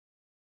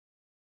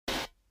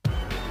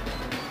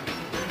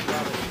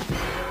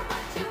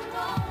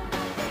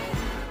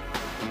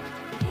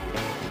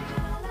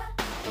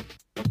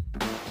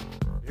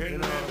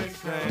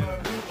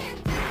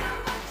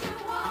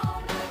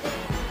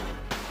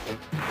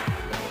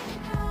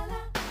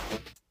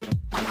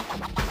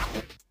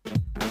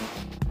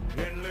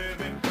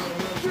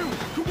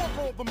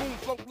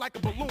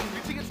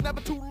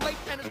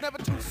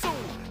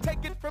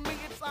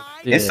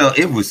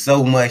It was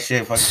so much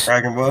shit fucking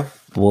cracking, boy.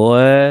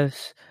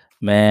 Boys,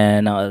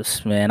 man,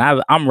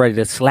 I'm ready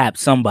to slap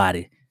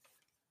somebody.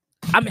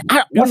 I mean,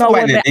 you know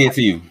what, man? Did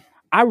to you?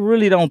 I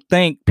really don't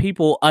think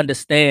people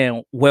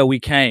understand where we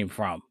came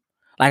from.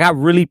 Like, I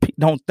really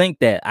don't think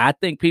that. I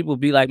think people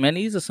be like, man,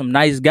 these are some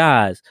nice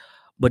guys.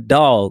 But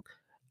dog,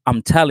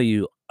 I'm telling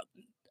you,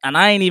 and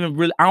I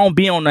don't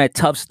be on that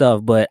tough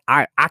stuff, but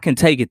I can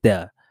take it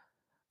there.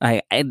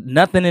 Like,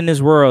 nothing in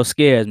this world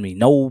scares me.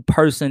 No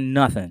person,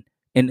 nothing.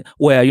 And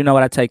well, you know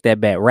what? I take that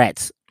back.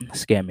 Rats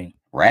scare me.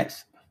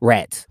 Rats.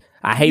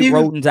 I hate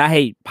rodents. I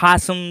hate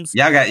possums.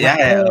 Y'all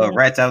had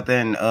rats out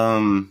there in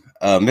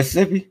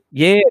Mississippi.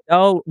 Yeah,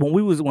 dog.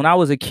 When I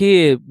was a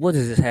kid, what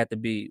does this have to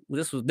be?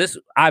 This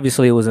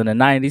obviously it was in the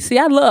 90s. See,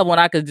 I love when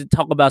I could just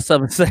talk about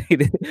something say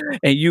it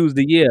and use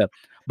the year.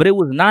 But it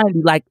was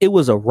 90, like it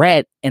was a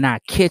rat in our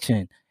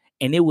kitchen,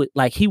 and it was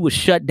like he would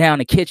shut down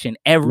the kitchen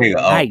every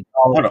night.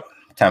 Hold on.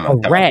 Time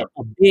out.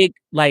 A big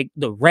like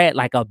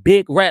a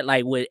big rat,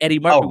 like what Eddie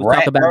Murphy was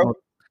talking about. Bro?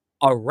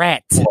 A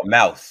rat. Or a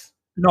mouse.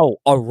 No,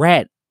 a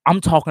rat. I'm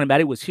talking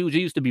about it was huge. It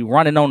used to be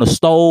running on the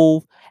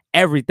stove,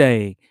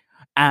 everything.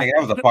 That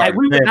was a part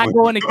we would not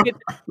go in the kitchen.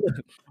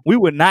 We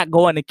would not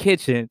go in the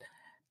kitchen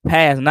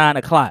past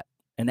 9:00,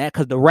 and that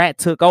because the rat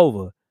took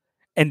over.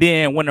 And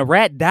then when the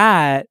rat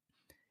died,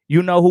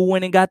 you know who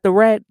went and got the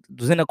rat?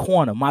 It was in the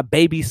corner, my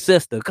baby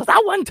sister, because I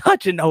wasn't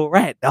touching no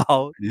rat,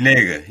 dog.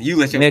 Nigga, you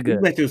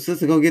let your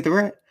sister go get the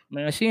rat?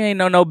 Man, she ain't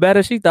know no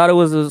better. She thought it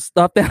was a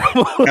stuffed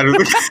animal.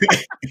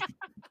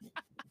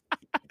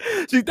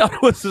 She thought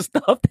it was a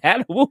stuffed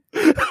animal.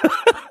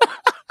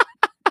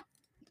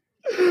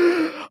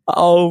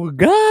 Oh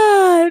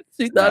God,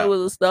 she thought it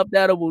was a stuffed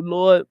animal,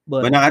 Lord.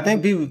 But no, I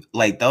think people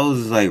like those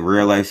is like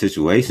real life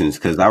situations.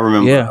 Because I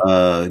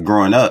remember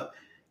growing up,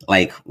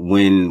 like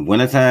when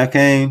wintertime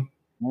came,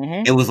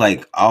 it was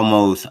like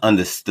almost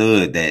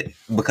understood that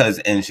because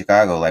in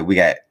Chicago, like we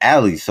got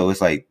alleys, so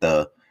it's like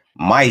the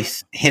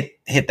mice hit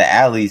the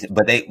alleys,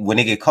 but when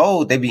they get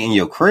cold, they be in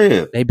your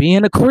crib. They be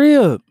in the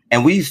crib.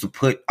 And we used to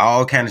put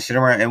all kind of shit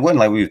around. It wasn't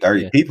like we were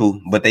 30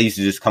 people, but they used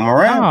to just come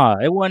around. Nah,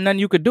 it wasn't nothing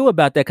you could do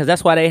about that because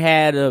that's why they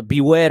had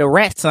beware the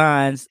rat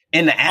signs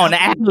in the alley. On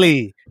the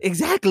alley.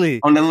 Exactly.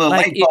 On the little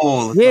light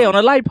pole. Yeah, on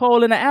the light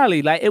pole in the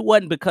alley. Like it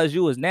wasn't because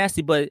you was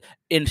nasty, but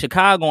in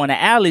Chicago in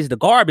the alleys, the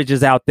garbage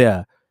is out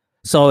there.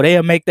 So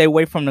they'll make their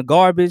way from the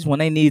garbage when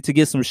they need to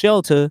get some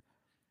shelter,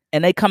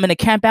 and they come in and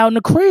camp out in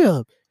the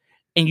crib.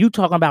 And you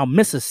talking about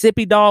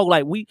Mississippi, dog?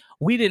 Like we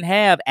didn't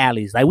have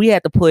alleys. Like we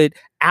had to put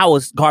our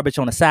garbage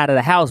on the side of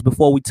the house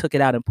before we took it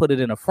out and put it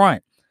in the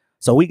front.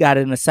 So we got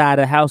it in the side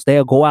of the house.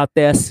 They'll go out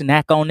there,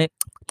 snack on it,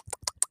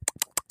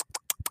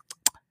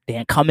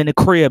 then come in the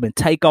crib and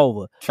take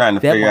over. Trying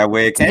to figure out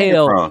where it came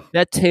from.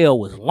 That tail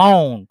was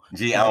long.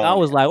 Gee, I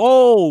was like,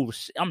 oh,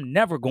 I'm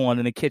never going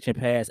in the kitchen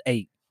past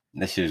 8.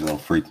 That shit's gonna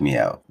freak me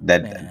out.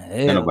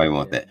 Nobody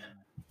want that.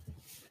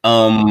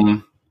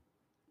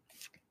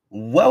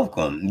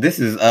 Welcome. This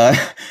is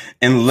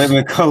in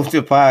Living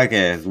Culture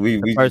Podcast.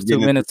 We first 2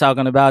 minutes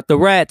talking about the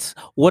rats.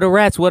 What are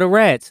rats?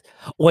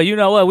 Well, you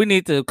know what? We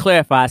need to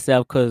clarify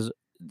ourselves because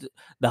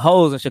the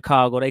hoes in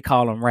Chicago, they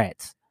call them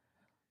rats.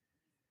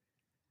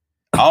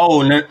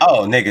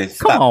 Nigga,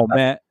 stop. Come on,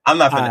 man. I'm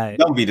not finna,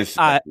 don't be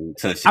disrespectful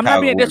to Chicago. I'm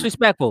not being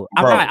disrespectful.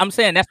 I'm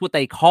saying that's what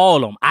they call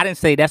them. I didn't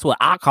say that's what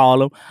I call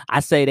them. I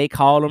say they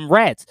call them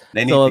rats.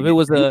 They need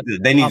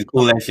to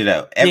cool that shit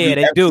out.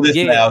 They do.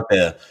 Yeah, out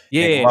there.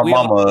 Yeah, my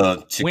mama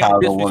a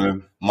Chicago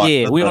woman.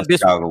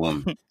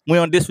 We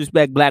don't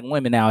disrespect black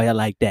women out here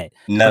like that.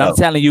 No. But I'm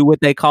telling you what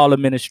they call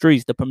them in the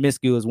streets, the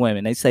promiscuous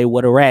women. They say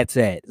where the rats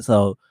at.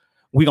 So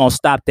we gonna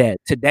stop that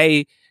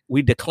today.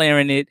 We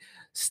declaring it.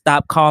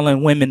 Stop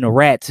calling women the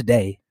rat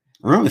today.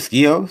 Remember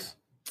Skios?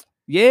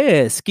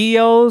 Yeah,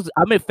 Skios.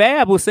 I mean,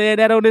 Fab was saying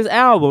that on this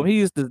album. He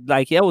used to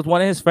that was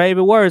one of his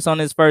favorite words on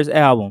his first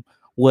album.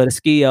 What the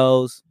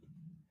Skios?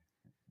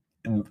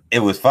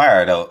 It was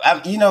fire though.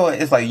 You know,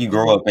 it's like you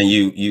grow up and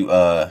you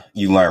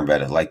learn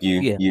better. Like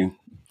you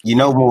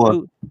know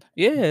more.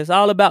 Yeah, it's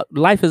all about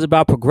life. Is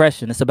about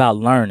progression. It's about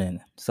learning.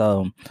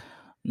 So,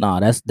 no,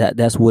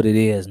 that's what it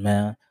is,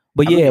 man.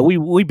 But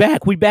we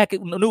back. We back.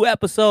 New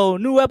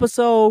episode.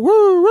 Woo,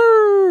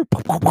 woo.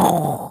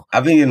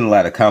 I've been getting a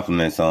lot of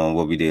compliments on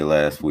what we did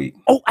last week.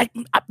 Oh,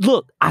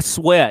 look, I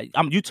swear,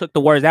 you took the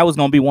words. That was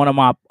going to be one of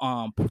my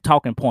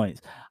talking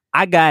points.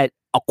 I got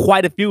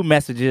quite a few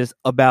messages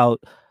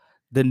about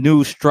the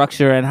new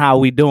structure and how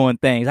we doing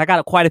things. I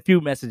got quite a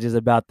few messages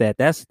about that.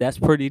 That's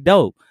pretty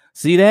dope.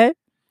 See that?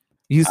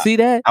 You see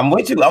that? I'm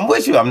with you.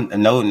 I'm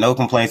no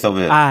complaints over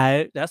there. All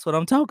right, that's what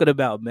I'm talking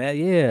about, man.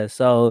 Yeah.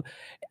 So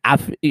I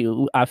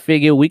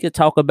figure we could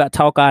talk our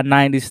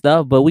 90s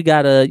stuff, but we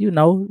gotta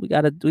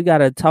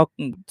talk,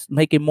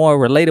 make it more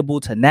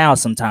relatable to now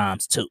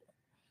sometimes too.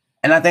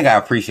 And I think I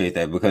appreciate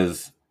that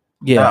because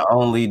not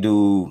only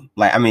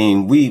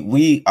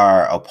we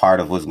are a part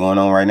of what's going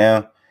on right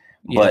now,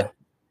 but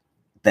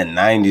the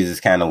 90s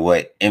is kind of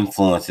what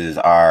influences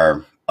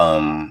our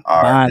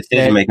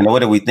decision making or what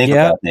do we think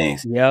about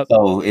things. Yep.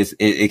 So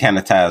it kind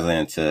of ties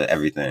into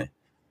everything.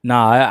 No,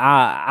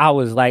 I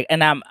was like,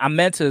 and I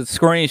meant to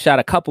screenshot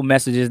a couple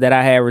messages that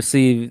I had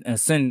received and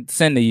send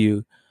to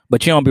you,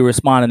 but you don't be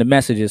responding to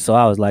messages. So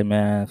I was like,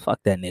 man, fuck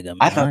that nigga, man.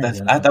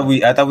 I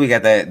thought we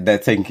got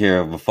that taken care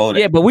of before that.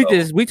 Yeah, but we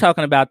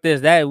talking about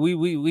this. That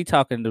we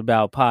talking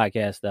about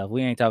podcast stuff.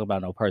 We ain't talking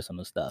about no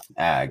personal stuff.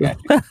 I got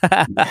you.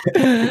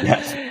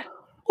 Gotcha.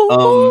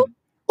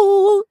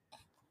 Ooh.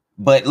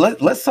 But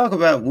let's talk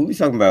about what we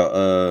talking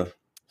about.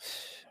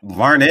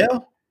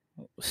 Varnel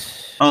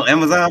on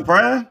Amazon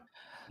Prime.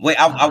 Wait,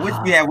 I wish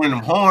we had one of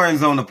them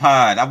horns on the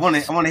pod. I want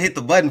to hit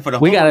the button for the.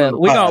 We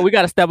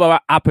gotta step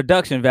up our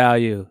production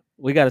value.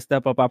 We gotta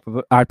step up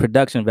our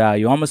production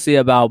value. I'm gonna see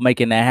about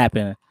making that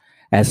happen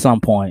at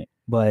some point.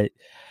 But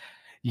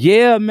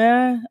yeah,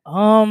 man.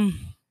 I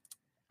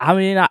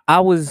mean, I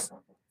was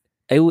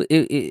I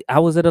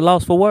was at a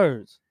loss for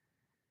words.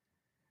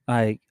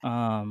 Like,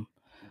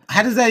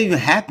 how does that even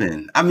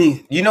happen? I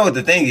mean, you know what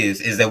the thing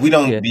is that we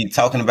don't be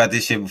talking about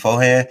this shit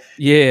beforehand.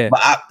 Yeah. But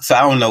I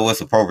don't know what's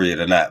appropriate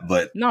or not.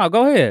 But no,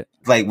 go ahead.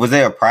 Like, was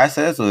there a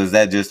process, or is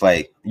that just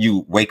like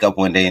you wake up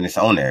one day and it's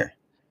on there?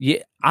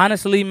 Yeah,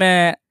 honestly,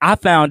 man, I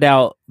found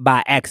out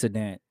by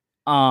accident.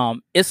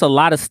 It's a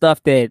lot of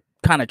stuff that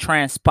kind of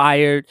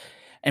transpired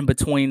in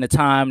between the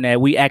time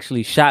that we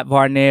actually shot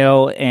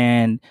Varnel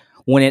and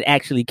when it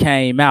actually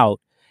came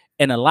out,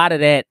 and a lot of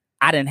that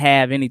I didn't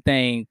have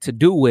anything to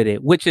do with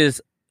it, which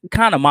is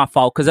kind of my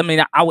fault, because I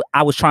mean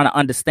I was trying to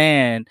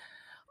understand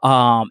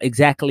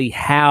exactly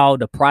how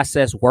the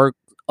process worked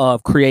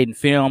of creating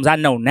films. I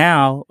know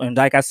now, and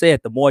like I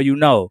said, the more you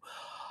know.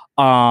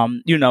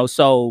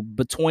 So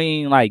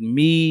between like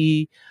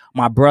me,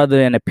 my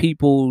brother, and the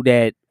people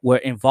that were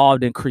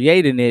involved in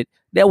creating it,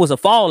 there was a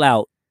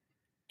fallout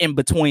in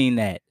between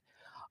that.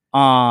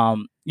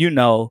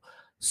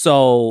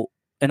 So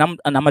and I'm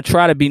gonna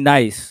try to be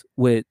nice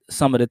with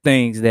some of the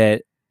things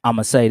that I'm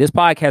gonna say. This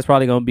podcast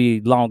probably gonna be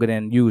longer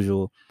than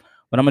usual,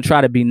 but I'm gonna try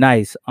to be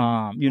nice.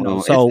 So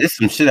it's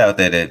some shit out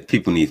there that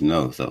people need to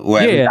know. So I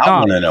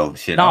want to know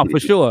shit. No, for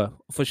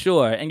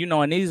sure. And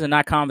and these are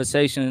not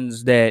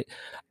conversations that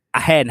I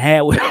hadn't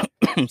had with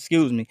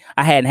excuse me,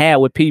 I hadn't had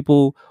with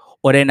people,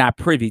 or they're not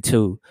privy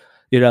to,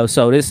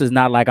 so this is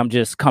not like I'm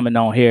just coming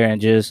on here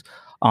and just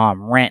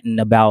ranting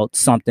about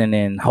something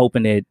and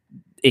hoping it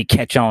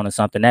catch on or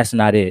something. That's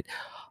not it.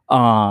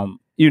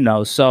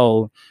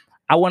 So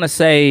I want to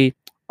say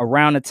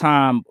around the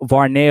time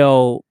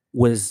Varnel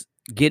was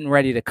getting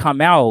ready to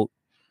come out,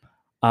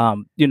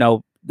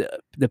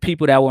 the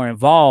people that were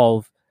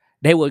involved,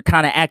 they were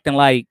kind of acting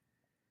like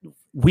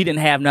we didn't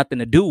have nothing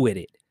to do with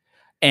it.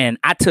 And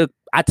I took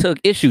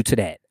issue to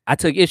that.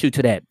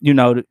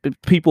 The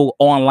people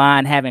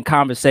online having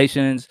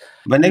conversations,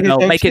 but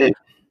niggas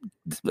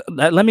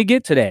let me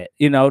get to that.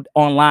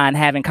 Online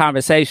having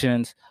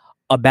conversations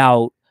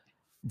about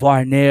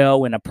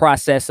Varnel and the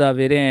process of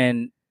it.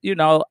 And,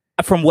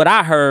 from what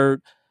I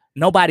heard,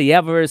 nobody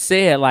ever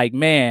said like,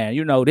 man,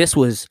 this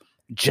was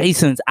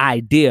Jason's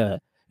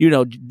idea.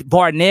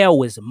 Varnel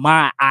was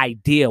my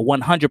idea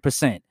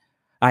 100%.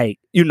 Like,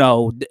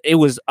 it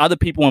was other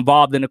people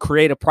involved in the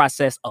creative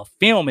process of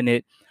filming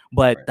it,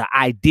 but the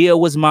idea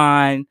was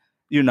mine.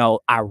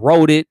 I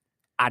wrote it,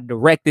 I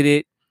directed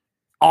it.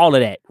 All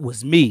of that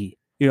was me.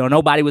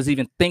 Nobody was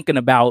even thinking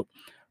about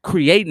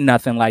creating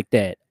nothing like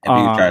that. And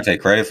people trying to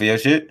take credit for your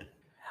shit?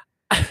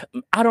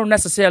 I don't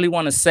necessarily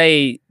want to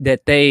say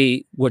that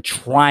they were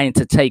trying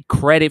to take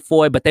credit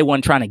for it, but they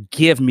weren't trying to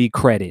give me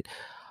credit.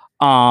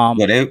 And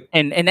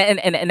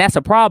that's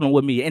a problem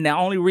with me. And the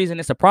only reason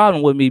it's a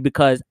problem with me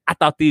because I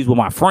thought these were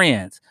my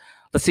friends.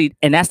 But see,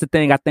 and that's the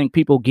thing. I think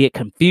people get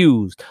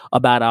confused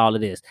about all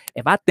of this.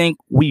 If I think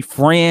we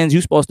friends,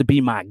 you're supposed to be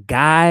my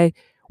guy.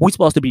 We're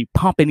supposed to be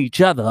pumping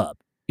each other up.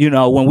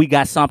 When we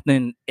got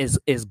something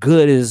as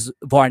good as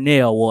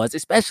Varnel was,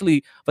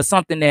 especially for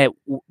something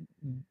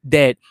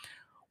that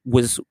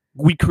was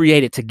we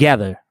created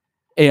together.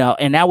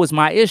 And that was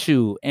my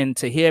issue. And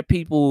to hear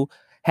people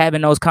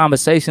having those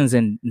conversations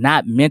and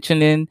not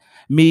mentioning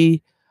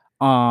me,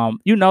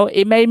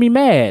 it made me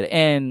mad.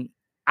 And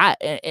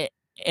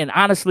and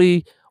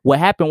honestly, what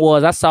happened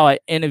was I saw an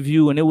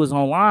interview and it was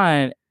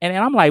online, and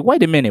I'm like,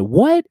 wait a minute,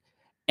 what?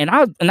 And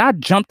I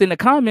jumped in the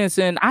comments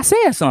and I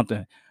said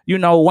something.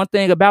 One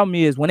thing about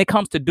me is when it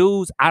comes to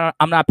dudes,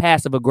 I'm not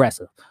passive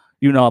aggressive.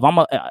 If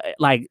I'm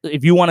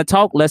if you want to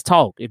talk, let's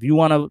talk. If you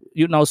want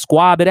to,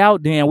 squab it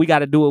out, then we got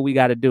to do what we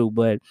got to do.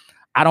 But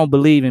I don't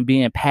believe in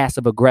being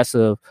passive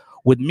aggressive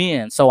with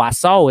men. So I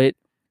saw it,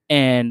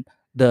 and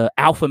the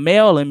alpha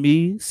male in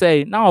me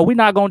say, no, we're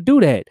not going to do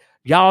that.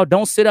 Y'all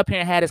don't sit up here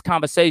and have this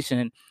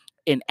conversation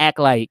and act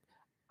like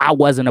I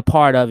wasn't a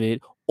part of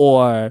it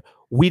or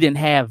we didn't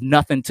have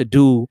nothing to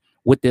do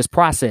with this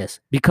process,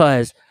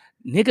 because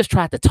niggas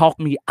tried to talk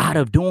me out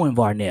of doing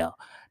Varnel.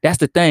 That's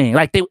the thing.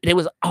 Like they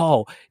was,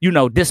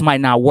 this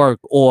might not work,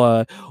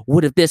 or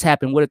what if this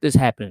happened? What if this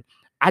happened?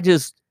 I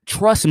just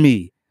trust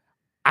me.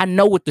 I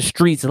know what the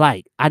streets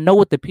like. I know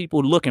what the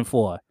people looking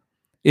for.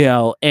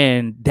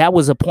 And that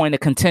was a point of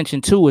contention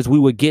too, as we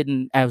were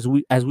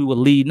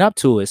leading up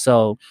to it.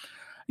 So,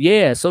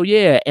 Yeah, so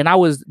yeah, and I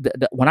was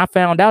when I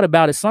found out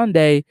about it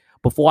Sunday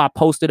before I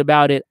posted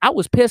about it, I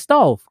was pissed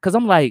off because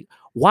I'm like,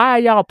 why are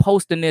y'all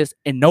posting this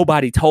and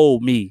nobody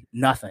told me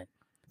nothing?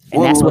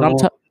 And that's what I'm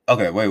talking.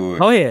 Okay, wait.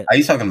 Go ahead. Are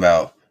you talking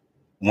about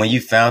when you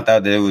found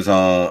out that it was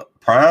on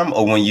Prime,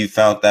 or when you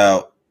found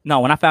out? No,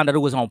 when I found out it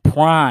was on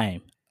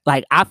Prime.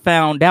 Like I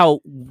found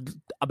out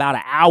about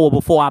an hour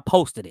before I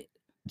posted it.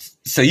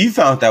 So you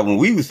found out when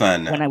we was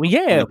finding out? When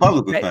the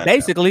public was finding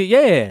basically,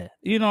 out. Yeah.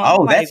 You know.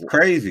 Oh, like, that's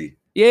crazy.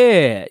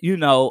 Yeah, you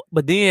know.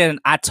 But then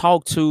I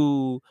talked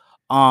to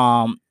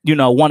you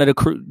know, one of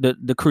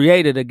the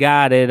creator, the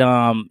guy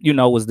that you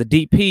know, was the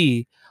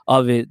DP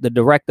of it, the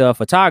director of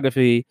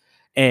photography,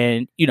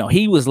 and you know,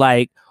 he was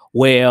like,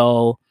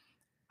 well,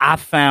 I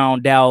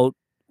found out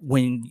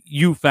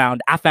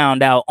I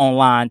found out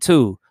online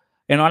too.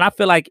 You know, and I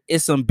feel like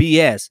it's some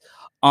BS.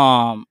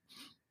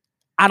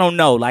 I don't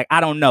know. Like,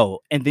 I don't know.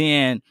 And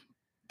then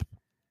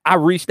I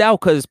reached out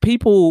because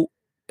people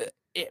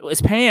it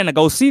was paying to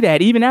go see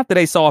that even after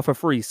they saw it for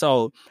free.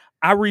 So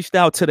I reached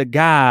out to the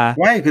guy.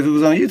 Right, because it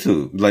was on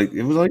YouTube. Like,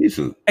 it was on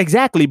YouTube.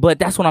 Exactly. But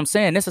that's what I'm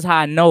saying. This is how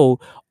I know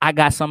I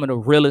got some of the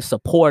realest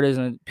supporters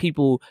and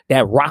people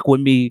that rock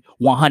with me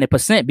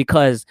 100%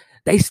 because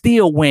they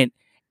still went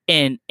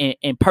and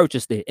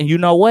purchased it. And you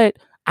know what?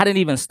 I didn't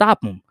even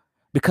stop them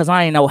because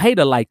I ain't no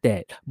hater like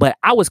that. But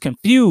I was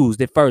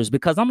confused at first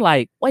because I'm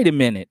like, wait a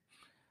minute.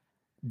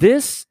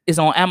 This is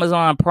on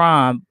Amazon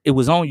Prime. It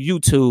was on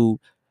YouTube.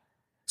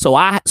 So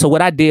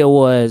what I did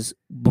was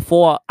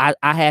before I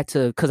had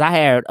to, because I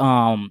had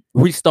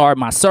restart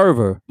my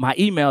server, my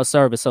email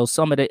server. So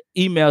some of the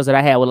emails that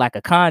I had with like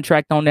a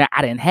contract on there,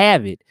 I didn't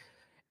have it.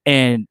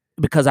 And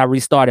because I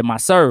restarted my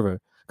server.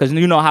 Because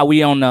you know how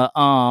we on the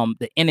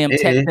NM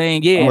Tech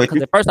thing? Yeah.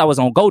 Because at first I was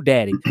on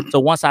GoDaddy. So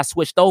once I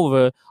switched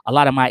over a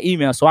lot of my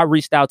emails, so I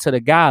reached out to the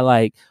guy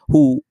like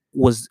who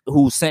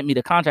sent me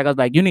the contract. I was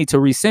like, you need to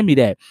resend me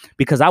that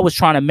because I was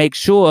trying to make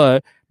sure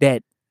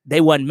that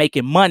they wasn't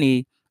making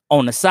money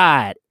on the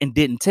side and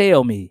didn't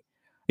tell me.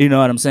 You know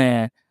what I'm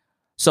saying?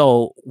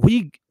 So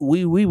we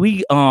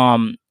get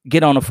on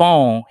the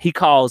phone. He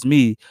calls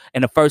me,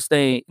 and first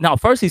he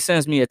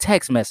sends me a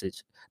text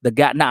message. The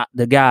DP.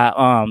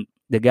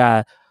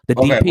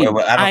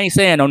 Wait, I ain't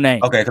saying no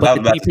name. Okay, because I was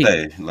about to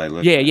say,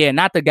 like, yeah,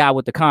 not the guy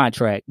with the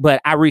contract,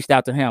 but I reached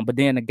out to him. But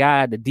then the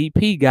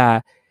DP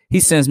guy, he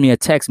sends me a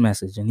text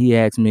message, and he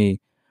asks me,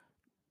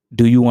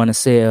 "Do you want to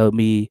sell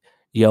me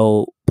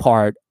your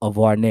part of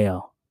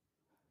Varnel?"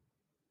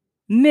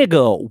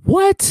 Nigga,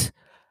 what?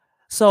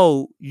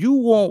 So you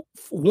want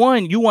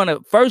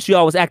to first you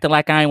always acting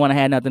like I ain't want to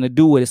have nothing to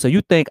do with it. So you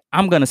think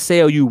I'm gonna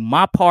sell you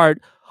my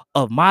part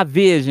of my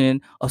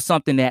vision of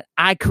something that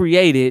I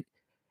created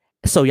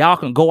so y'all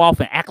can go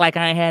off and act like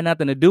I ain't had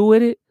nothing to do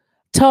with it?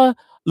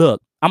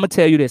 Look, I'm gonna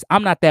tell you this.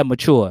 I'm not that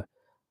mature.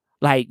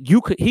 Like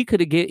he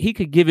could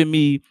given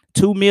me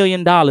 $2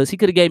 million. He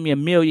could have gave me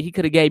 $1 million. He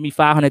could have gave me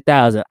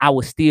 500,000. I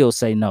would still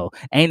say no.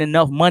 Ain't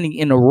enough money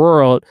in the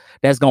world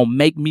that's gonna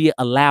make me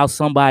allow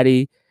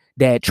somebody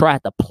that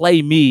tried to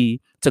play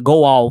me to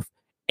go off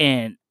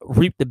and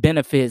reap the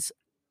benefits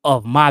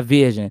of my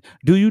vision.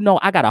 Do you know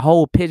I got a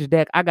whole pitch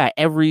deck? I got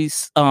every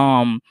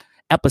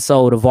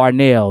episode of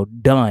Varnel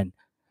done.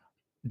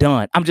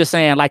 I'm just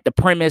saying like the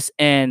premise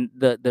and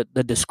the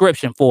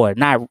description for it,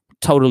 not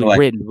totally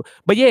written.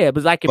 But yeah, it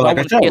was like if I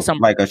want to get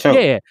something like a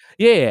show.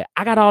 Yeah,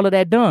 I got all of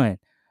that done.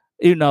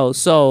 You know,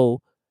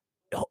 so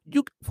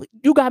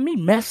you got me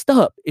messed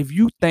up if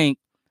you think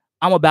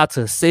I'm about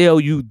to sell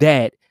you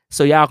that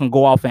so y'all can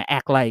go off and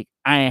act like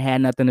I ain't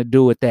had nothing to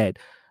do with that.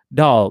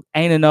 Dog,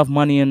 ain't enough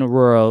money in the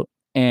world.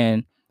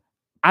 And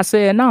I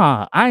said,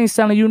 nah, I ain't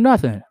selling you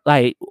nothing.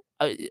 Like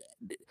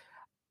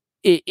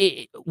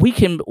we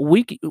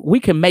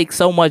can make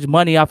so much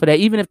money off of that,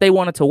 even if they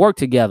wanted to work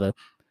together.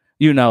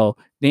 You know,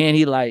 then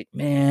he like,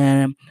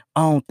 man,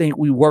 I don't think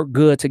we work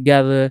good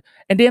together.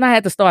 And then I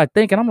had to start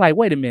thinking, I'm like,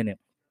 wait a minute,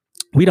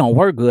 we don't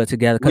work good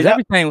together because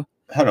everything.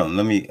 Hold on,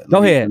 let me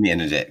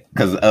interject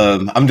because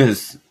I'm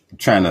just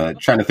trying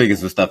to figure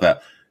some stuff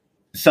out.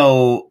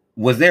 So,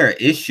 was there an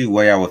issue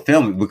where y'all were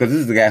filming? Because this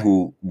is the guy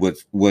who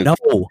was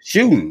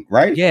shooting,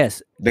 right?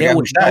 Yes, there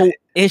was no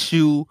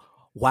issue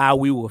while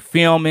we were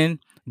filming.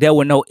 There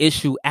were no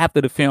issue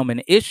after the filming.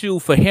 The issue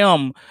for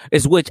him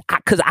is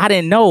because I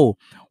didn't know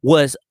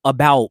was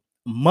about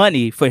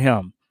money for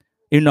him,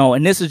 you know,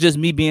 and this is just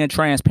me being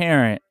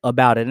transparent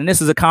about it. And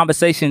this is a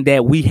conversation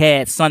that we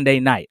had Sunday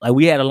night. Like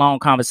we had a long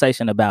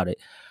conversation about it,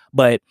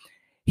 but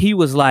he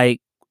was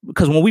like,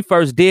 because when we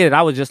first did it,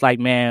 I was just like,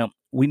 man,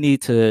 we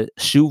need to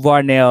shoot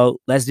Varnel.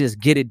 Let's just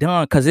get it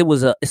done. Cause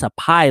it's a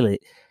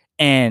pilot.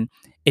 And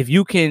if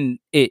you can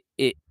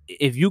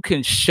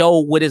show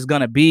what it's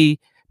going to be,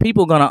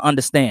 people are going to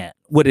understand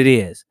what it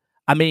is.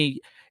 I mean,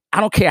 I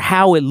don't care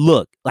how it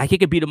looked. Like it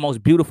could be the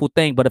most beautiful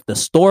thing, but if the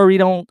story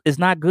is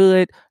not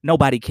good,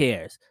 nobody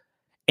cares.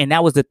 And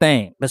that was the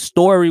thing. The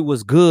story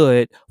was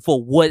good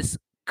for what's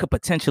could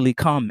potentially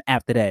come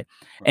after that.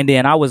 And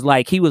then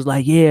he was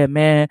like, yeah,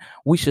 man,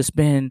 we should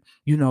spend,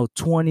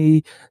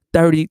 20,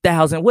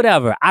 30,000,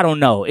 whatever. I don't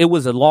know. It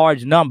was a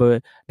large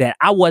number that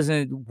I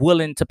wasn't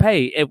willing to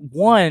pay. It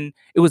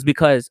was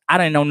because I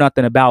didn't know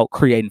nothing about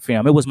creating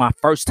film. It was my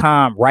first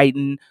time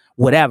writing,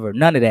 whatever,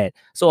 none of that.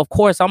 So of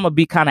course I'm gonna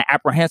be kind of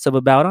apprehensive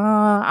about,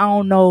 I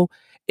don't know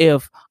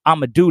if I'm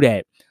gonna do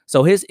that.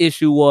 So his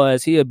issue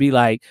was he'll be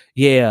like,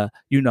 yeah,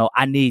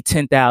 I need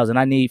 10,000,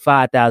 I need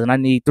 5,000, I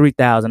need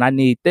 3,000, I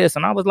need this.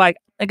 And I was like,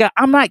 nigga,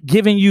 I'm not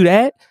giving you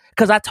that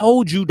because I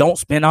told you don't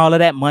spend all of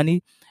that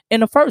money in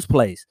the first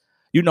place.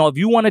 If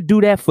you want to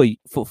do that for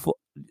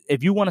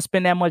if you want to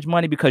spend that much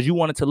money because you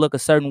want it to look a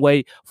certain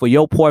way for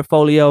your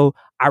portfolio,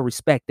 I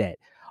respect that.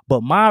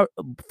 But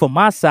for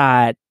my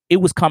side, it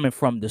was coming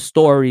from the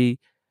story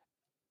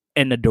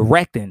and the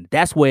directing.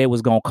 That's where it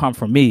was gonna come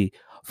from me,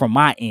 from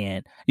my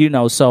end.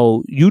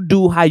 So you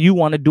do how you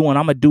want to do, and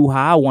I'm gonna do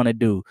how I want to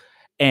do.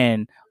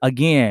 And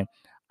again,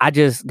 I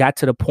just got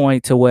to the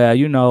point to where,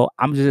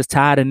 I'm just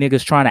tired of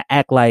niggas trying to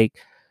act like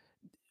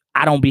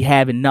I don't be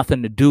having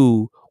nothing to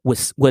do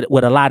with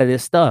a lot of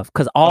this stuff.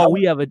 Cause all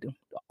we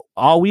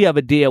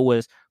ever did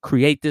was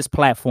create this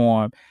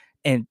platform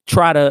and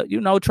try to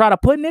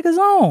put niggas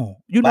on.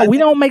 We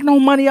don't make no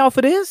money off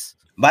of this.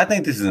 But I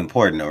think this is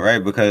important though,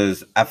 right?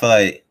 Because I feel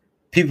like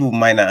people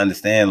might not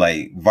understand,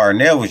 like,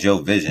 Varnel was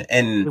your vision.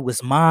 And it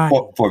was mine.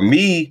 For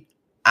me,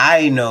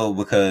 I know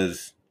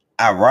because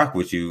I rock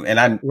with you. And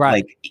I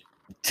like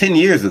 10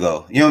 years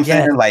ago, you know what I'm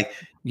saying? Like,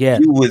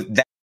 you was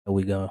that. There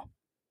we go.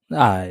 All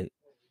right.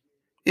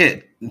 Yeah,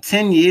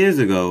 10 years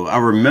ago, I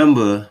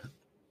remember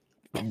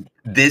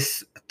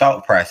this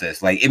thought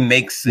process. Like, it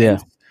makes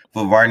sense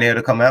for Varnel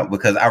to come out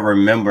because I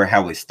remember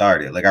how it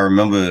started. Like, I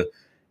remember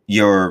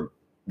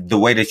the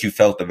way that you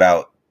felt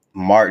about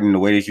Martin, the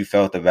way that you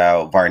felt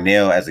about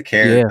Varnel as a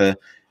character. Yeah.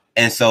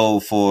 And so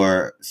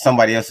for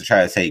somebody else to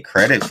try to take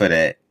credit for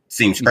that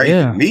seems crazy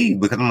to me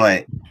because I'm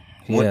like,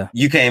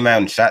 you came out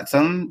and shot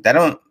something?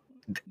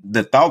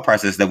 The thought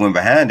process that went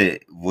behind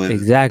it was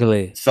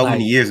exactly so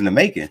many years in the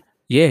making.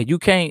 Yeah, you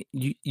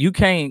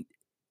can't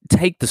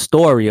take the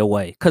story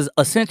away because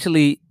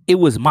essentially it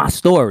was my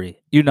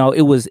story. It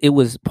was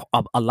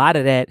a lot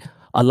of that.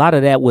 A lot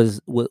of that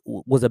was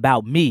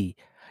about me.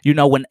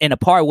 When in a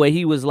part where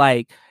he was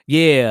like,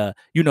 yeah,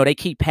 they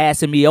keep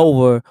passing me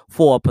over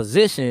for a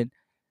position.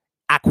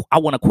 I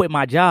want to quit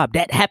my job.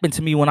 That happened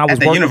to me when I was at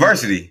the working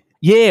university.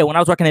 Yeah, when I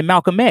was working at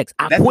Malcolm X,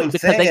 I quit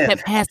because they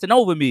kept passing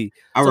over me.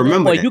 I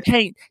remember that.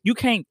 You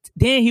can't.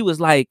 Then he was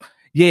like,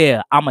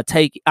 yeah, I'm going to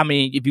take,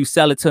 if you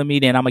sell it to me,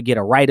 then I'm going to get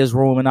a writer's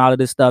room and all of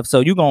this stuff. So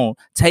you're going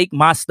to take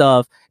my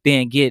stuff,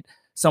 then get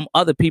some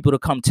other people to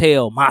come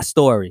tell my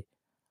story.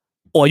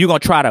 Or you're going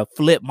to try to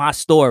flip my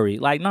story.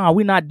 Like, no,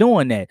 we're not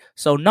doing that.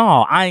 So,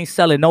 no, I ain't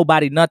selling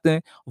nobody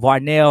nothing.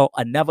 Varnel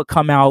will never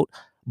come out.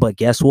 But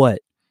guess what?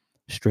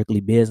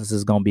 Strictly Business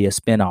is going to be a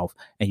spinoff.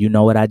 And you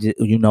know what I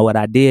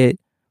did?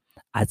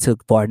 I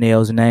took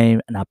Varnel's name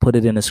and I put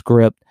it in a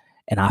script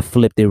and I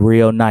flipped it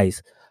real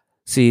nice.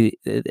 See,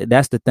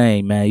 that's the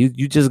thing, man.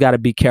 You just got to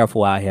be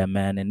careful out here,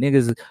 man. And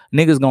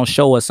niggas gonna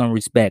show us some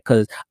respect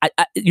because I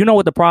you know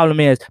what the problem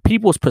is?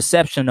 People's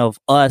perception of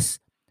us,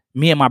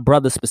 me and my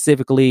brother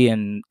specifically,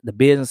 and the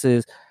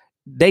businesses,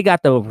 they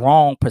got the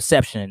wrong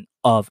perception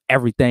of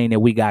everything that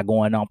we got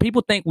going on.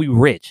 People think we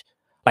rich.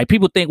 Like,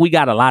 people think we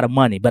got a lot of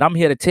money. But I'm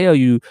here to tell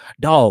you,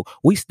 dog,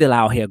 we still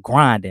out here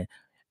grinding.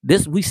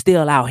 We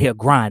still out here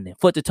grinding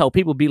foot to toe.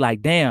 People be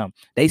like, damn,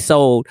 they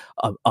sold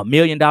 $1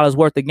 million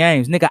worth of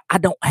games. Nigga, I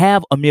don't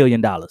have $1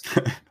 million.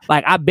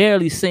 Like, I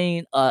barely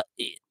seen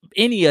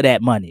any of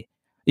that money.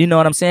 You know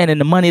what I'm saying? And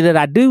the money that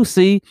I do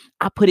see,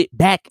 I put it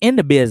back in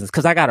the business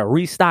because I got to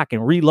restock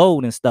and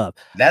reload and stuff.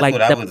 That's like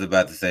what I was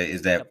about to say,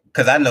 is that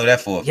because I know that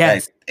for a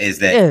fact, is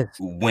that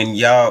when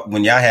y'all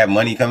have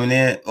money coming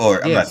in,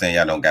 or I'm not saying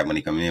y'all don't got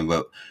money coming in,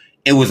 but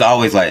it was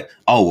always like,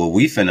 oh, well,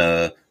 we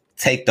finna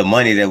take the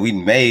money that we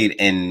made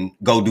and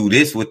go do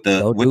this with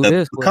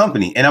the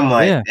company. And I'm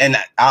like, and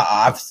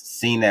I've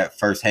seen that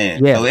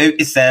firsthand. So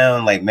it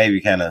sounds like maybe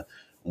kind of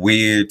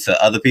weird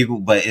to other people,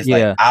 but it's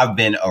like, I've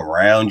been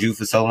around you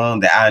for so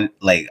long that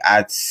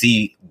I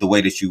see the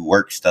way that you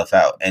work stuff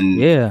out.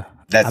 And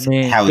that's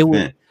how it's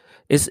been.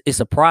 It's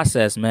a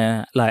process,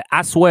 man. Like,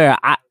 I swear,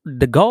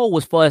 the goal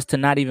was for us to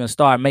not even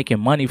start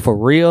making money for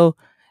real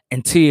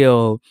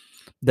until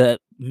the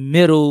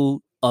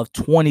middle of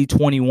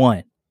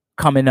 2021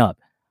 coming up.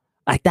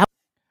 Like that.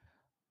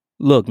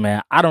 Look,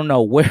 man, I don't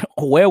know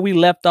where we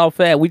left off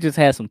at. We just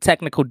had some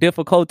technical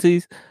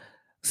difficulties.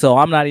 So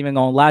I'm not even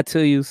gonna lie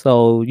to you.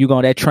 So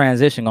that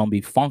transition gonna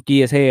be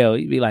funky as hell.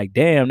 You'd be like,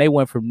 damn, they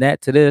went from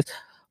that to this.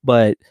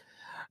 But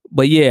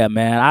yeah,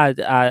 man,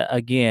 I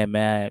again,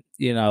 man,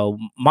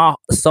 my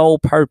sole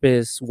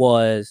purpose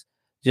was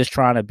just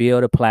trying to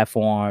build a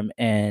platform,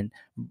 and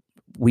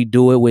we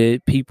do it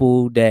with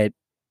people that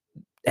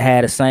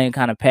had the same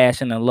kind of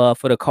passion and love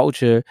for the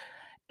culture.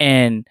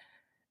 And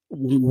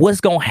what's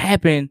gonna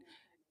happen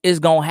is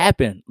gonna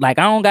happen. Like,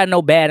 I don't got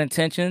no bad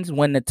intentions.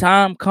 When the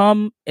time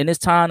come and it's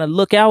time to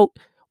look out,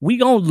 we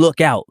gonna look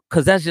out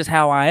because that's just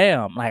how I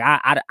am. Like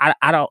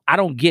I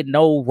don't get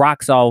no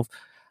rocks off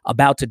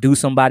about to do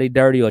somebody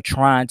dirty or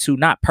trying to,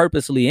 not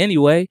purposely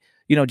anyway.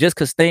 You know, just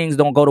because things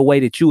don't go the way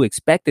that you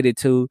expected it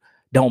to,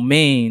 don't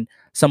mean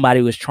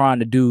somebody was trying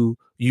to do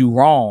you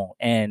wrong.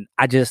 And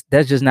that's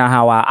just not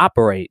how I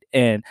operate.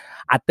 And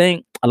I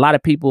think a lot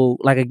of people,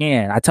 like,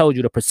 again, I told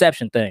you the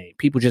perception thing.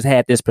 People just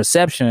had this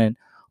perception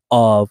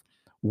of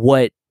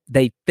what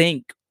they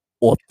think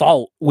or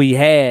thought we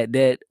had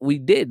that we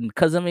didn't.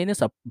 Because, I mean,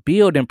 it's a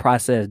building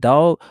process,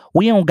 dog.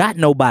 We don't got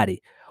nobody.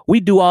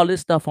 We do all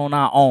this stuff on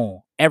our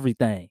own,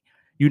 everything.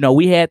 You know,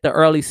 we had the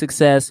early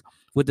success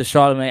with the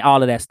Charlemagne,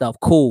 all of that stuff,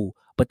 cool.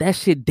 But that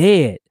shit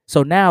dead.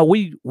 So now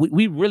we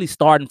really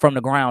starting from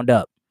the ground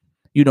up.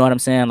 You know what I'm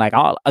saying? Like,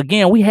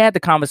 again, we had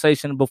the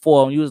conversation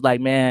before, and you was like,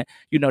 man,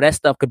 you know, that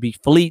stuff could be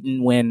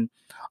fleeting when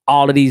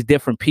all of these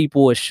different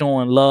people are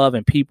showing love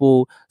and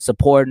people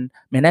supporting.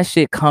 Man, that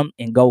shit come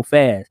and go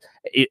fast.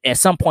 At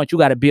some point, you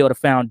got to build a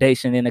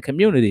foundation in the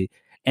community,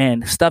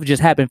 and stuff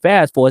just happened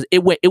fast for us.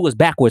 It was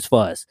backwards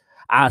for us.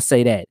 I'll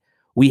say that.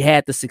 We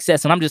had the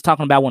success, and I'm just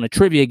talking about when the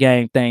trivia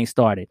game thing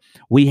started.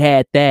 We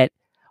had that,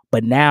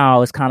 but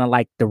now it's kind of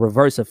like the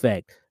reverse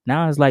effect.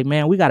 Now it's like,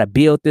 man, we got to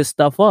build this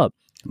stuff up.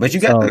 But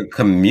you got the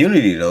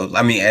community, though.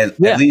 I mean, at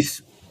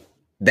least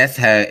that's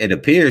how it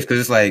appears. Because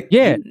it's like,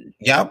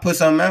 y'all put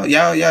something out.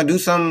 Y'all do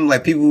something,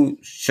 like people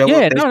show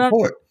up their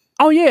support.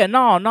 Oh, yeah.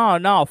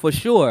 No, for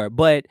sure.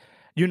 But,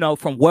 you know,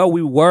 from where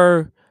we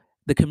were,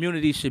 the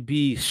community should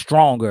be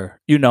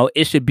stronger. You know,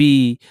 it should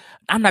be,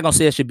 I'm not going to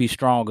say it should be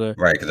stronger.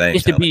 Right, because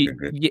it should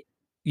be,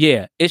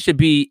 it should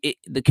be,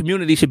 the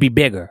community should be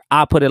bigger.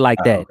 I'll put it like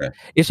that. Okay.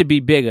 It should be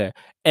bigger.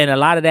 And a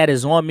lot of that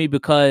is on me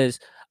because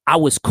I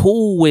was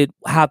cool with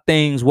how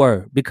things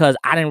were, because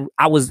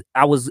I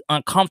was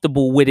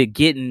uncomfortable with it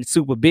getting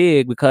super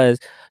big, because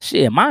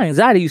shit, my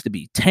anxiety used to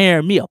be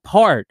tearing me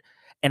apart,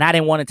 and I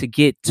didn't want it to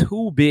get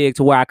too big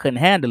to where I couldn't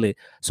handle it.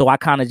 So I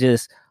kind of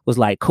just was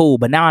like, cool.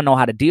 But now I know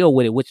how to deal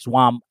with it, which is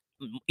why I'm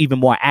even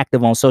more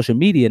active on social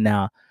media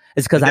now.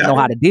 It's because I know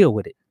how to deal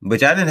with it.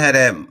 But y'all didn't have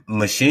that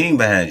machine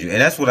behind you.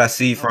 And that's what I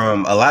see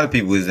from a lot of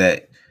people, is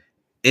that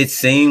it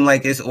seemed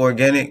like it's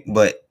organic,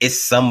 but it's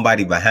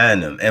somebody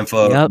behind them. And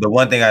for the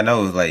one thing I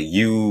know is, like,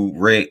 you,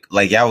 Rick,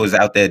 like, y'all was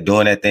out there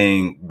doing that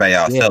thing by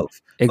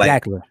yourself. Yeah,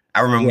 exactly. Like,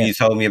 I remember when you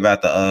told me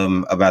about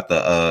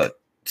the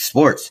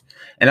sports,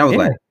 and I was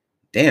like,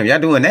 damn, y'all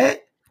doing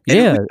that?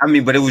 And I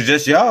mean, but it was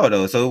just y'all,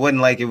 though. So it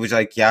wasn't like it was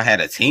like y'all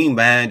had a team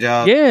behind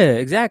y'all. Yeah,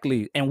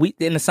 exactly. And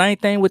the same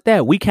thing with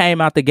that. We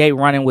came out the gate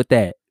running with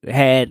that.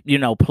 Had, you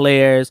know,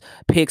 players,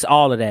 picks,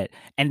 all of that.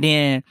 And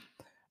then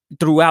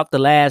throughout the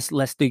last,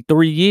 let's say,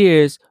 3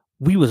 years,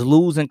 we was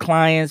losing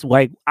clients.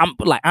 Like, I'm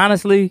like,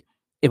 honestly,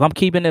 if I'm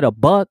keeping it a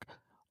buck,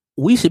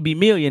 we should be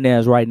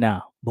millionaires right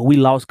now. But we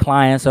lost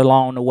clients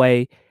along the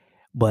way.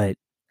 But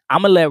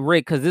I'm gonna let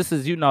Rick, because this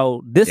is, you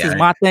know, this is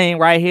my thing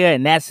right here,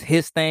 and that's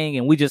his thing,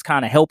 and we just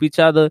kind of help each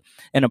other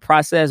in the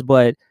process.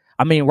 But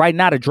I mean, right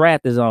now the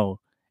draft is on,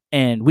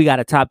 and we got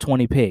a top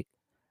 20 pick.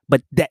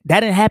 But that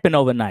didn't happen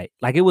overnight.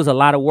 Like, it was a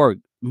lot of work.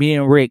 Me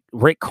and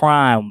Rick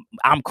crying,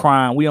 I'm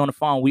crying, we on the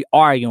phone, we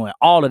arguing,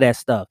 all of that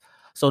stuff.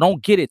 So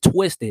don't get it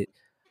twisted.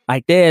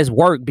 Like, there's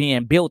work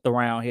being built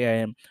around here,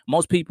 and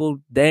most people,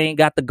 they ain't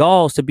got the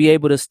galls to be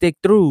able to stick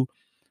through,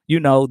 you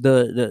know,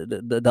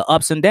 the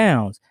ups and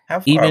downs. How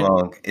far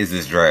along is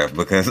this draft?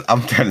 Because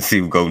I'm trying to see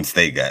who Golden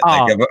State got.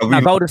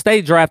 Golden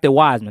State drafted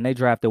Wiseman. They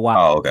drafted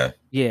Wiseman. Oh, okay.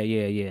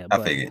 Yeah.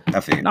 I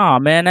figured. Nah,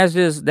 man,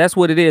 that's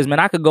what it is, man.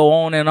 I could go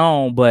on and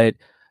on, but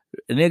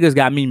niggas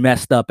got me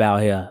messed up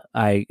out here.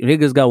 Like,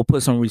 niggas gotta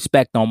put some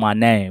respect on my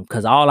name,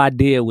 because all I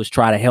did was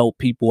try to help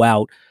people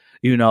out,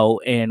 you know,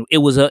 and it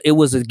was a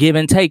give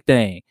and take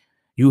thing.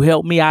 You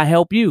help me, I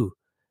help you.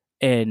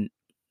 And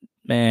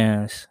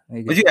man,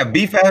 but you got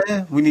beef out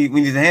here? We need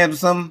to handle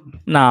something?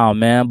 Nah,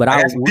 man, but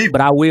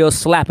I will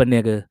slap a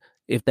nigga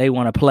if they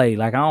want to play.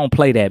 Like, I don't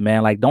play that,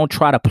 man. Like, don't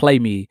try to play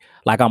me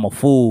like I'm a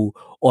fool,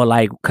 or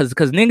like, cause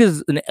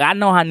niggas, I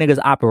know how niggas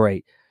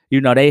operate. You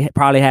know, they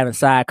probably having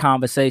side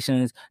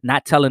conversations,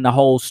 not telling the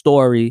whole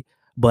story.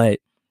 But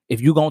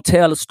if you gonna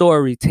tell a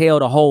story, tell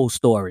the whole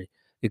story,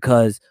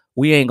 because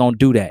we ain't gonna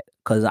do that.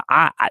 Because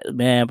I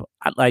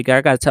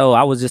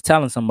was just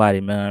telling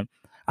somebody, man.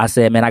 I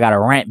said, man, I got a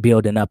rant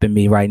building up in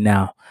me right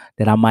now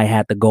that I might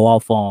have to go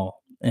off on.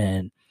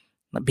 And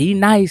be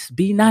nice.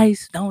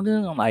 Don't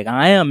do. I'm like,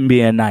 I am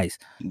being nice,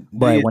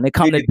 but when it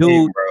comes to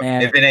dude,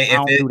 man, if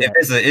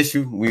it's an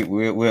issue,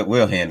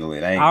 we'll handle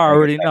it. I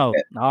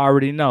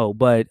already know.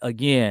 But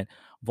again,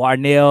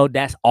 Varnel,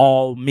 that's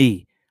all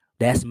me.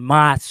 That's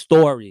my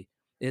story.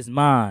 It's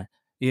mine,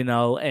 you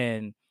know,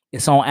 and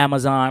it's on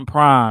Amazon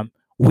Prime.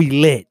 We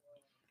lit.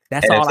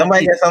 That's and all. If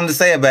somebody got something to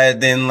say about it,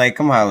 then like,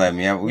 come holler at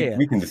me.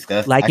 We can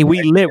discuss. Like,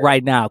 we lit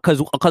right now,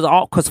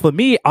 because for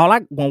me,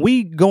 when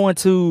we go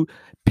into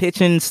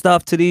pitching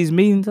stuff to these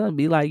meetings, I'd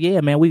be like,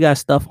 yeah, man, we got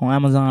stuff on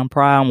Amazon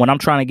Prime. When I'm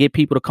trying to get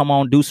people to come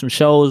on, do some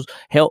shows,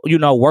 help, you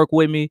know, work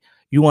with me,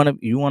 You wanna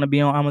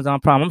be on Amazon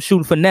Prime? I'm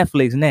shooting for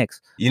Netflix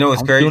next. You know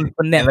what's crazy?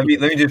 And let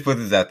me just put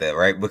this out there,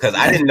 right? Because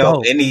I didn't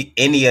know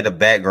any of the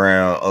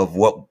background of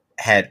what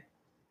had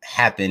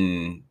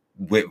happened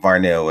with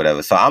Varnel or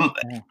whatever. So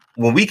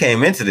when we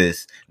came into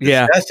this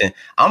discussion,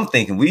 I'm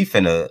thinking we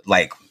finna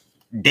like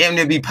damn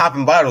near be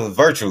popping bottles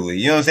virtually.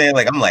 You know what I'm saying?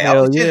 Like I'm like, I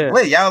was just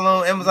lit. Y'all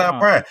on Amazon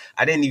Prime.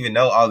 I didn't even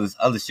know all this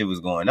other shit was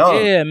going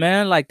on. Yeah,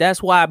 man. Like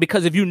that's why,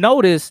 because if you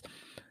notice,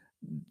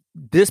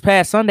 this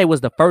past Sunday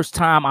was the first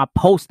time I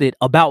posted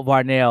about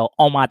Varnel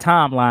on my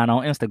timeline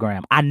on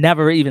Instagram. I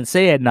never even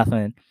said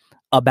nothing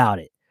about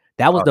it.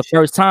 That was the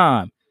first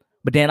time.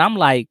 But then I'm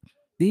like,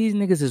 these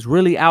niggas is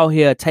really out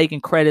here taking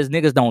credits.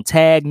 Niggas don't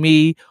tag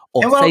me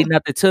or say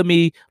nothing to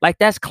me. Like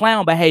that's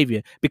clown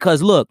behavior.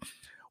 Because look,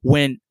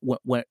 when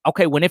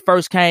it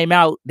first came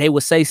out, they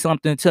would say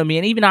something to me,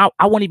 and even I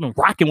wasn't even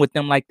rocking with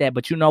them like that.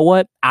 But you know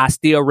what? I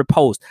still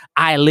repost.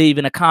 I leave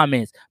in the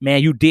comments,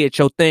 man, you did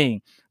your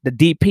thing. The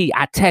DP,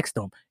 I text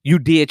them, you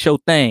did your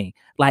thing.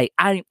 Like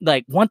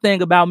one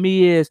thing about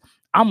me is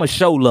I'm a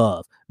show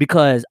love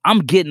because I'm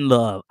getting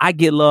love. I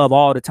get love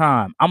all the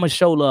time. I'm a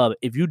show love.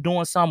 If you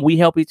doing something, we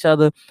help each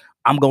other.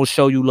 I'm gonna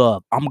show you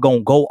love. I'm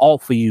gonna go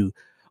off for you.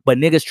 But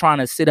niggas trying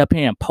to sit up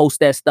here and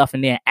post that stuff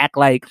and then act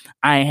like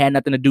I ain't had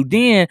nothing to do.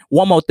 Then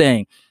one more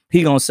thing,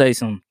 he gonna say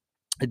some.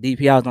 The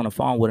DP, I was on the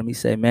phone with him. He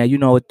said, "Man, you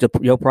know what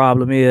your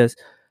problem is?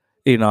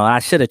 You know, I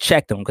should have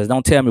checked him because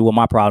don't tell me what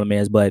my problem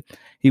is." But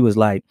he was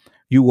like,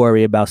 "You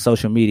worry about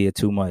social media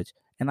too much."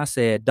 And I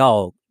said,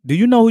 "Dog, do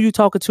you know who you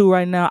talking to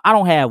right now? I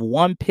don't have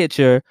one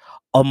picture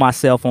of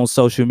myself on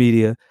social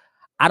media.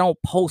 I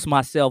don't post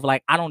myself.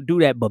 Like I don't do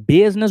that. But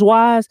business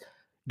wise,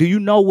 do you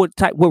know what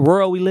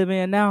world we live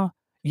in now?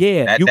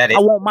 Yeah, I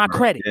want my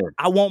credit. Yeah.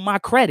 I want my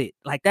credit.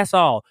 Like that's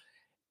all.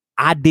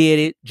 I did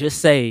it. Just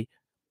say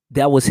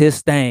that was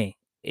his thing.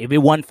 If it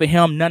wasn't for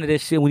him, none of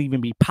this shit would even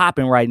be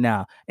popping right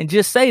now. And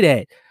just say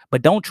that.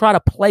 But don't try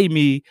to play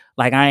me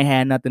like I ain't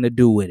had nothing to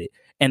do with it.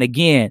 And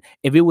again,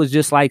 if it was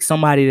just like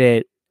somebody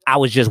that I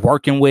was just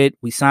working with,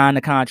 we signed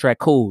the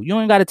contract, cool. You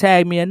ain't got to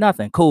tag me or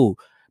nothing, cool.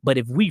 But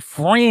if we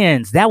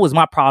friends, that was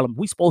my problem.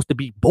 We supposed to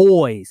be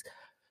boys.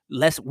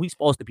 We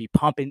supposed to be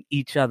pumping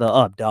each other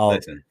up, dog.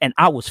 Listen. And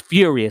I was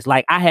furious.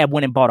 Like I had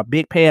went and bought a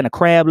big pan of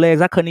crab legs.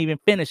 I couldn't even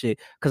finish it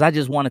because I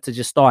just wanted to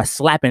just start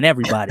slapping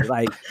everybody.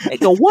 Like,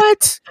 yo,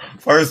 what?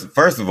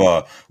 First of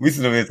all, we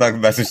should have been talking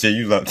about some shit.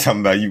 You love talking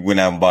about you went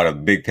out and bought a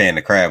big pan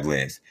of crab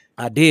legs.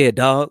 I did,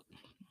 dog.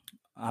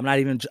 I'm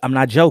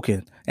not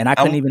joking. And I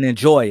couldn't even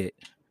enjoy it.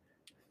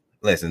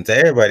 Listen, to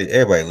everybody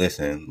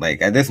listen. Like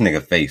this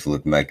nigga face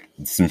looked like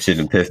some shit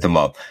that pissed him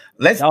off.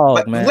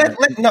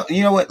 No,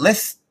 you know what?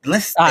 Let's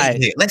stay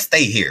here. Let's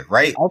stay here,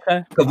 right?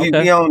 Okay. Because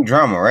we on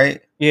drama,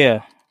 right?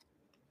 Yeah.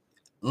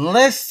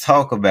 Let's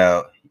talk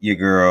about your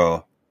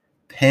girl,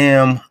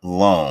 Pam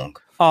Long.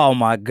 Oh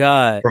my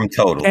God. From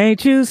Total.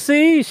 Can't you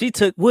see? She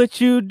took what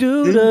you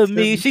do to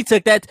me. She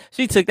took that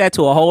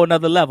to a whole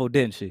nother level,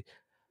 didn't she?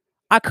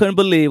 I couldn't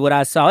believe what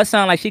I saw. It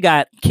sounded like she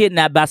got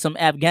kidnapped by some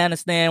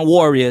Afghanistan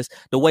warriors.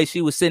 The way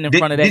she was sitting in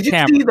front of that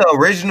camera. Did you see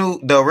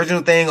the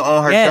original thing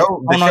on her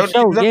show? On her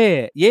show,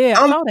 yeah.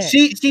 I saw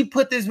that. She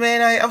put this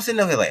man out. I'm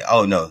sitting over here like,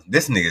 oh no,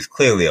 this nigga's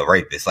clearly a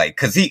rapist. Like,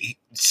 cause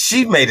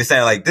she made it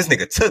sound like this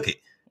nigga took it.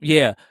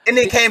 Yeah, and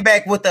then came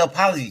back with the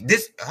apology.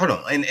 Hold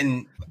on,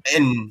 and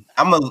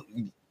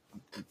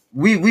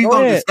we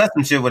gonna discuss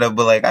some shit with her,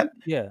 but like,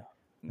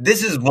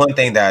 this is one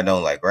thing that I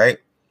don't like, right?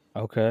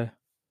 Okay.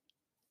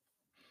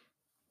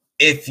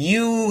 If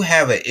you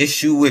have an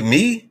issue with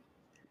me,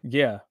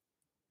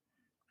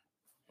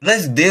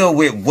 let's deal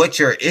with what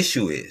your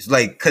issue is.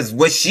 Like, because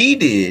what she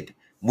did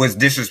was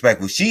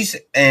disrespectful. She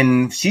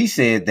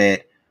said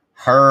that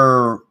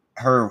her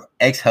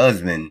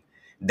ex-husband,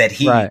 that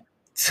he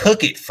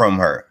took it from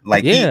her.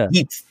 Like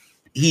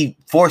he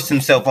forced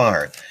himself on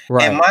her.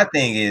 Right. And my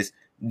thing is,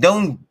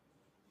 when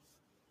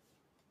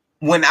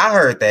I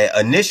heard that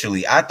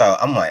initially,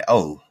 I'm like,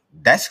 oh,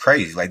 that's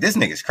crazy. Like, this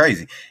nigga's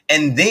crazy.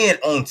 And then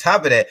on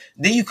top of that,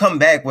 then you come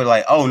back with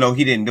like, oh no,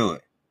 he didn't do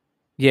it.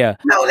 Yeah.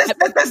 No,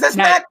 that's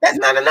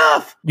not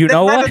enough. You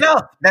know what?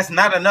 That's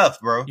not enough,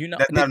 bro. You know,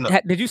 that's not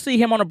enough. Did you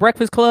see him on the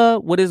Breakfast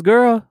Club with his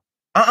girl?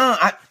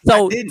 I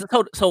didn't.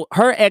 So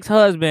her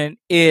ex-husband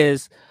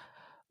is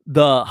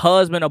the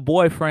husband or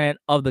boyfriend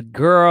of the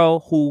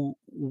girl who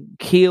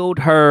killed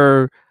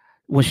her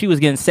when she was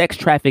getting sex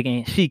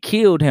trafficking. She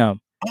killed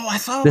him. Oh, I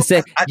saw the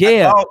sex. I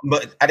saw,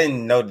 but I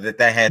didn't know that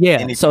had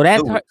anything so to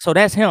do with. So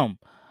that's him.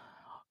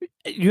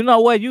 You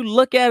know what? You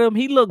look at him;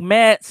 he look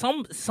mad.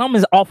 Some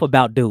is off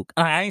about Duke.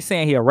 I ain't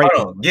saying he a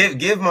rapist. Hold on.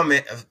 Give my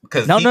man,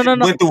 because he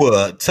went through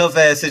a tough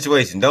ass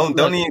situation. Don't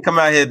even come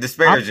out here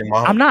disparaging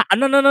my homie. I'm not.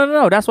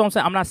 No. That's what I'm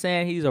saying. I'm not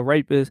saying he's a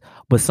rapist,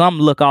 but some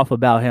look off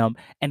about him.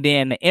 And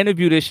then the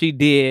interview that she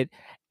did,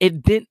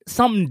 it did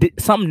something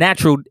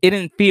natural. It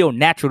didn't feel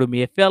natural to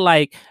me. It felt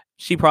like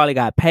she probably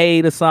got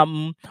paid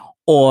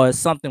or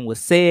something was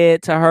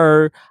said to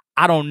her.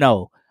 I don't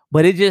know.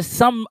 But it just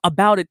something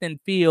about it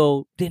didn't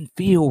feel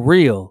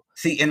real.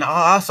 See, and all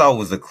I saw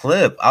was a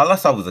clip.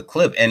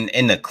 And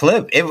in the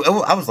clip,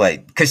 I was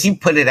like, because she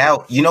put it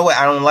out. You know what?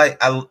 I don't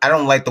like. I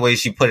don't like the way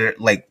she put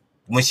it. Like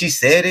when she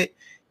said it,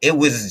 it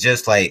was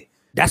just like.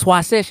 That's why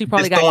I said she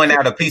probably got throwing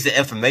out a piece of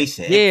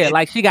information. Yeah,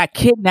 like she got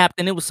kidnapped,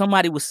 and it was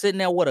somebody was sitting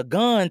there with a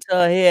gun to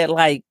her head.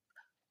 Like,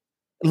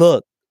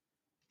 look,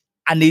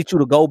 I need you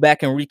to go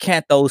back and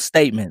recant those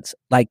statements.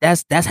 Like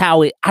that's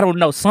how it. I don't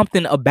know,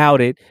 something about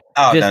it.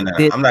 Oh no,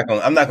 I'm not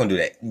gonna do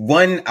that.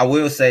 One, I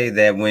will say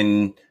that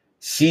when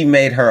she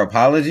made her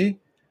apology,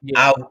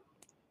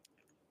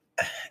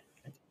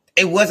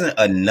 it wasn't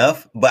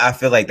enough, but I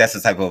feel like that's the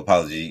type of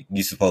apology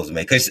you're supposed to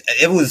make, because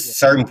it was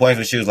certain points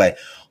where she was like,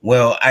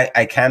 well,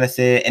 I kind of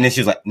said, and then she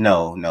was like,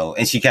 no,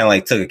 and she kind of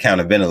like took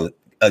accountability,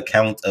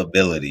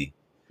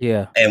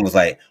 and was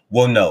like,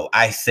 well, no,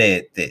 I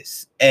said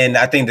this, and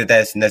I think that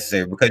that's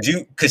necessary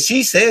because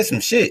she said some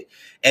shit,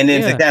 and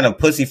then to kind of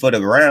pussyfoot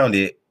around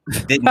it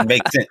didn't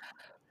make sense.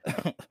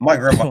 My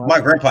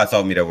grandpa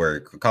told me that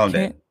word. Calm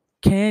down.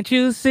 Can't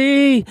you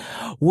see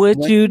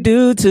what you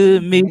do to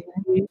me?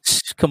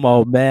 Come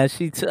on, man.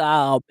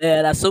 Oh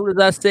man, as soon as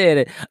I said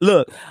it,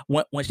 look,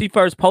 when she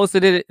first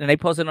posted it and they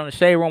posted it on the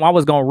Shade Room, I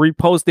was gonna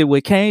repost it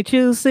with "Can't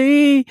you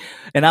see?"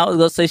 and I was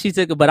gonna say she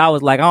took it, but I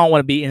was like, I don't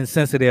want to be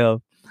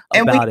insensitive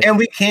about it. And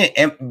we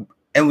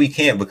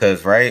can't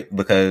because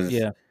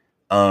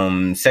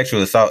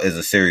sexual assault is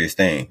a serious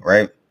thing,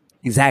 right?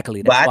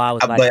 Exactly. That's why I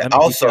was like, but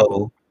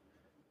also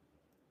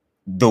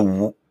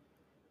the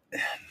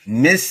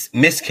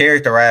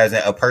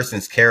mischaracterizing a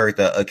person's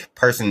character, a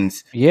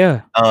person's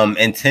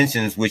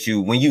intentions with you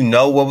when you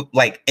know what,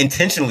 like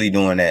intentionally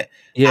doing that.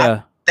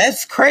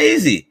 That's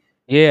crazy.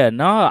 Yeah,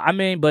 no, I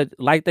mean, but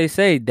like they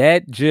say,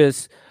 that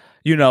just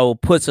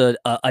puts a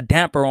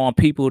damper on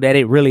people that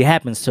it really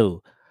happens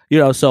to.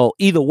 So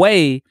either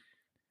way,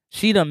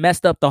 she done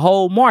messed up the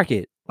whole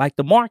market. Like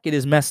the market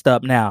is messed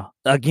up now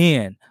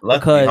again.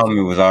 Luckily,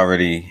 homie was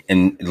already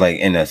in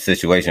a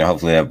situation.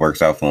 Hopefully that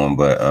works out for him.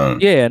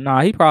 But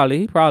he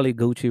probably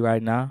Gucci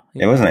right now.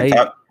 What's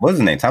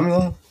his name? Tommy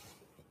Long?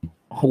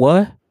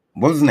 What?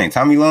 What's his name?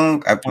 Tommy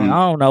Long? I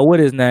don't know what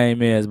his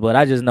name is, but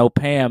I just know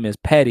Pam is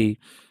petty.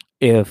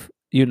 If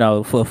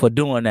for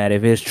doing that,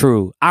 if it's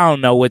true, I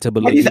don't know what to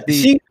believe.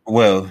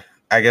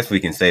 I guess we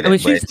can say that. But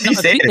she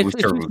said it was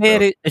true.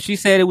 If she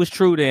said it was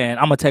true, then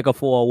I'm gonna take her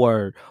for a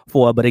word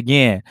for it. But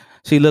again,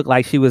 she looked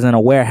like she was in a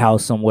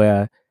warehouse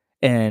somewhere,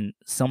 and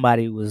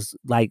somebody was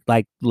like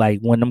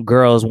when them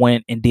girls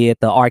went and did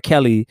the R.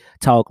 Kelly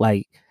talk,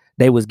 like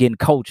they was getting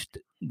coached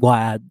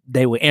while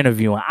they were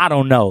interviewing. I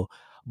don't know,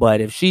 but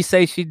if she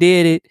say she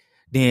did it,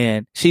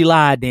 then she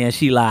lied.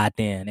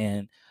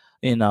 And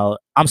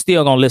I'm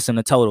still gonna listen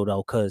to Total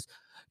though, cause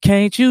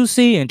can't you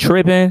see and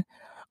tripping.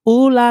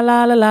 Ooh la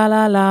la la la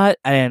la la,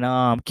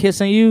 and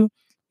kissing you.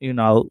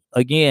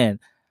 Again,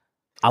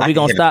 are we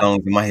gonna stop?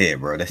 Songs in my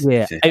head, bro. That's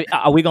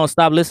Are we gonna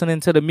stop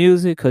listening to the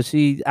music because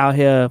she out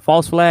here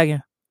false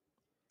flagging?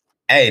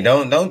 Hey,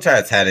 don't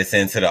try to tie this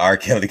into the R.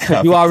 Kelly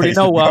conversation. You already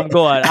know where I'm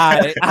going.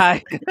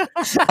 I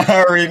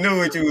already knew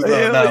what you was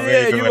talking about.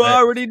 Yeah, you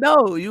already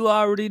know. You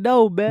already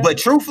know, man. But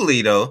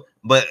truthfully, though,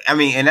 I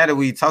mean, and now that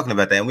we talking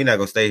about that, and we're not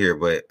gonna stay here,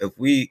 but I'm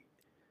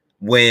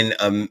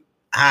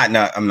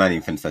not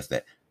even finna touch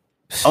that.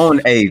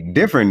 On a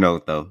different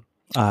note, though,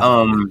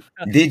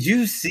 did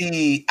you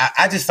see?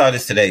 I just saw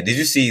this today. Did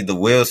you see the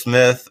Will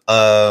Smith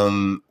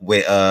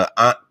with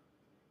Aunt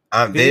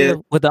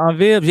Viv? With the Aunt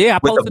Viv? Yeah, I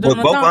posted it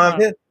on both Aunt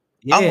Viv.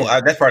 Yeah,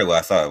 that's probably why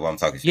I saw it while I'm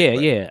talking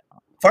shit. Yeah.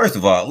 First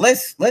of all,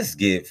 let's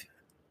give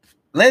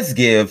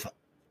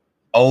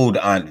old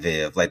Aunt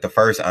Viv, like the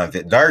first Aunt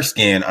Viv, dark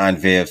skinned Aunt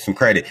Viv, some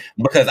credit,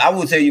 because I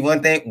will tell you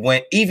one thing: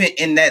 when even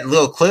in that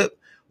little clip.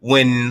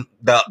 When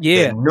the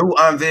new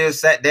Aunt Viv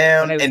sat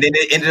down, and then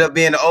it ended up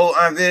being the old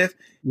Aunt Viv,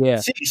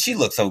 she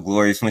looked so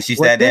glorious when she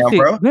sat down,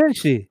 bro. Didn't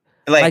she?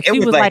 Like it she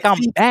was like I'm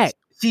back.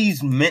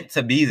 She's meant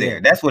to be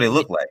there. That's what it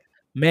looked like.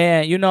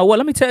 Man, you know what?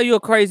 Let me tell you a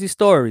crazy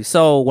story.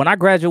 So when I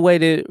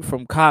graduated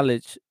from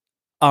college,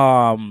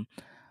 I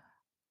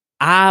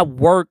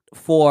worked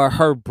for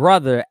her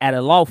brother at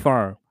a law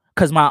firm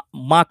because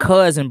my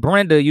cousin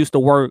Brenda used to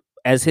work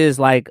as his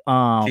like.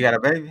 She got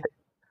a baby.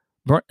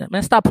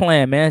 Man, stop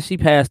playing, man. She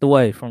passed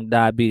away from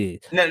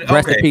diabetes.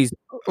 Rest in peace.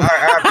 I'm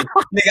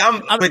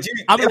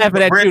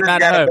laughing at you,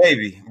 not her.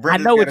 I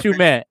know what you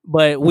meant,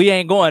 but we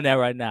ain't going there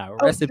right now.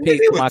 Rest in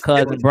peace to my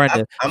cousin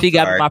Brenda. She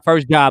got my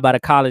first job out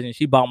of college, and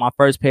she bought my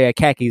first pair of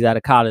khakis out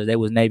of college. They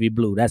was navy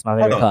blue. That's my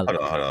favorite color.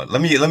 Hold on.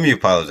 Let me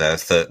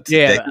apologize to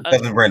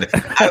cousin Brenda.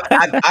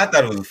 I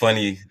thought it was a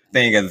funny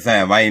thing at the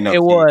time. I didn't know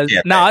it was.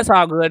 No, it's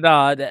all good.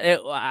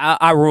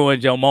 I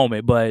ruined your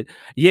moment, but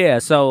yeah.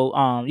 So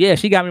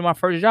she got me my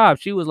first job.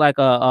 She was like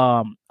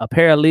a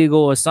paralegal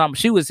or something.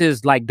 She was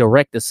his like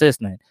direct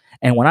assistant.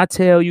 And when I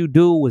tell you,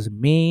 dude was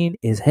mean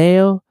as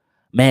hell,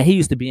 man. He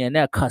used to be in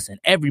there cussing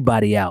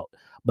everybody out.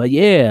 But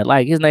yeah,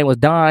 like his name was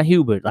Don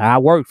Hubert. I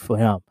worked for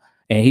him,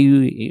 and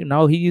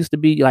he used to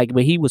be like,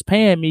 when he was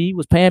paying me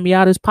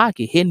out of his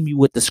pocket, hitting me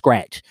with the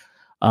scratch.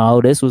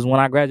 Oh, this was when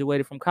I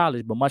graduated from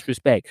college, but much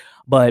respect.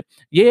 But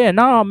yeah,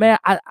 no, man,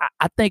 I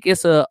think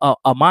it's a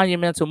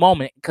monumental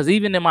moment, because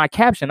even in my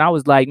caption, I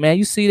was like, man,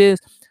 you see this?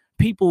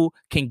 People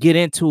can get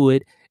into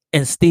it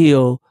and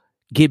still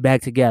get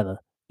back together,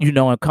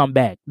 and come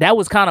back. That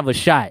was kind of a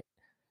shot,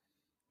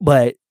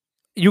 but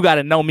you got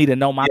to know me to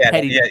know my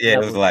pettiness. Yeah, it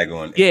was a light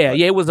one. Yeah,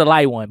 it was a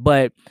light one,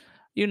 but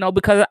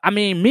because I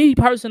mean, me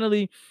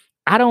personally,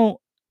 I don't.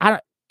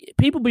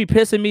 People be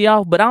pissing me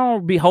off, but I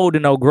don't be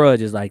holding no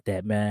grudges like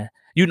that, man.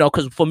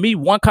 Because for me,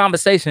 one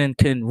conversation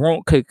can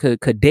ruin,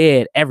 could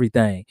dead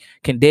everything,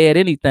 can dead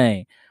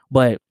anything.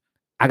 But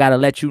I gotta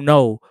let you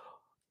know,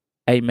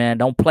 hey man,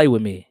 don't play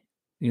with me.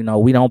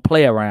 We don't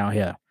play around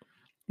here.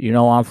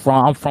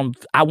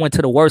 I went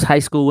to the worst high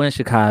school in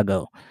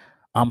Chicago.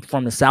 I'm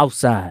from the South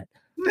Side.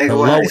 Nigga, the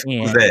low end.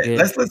 Nigga.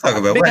 Let's talk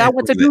about what I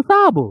went to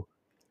DuSable.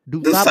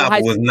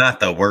 DuSable was not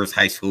the worst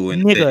high school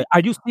in the city. Are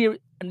you serious?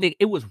 Nigga,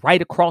 it was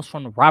right across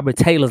from the Robert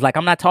Taylor's. Like,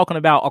 I'm not talking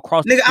about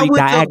across the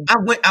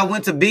street. I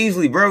went to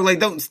Beasley, bro. Like,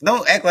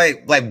 don't act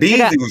like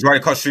Beasley was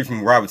right across the street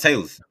from Robert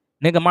Taylor's.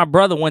 Nigga, my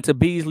brother went to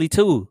Beasley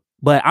too.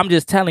 But I'm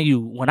just telling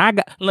you,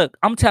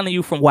 I'm telling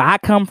you from where I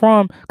come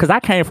from, because I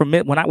came from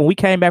it when we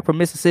came back from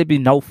Mississippi,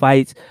 no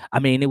fights. I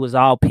mean, it was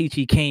all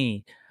peachy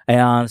keen. You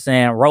know what I'm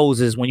saying?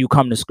 Roses when you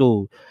come to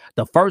school.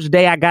 The first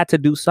day I got to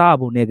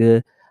DuSable,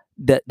 nigga,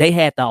 they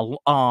had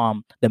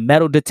the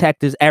metal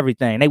detectors,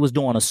 everything. They was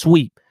doing a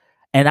sweep,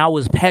 and I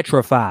was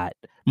petrified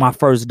my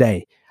first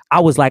day.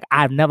 I was like,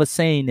 I've never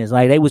seen this.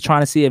 Like, they was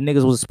trying to see if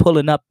niggas was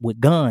pulling up with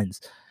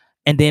guns.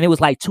 And then it was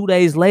like 2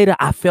 days later,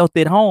 I felt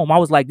at home. I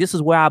was like, this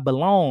is where I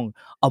belong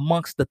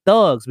amongst the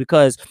thugs,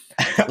 because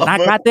when I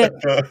got there,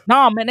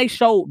 no, man, they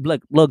showed,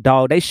 look,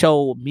 dog, they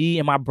showed me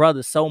and my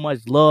brother so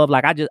much love.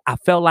 Like, I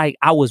felt like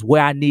I was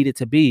where I needed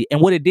to be.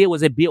 And what it did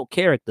was it built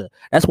character.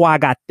 That's why I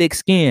got thick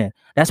skin.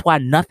 That's why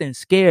nothing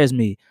scares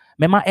me.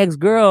 Man, my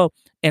ex-girl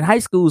in high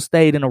school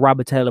stayed in the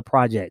Robert Taylor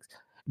projects.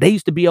 They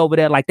used to be over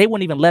there. Like, they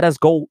wouldn't even let us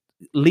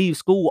leave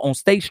school on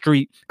State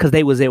Street because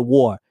they was at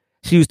war.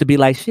 She used to be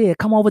like, shit,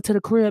 come over to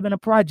the crib in the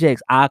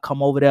projects. I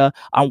come over there.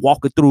 I'm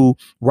walking through.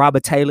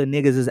 Robert Taylor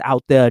niggas is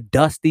out there.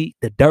 Dusty,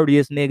 the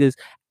dirtiest niggas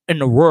in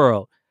the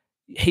world.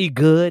 He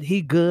good.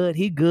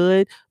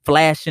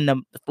 Flashing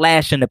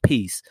the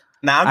piece.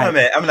 Nah,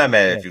 I'm not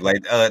mad at you.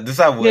 Like, this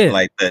wasn't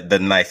like the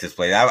nicest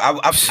place.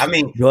 I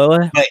mean,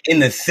 but in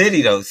the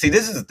city though, see,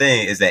 this is the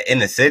thing, is that in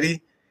the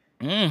city,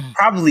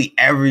 probably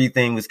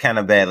everything was kind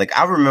of bad. Like,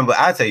 I remember,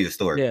 I'll tell you a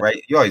story,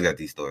 right? You always got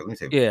these stories. Let me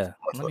tell you. Yeah,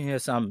 let me hear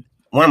something.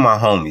 One of my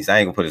homies, I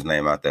ain't gonna put his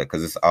name out there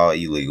because it's all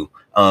illegal.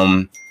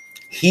 I'm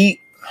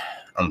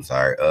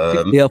sorry.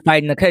 Still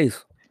fighting the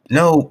case.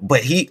 No,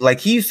 but he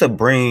used to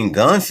bring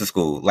guns to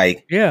school,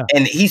 like, yeah,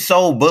 and he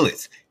sold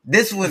bullets.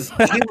 This was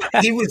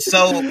he was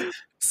so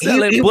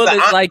selling bullets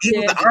he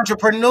was an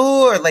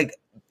entrepreneur. Like,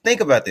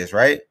 think about this,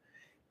 right?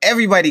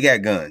 Everybody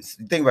got guns.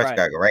 Think about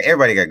Chicago, right?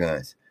 Everybody got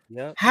guns.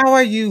 Yep. How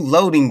are you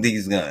loading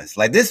these guns?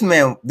 Like, this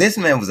man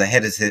was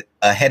ahead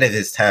of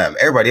his time.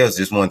 Everybody else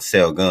just wanted to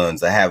sell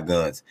guns or have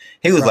guns.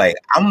 He was like,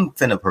 I'm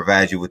finna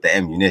provide you with the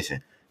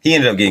ammunition. He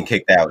ended up getting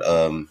kicked out.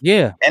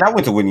 Yeah. And I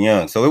went to Whitney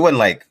Young, so it wasn't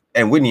like,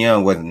 and Whitney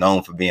Young wasn't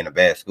known for being a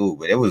bad school,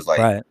 but it was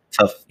like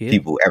tough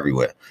people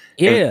everywhere.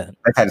 Yeah.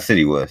 That's how the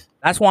city was.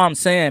 That's why I'm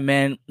saying,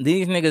 man,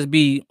 these niggas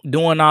be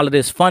doing all of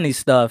this funny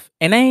stuff,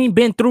 and they ain't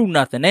been through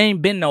nothing. They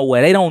ain't been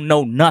nowhere. They don't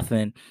know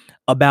nothing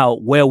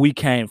about where we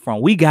came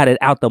from. We got it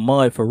out the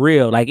mud for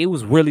real. Like, it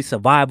was really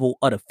survival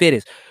of the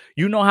fittest.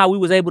 You know how we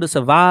was able to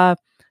survive?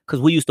 Because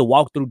we used to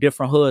walk through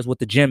different hoods with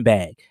the gym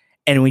bag.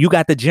 And when you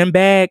got the gym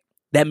bag,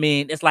 that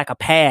means it's like a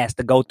pass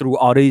to go through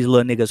all these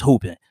little niggas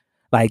hooping.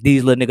 Like,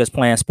 these little niggas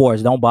playing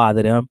sports. Don't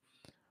bother them.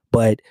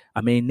 But,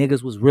 I mean,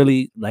 niggas was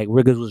really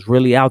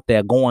out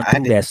there going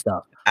through that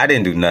stuff. I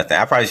didn't do nothing.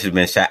 I probably should have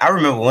been shot. I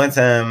remember one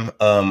time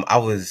I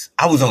was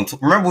on,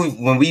 remember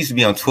when we used to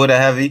be on Twitter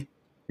heavy?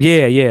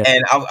 Yeah.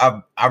 And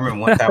I remember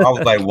one time I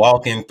was like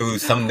walking through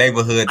some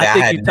neighborhood that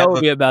I think you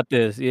told me about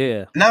this.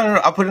 Yeah. No.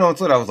 I put it on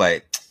Twitter. I was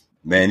like,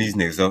 man, these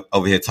niggas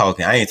over here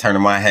talking. I ain't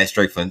turning my head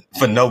straight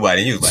for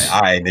nobody. He was like,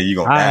 all right, nigga, you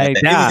gonna die.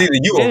 It was either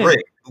you or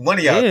Rick, one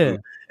of y'all two.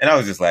 And I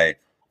was just like,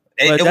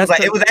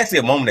 it was actually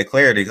a moment of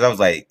clarity, because I was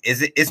like,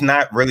 it's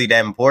not really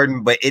that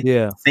important, but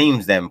it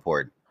seems that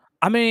important.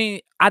 I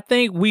mean, I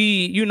think when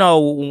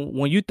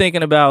you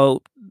thinking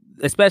about,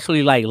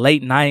 especially like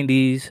late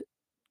 90s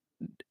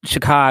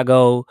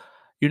Chicago,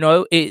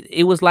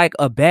 it was like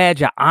a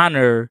badge of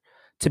honor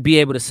to be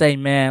able to say,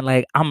 man,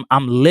 like, I'm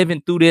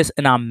living through this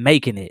and I'm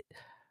making it.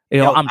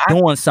 I'm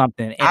doing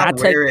something, and I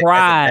take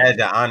pride. As a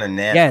badge of honor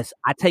now. Yes,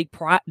 I take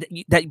pride.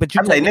 But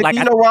you like,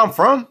 you know where I'm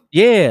from?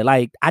 Yeah,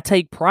 like, I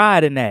take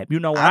pride in that.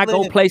 When I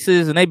go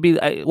places and they be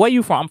like, "Where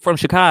you from?" I'm from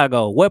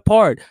Chicago. What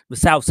part? The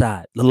South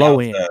Side, the low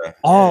end.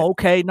 Oh,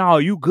 okay. No,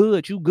 you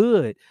good.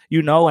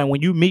 And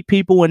when you meet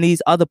people in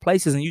these other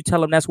places and you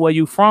tell them that's where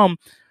you from,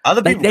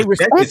 other people they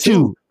respect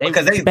you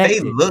because they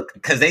look,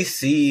 because they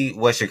see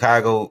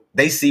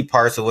they see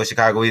parts of what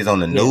Chicago is on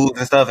the news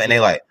and stuff, and they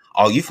like,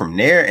 oh, you from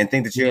there, and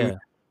think that you.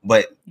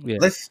 But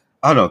let's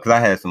Oh no, because I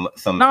had some.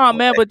 Nah,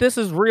 man, but this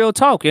is real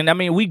talk, and I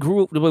mean, we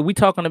grew. We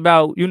talking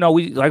about, we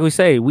like we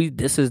say,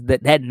 this is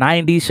that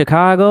 '90s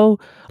Chicago.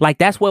 Like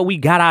that's where we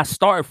got our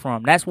start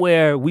from. That's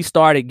where we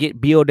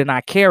started building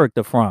our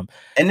character from.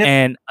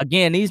 And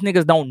again, these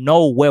niggas don't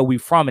know where we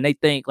from, and they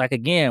think like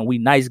again, we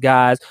nice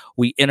guys,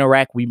 we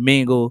interact, we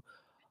mingle,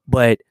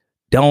 but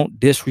don't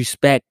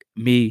disrespect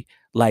me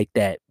like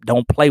that.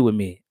 Don't play with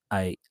me.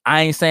 I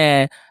ain't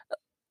saying.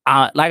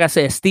 Like I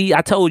said, Steve.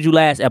 I told you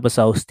last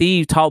episode.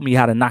 Steve taught me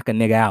how to knock a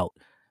nigga out.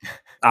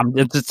 I'm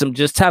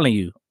just telling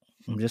you.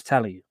 I'm just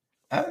telling you.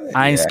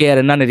 I ain't scared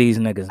of none of these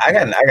niggas. I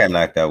got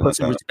knocked out. Put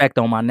some respect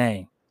on my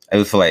name. It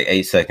was for like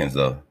 8 seconds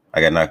though.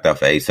 I got knocked out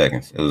for 8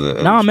 seconds.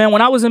 Man.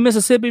 When I was in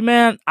Mississippi,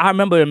 man, I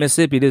remember in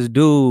Mississippi, this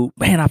dude,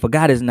 man, I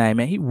forgot his name,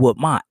 man. He whooped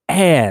my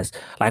ass.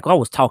 Like I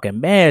was talking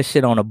mad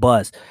shit on the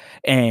bus,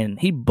 and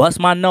he bust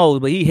my nose,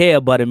 but he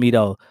headbutted me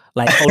though,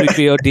 like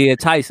Holyfield did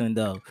Tyson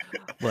though.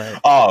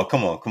 But oh,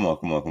 come on.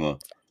 All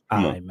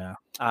right, man.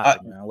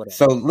 Whatever.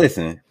 So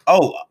listen.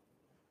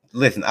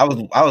 Listen, I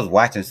was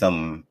watching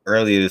something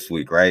earlier this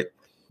week, right?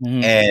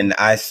 Mm-hmm. And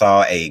I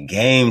saw a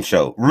game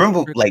show.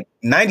 Remember, like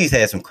 90s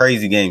had some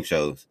crazy game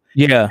shows.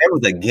 Yeah. There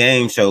was a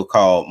game show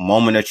called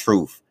Moment of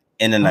Truth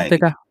in the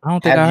 90s. I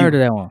don't think I heard of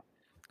that one.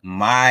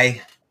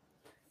 I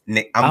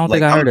don't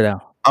think I heard of that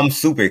one. I'm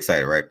super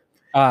excited, right?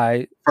 All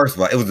right. First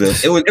of all, it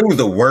was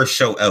the worst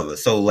show ever.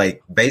 So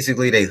like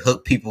basically they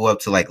hooked people up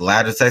to like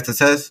lie detector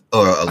tests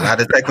or a lie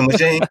detector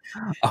machine.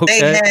 Okay.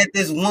 They had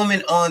this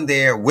woman on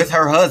there with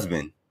her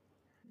husband.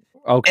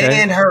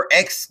 Okay. And her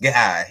ex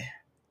guy,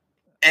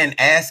 and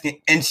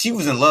she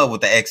was in love with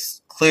the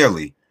ex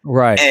clearly,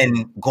 right?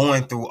 And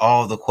going through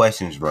all the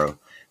questions, bro.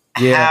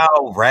 Yeah.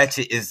 How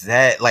ratchet is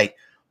that? Like,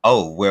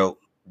 oh well,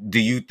 do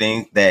you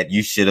think that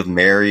you should have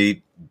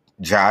married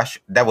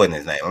Josh? That wasn't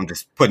his name. I'm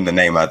just putting the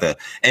name out there.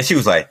 And she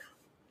was like,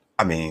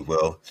 I mean,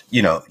 well,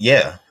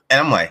 yeah. And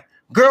I'm like,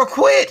 girl,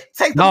 quit.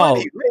 Take the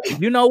money.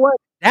 You know what?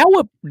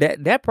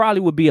 That probably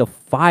would be a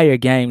fire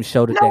game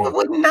show today. No, it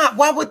would not.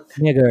 Why would?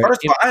 Nigga,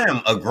 first of all, I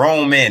am a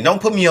grown man.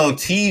 Don't put me on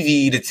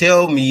TV to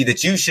tell me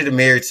that you should have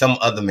married some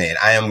other man.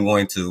 I am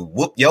going to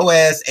whoop your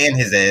ass and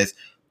his ass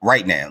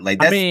right now. Like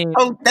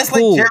that's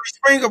cool. Like Jerry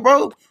Springer,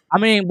 bro. I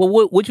mean, but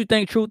what you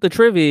think Truth or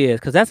Trivia is?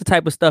 Because that's the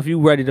type of stuff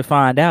you ready to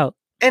find out.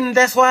 And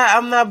that's why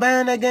I'm not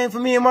buying that game for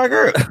me and my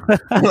girl.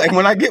 Like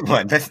when I get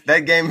one,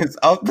 that game is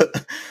off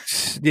the.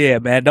 Yeah,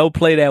 man. Don't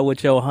play that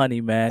with your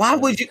honey, man. Why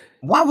would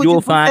you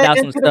find out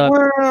some stuff?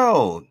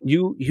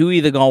 You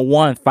either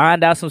gonna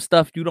find out some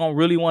stuff you don't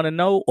really want to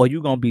know, or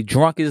you gonna be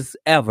drunk as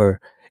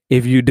ever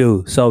if you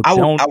do. So I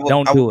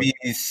will be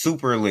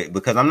super lit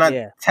because I'm not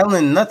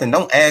telling nothing.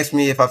 Don't ask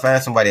me if I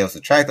find somebody else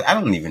attractive. I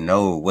don't even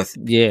know what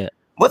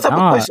type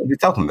of question you're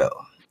talking about.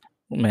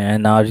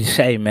 Man, no, just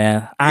say,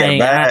 man.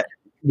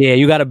 Yeah,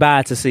 you gotta buy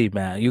it to see,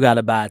 man. You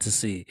gotta buy it to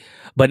see.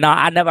 But no,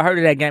 I never heard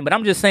of that game. But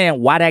I'm just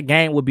saying why that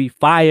game would be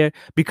fire,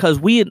 because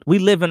we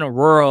live in a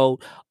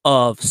world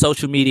of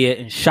social media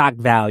and shock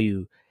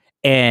value.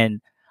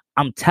 And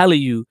I'm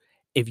telling you,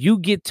 if you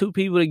get two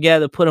people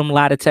together, put them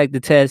lie detector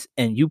tests,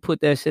 and you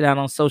put that shit out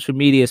on social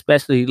media,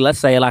 especially let's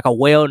say like a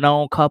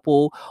well-known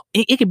couple,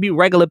 it could be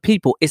regular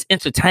people. It's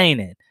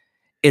entertaining.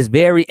 It's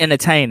very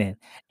entertaining,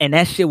 and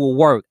that shit will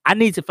work. I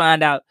need to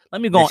find out.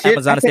 Let me go on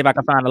Amazon and see if I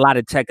can find a lie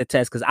detector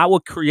test, because I will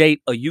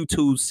create a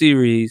YouTube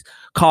series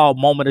called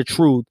Moment of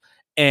Truth.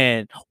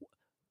 And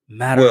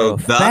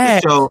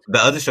the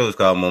other show is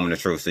called Moment of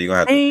Truth, so you're gonna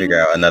have to figure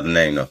out another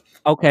name though.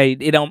 Okay,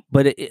 it don't.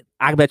 But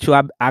I bet you,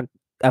 if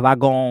I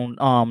go on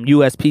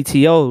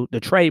USPTO, the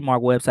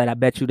trademark website, I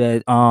bet you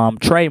that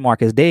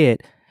trademark is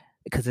dead.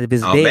 Because if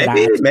it's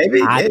dead,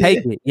 maybe I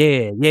take it.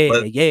 Yeah.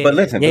 But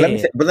listen,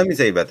 let me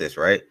tell you about this,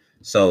 right?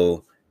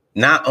 So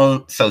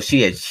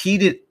she had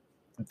cheated.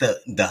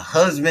 The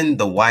husband,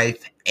 the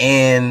wife,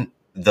 and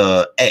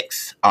the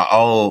ex are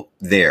all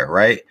there,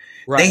 right?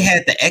 They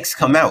had the ex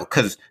come out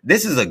because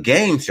this is a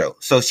game show.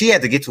 So she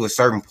had to get to a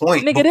certain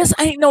point. Nigga, this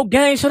ain't no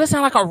game show. This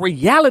sound like a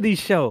reality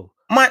show.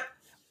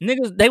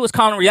 Niggas, they was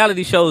calling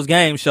reality shows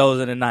game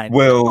shows in the 90s.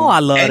 Well, I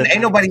love it.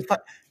 Ain't nobody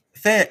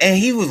fan. And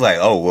he was like,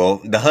 oh,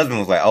 well, the husband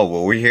was like, oh,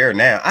 well, we're here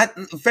now.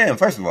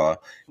 First of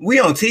all, we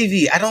on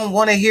TV. I don't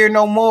want to hear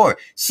no more.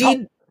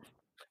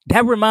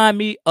 That remind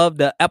me of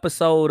the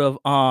episode of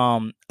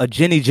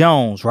Jenny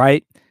Jones,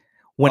 right?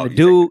 When the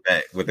dude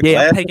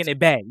glasses? taking it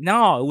back.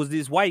 No, it was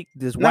this white.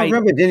 I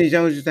remember Jenny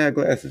Jones used to have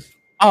glasses.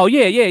 Oh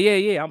yeah.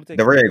 I'm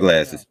the red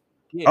glasses.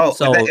 Yeah,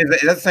 so is that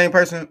the same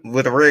person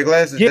with the red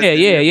glasses?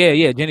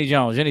 Yeah.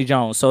 Jenny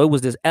Jones. So it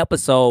was this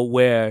episode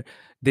where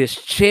this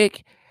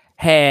chick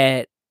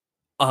had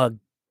who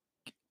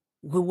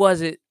was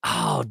it?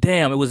 Oh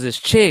damn! It was this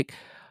chick.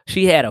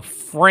 She had a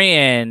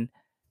friend.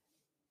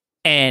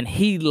 And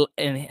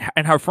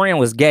her friend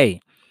was gay,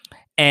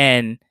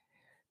 and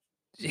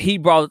he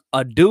brought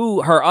a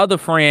dude, her other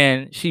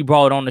friend, she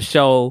brought on the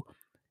show,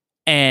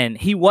 and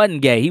he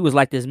wasn't gay. He was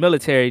like this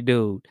military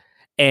dude,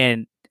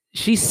 and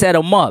she set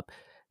him up.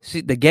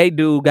 The gay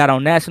dude got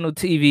on national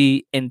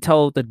TV and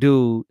told the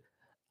dude,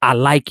 "I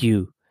like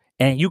you,"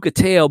 and you could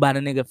tell by the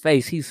nigga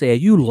face. He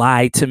said, "You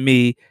lied to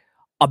me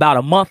about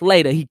a month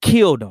later, he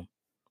killed him.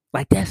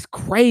 Like, that's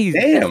crazy.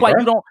 Damn, that's why bro.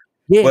 you don't.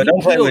 Yeah, but he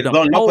don't play killed with him.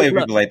 don't play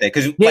with people like that.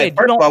 Because Yeah, like, you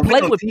first of don't all, we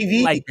play on with people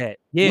TV like that.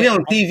 Yeah, we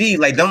on TV.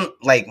 Like, don't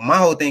like my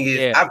whole thing is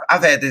Yeah.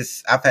 I've had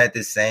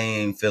this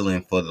same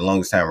feeling for the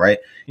longest time, right?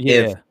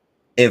 Yeah.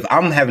 If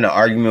I'm having an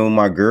argument with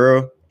my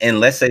girl, and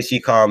let's say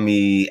she called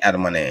me out of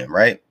my name,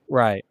 right?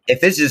 Right.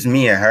 If it's just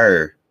me and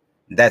her,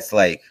 that's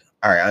like,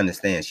 all right, I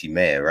understand she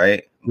mad,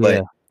 right? Yeah.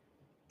 But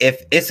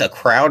if it's a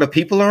crowd of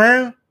people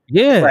around,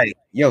 Yeah. it's like,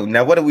 yo,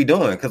 now what are we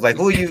doing? Because like,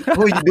 who are you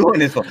doing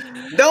this for?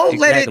 Don't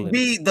let it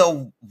be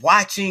the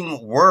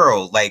watching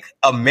world, like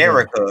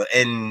America,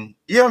 and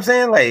you know what I'm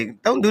saying?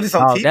 Like, don't do this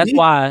on TV. That's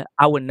why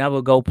I would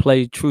never go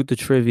play Truth or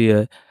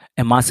Trivia,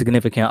 and my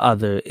significant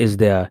other is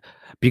there,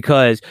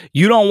 because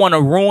you don't want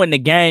to ruin the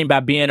game by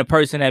being a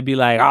person that be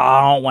like, oh,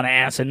 I don't want to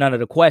answer none of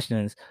the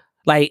questions.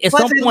 Like, at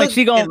some point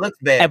she gonna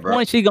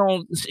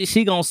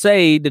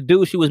say the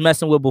dude she was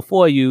messing with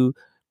before you,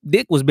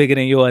 dick was bigger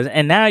than yours,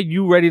 and now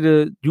you ready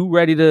to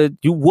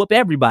whoop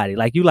everybody.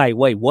 Like, you like,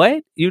 wait,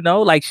 what? You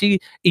know, like, she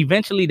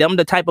eventually, them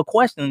the type of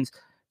questions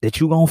that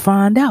you gonna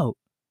find out.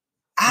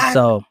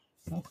 So,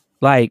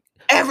 like,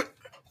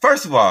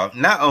 first of all,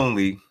 not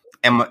only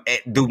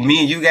do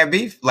me and you got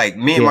beef, like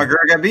me and my girl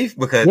got beef,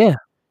 because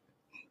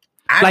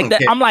I like don't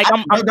care.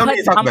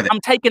 I'm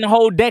taking the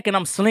whole deck and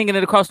I'm slinging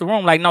it across the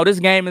room. Like, no, this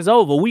game is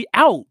over. We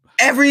out.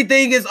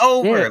 Everything is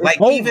over. Like,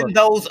 even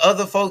those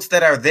other folks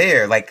that are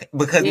there, like,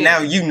 because now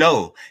you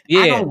know.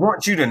 I don't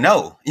want you to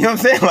know. You know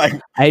what I'm saying?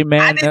 Like, hey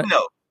man, I didn't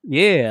know.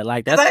 Yeah,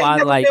 like, that's why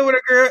I like been with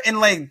a girl and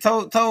like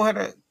told her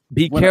to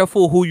be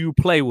careful who you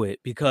play with,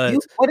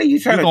 because what are you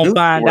trying to do? You're gonna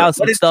find out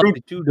some stuff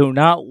that you do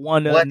not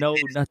want to know.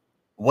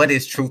 What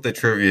is Truth or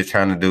Trivia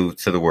trying to do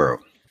to the world?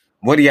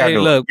 What do y'all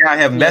doing? Look, y'all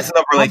have messing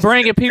up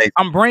relationships.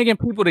 I'm bringing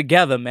people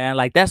together, man.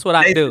 Like, that's what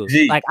I do.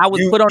 Like, I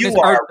was put on this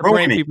earth to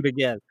bring people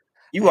together.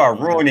 You are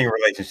ruining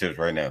relationships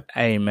right now.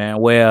 Hey, man.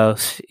 Well,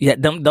 yeah,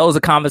 those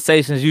are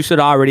conversations you should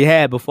already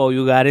had before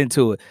you got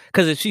into it.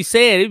 Because if she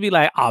said, it'd be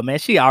like, oh man,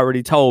 she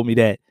already told me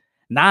that.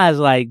 Nah, it's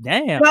like,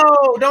 damn.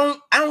 No,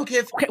 I don't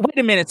care. Okay, wait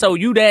a minute. So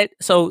you that?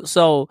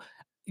 So.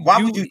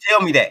 Why would you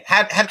tell me that?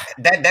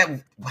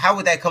 How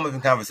would that come up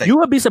in conversation? You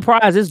would be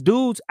surprised. There's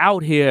dudes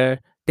out here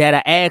that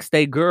I asked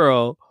a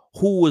girl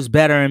who was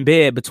better in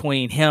bed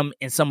between him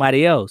and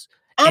somebody else,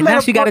 and now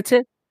she got to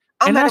tell.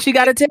 And now she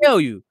got to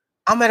tell you.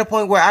 I'm at a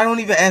point where I don't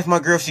even ask my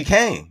girl if she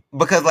came,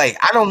 because like,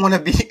 I don't want to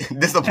be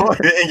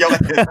disappointed in your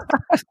life.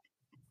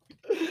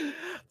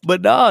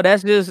 But no,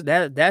 that's just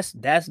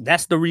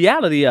that's the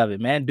reality of it,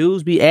 man.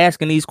 Dudes be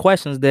asking these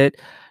questions that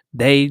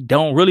they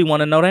don't really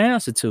want to know the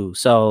answer to.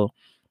 So,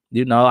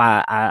 you know,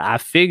 I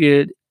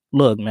figured,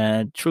 look,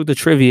 man, Truth or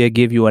Trivia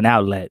give you an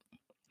outlet.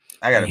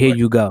 Here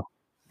you go.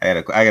 I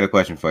got a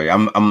question for you.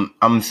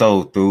 I'm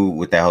so through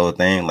with that whole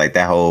thing. Like,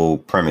 that whole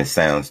premise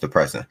sounds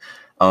depressing.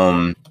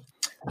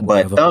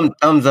 But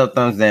thumbs up,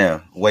 thumbs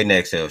down. Waiting to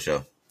Exhale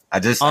show. I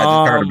just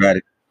heard about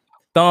it.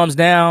 Thumbs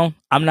down.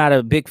 I'm not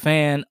a big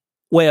fan.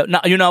 Well,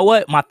 no, you know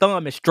what? My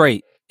thumb is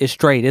straight. It's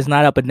straight. It's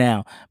not up and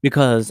down,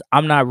 because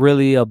I'm not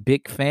really a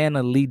big fan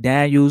of Lee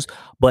Daniels,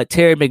 but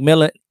Terry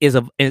McMillan is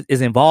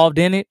involved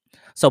in it.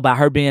 So by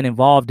her being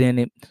involved in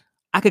it,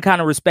 I could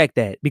kind of respect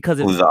that, because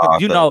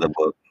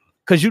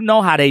you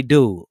know how they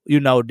do. You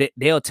know,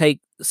 they'll take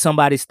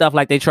somebody's stuff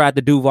like they tried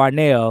to do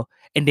Varnel,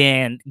 and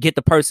then get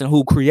the person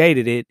who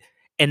created it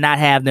and not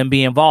have them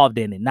be involved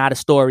in it. Now the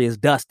story is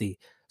dusty.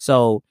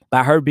 So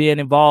by her being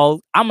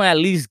involved, I'm gonna at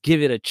least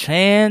give it a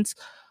chance.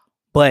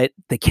 But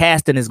the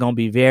casting is going to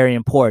be very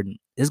important.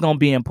 It's going to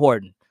be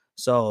important.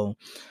 So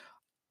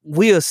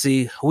we'll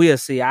see.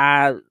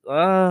 I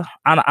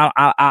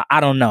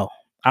don't know.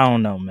 I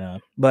don't know,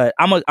 man. But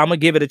I'm gonna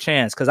give it a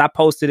chance, because I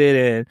posted it,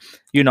 and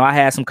you know, I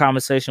had some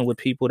conversation with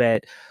people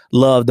that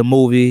love the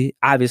movie.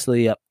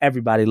 Obviously,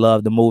 everybody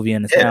loved the movie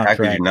and the soundtrack. How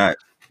could you not?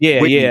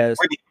 Yeah.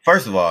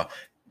 First of all,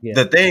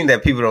 the thing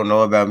that people don't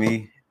know about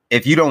me,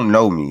 if you don't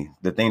know me,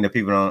 the thing that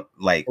people don't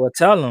like. Well,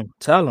 tell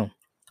them.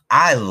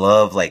 I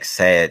love like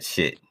sad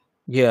shit.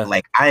 Yeah.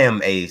 Like, I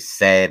am a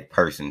sad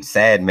person.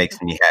 Sad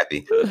makes me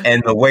happy.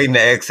 And the Waiting to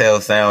Exhale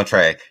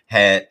soundtrack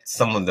had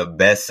some of the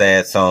best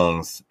sad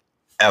songs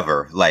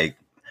ever. Like,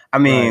 I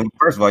mean,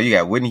 first of all, you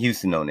got Whitney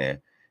Houston on there.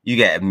 You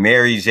got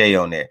Mary J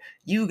on there.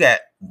 You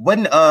got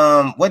wasn't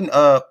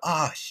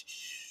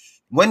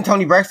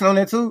Tony Braxton on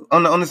there too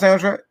on the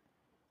soundtrack?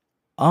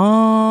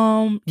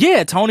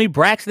 Yeah, Tony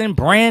Braxton,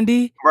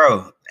 Brandy,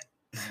 bro.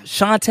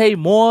 Shantae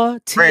Moore,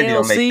 TLC. Brandy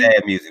don't make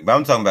sad music, but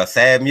I'm talking about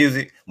sad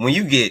music. When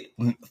you get,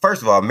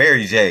 first of all,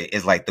 Mary J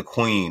is like the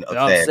queen of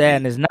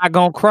sad music. Not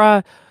Gonna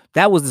Cry.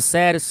 That was the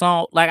saddest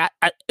song. Like,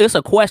 it's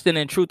a question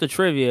in Truth or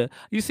Trivia.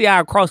 You see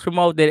how cross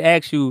promote that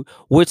asks you,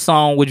 which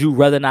song would you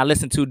rather not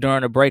listen to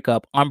during a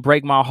breakup?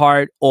 Unbreak My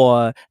Heart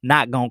or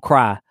Not Gonna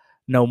Cry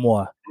No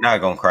More?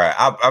 Not Gonna Cry.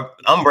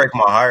 Unbreak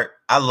My Heart.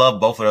 I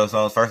love both of those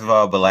songs, first of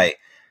all, but like,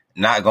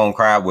 Not Gonna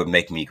Cry would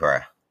make me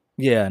cry.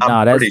 Yeah,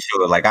 I'm pretty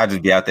sure. Like, I'll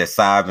just be out there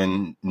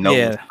sobbing,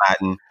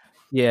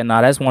 Yeah,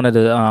 no, that's one of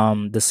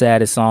the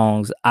saddest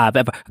songs I've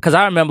ever. Because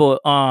I remember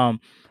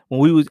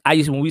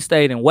when we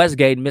stayed in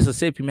Westgate,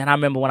 Mississippi, man, I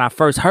remember when I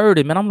first heard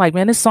it, man, I'm like,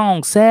 man, this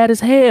song's sad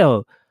as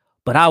hell.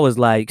 But I was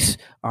like,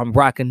 I'm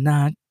rocking,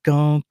 not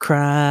gonna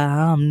cry,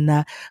 I'm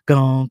not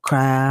gonna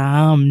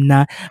cry, I'm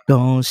not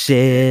gonna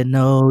shed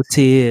no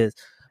tears.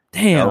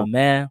 Damn,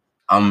 man.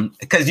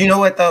 Because you know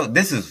what though,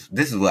 this is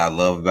what I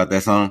love about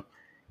that song,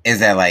 is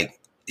that like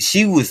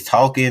she was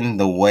talking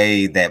the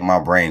way that my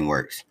brain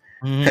works.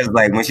 Because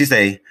like when she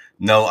say,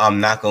 "No, I'm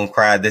not gonna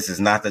cry. This is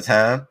not the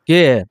time."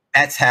 Yeah,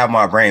 that's how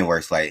my brain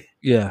works. Like,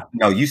 yeah,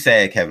 no, you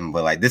said, Kevin,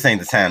 but like this ain't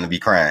the time to be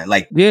crying.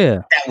 Like,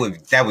 yeah,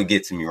 that would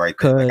get to me right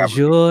there. Cause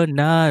you're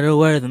not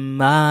worth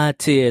my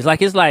tears.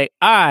 Like it's like,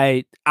 all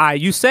right,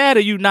 you sad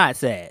or you not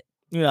sad?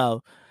 You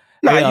know.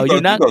 No, you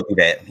go through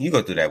that. You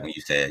go through that when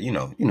you said, you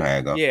know how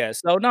it goes. Yeah.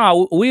 So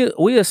no,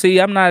 we'll see.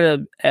 I'm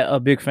not a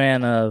big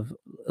fan of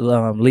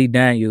Lee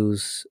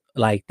Daniels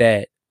like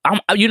that.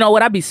 You know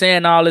what? I be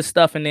saying all this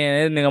stuff, and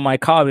then that nigga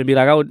might call me and be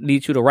like, "I would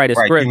need you to write a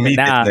script." You meet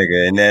this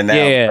nigga, and then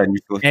now,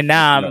 and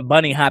now I'm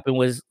bunny hopping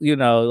was,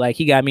 like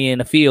he got me in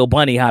the field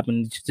bunny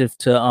hopping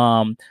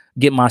to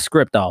get my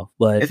script off.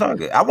 But it's all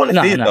good. I want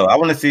to see it though. I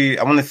want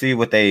to see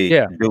what they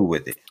do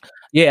with it.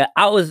 Yeah,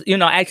 I was,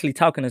 actually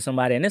talking to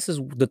somebody, and this is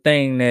the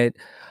thing that,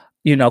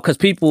 because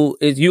people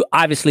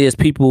obviously as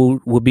people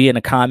will be in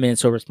the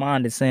comments or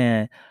responding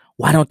saying,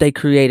 why don't they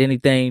create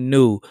anything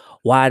new?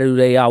 Why do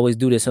they always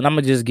do this? And I'm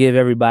gonna just give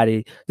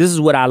everybody, this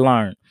is what I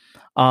learned.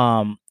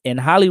 In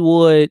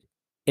Hollywood,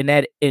 in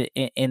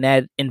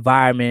that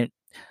environment,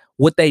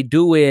 what they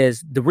do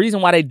is, the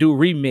reason why they do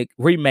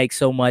remake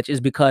so much is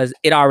because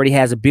it already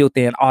has a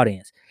built-in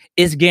audience.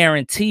 It's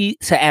guaranteed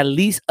to at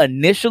least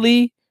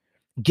initially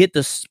get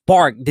the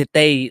spark that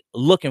they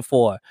looking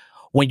for.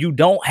 When you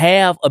don't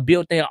have a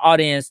built-in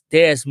audience,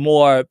 there's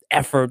more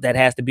effort that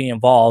has to be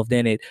involved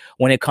in it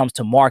when it comes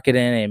to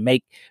marketing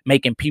and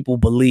making people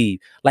believe.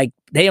 Like,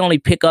 they only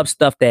pick up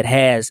stuff that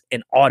has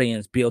an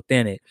audience built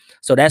in it.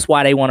 So that's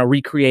why they want to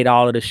recreate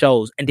all of the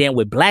shows. And then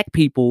with black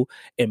people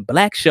in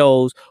black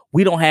shows,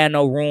 we don't have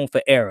no room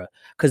for error,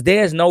 because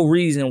there's no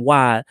reason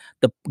why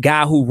the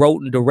guy who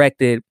wrote and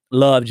directed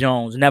Love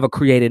Jones never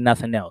created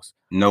nothing else.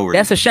 No reason.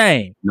 That's a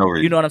shame. No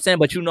reason. You know what I'm saying?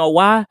 But you know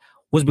why?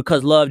 Was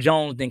because Love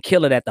Jones didn't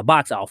kill it at the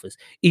box office,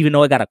 even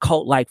though it got a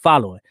cult-like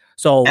following.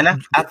 So, and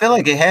I feel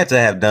like it had to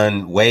have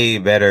done way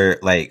better,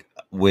 like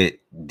with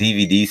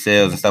DVD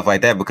sales and stuff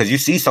like that, because you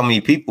see so many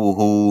people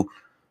who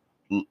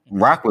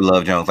rock with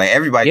Love Jones. Like,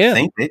 everybody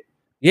thinks it.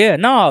 Yeah,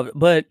 no,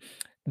 but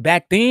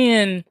back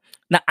then,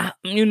 now,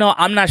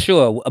 I'm not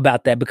sure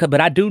about that,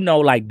 but I do know,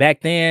 like,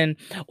 back then,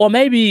 or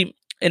maybe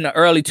in the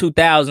early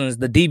 2000s,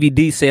 the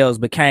DVD sales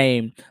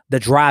became the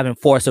driving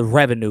force of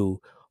revenue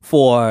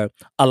for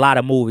a lot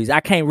of movies. I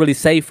can't really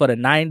say for the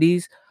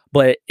 90s,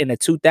 but in the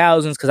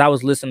 2000s, because I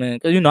was listening,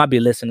 I'd be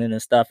listening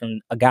and stuff,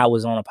 and a guy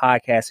was on a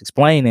podcast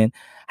explaining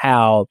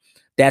how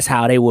that's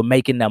how they were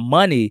making their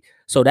money.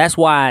 So that's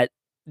why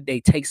they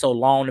take so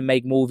long to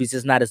make movies.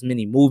 There's not as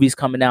many movies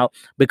coming out,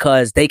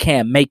 because they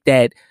can't make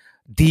that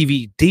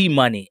DVD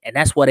money. And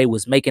that's why they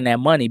was making that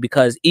money,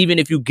 because even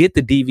if you get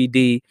the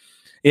DVD,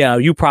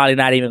 you probably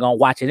not even gonna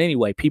watch it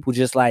anyway. People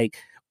just like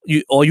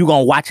you, or you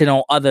gonna watch it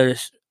on other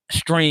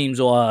streams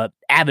or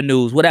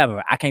avenues,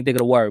 whatever. I can't think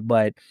of the word,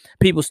 but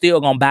people still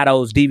gonna buy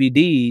those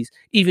DVDs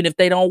even if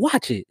they don't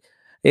watch it.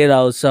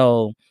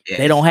 So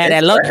they don't have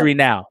that luxury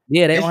now.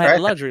 Yeah, they don't have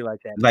the luxury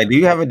like that. Like, do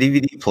you have a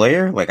DVD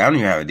player? Like, I don't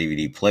even have a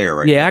DVD player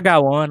right now. Yeah, I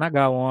got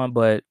one,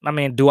 but I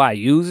mean, do I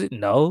use it?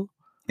 No.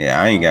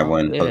 Yeah, I ain't got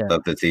one hooked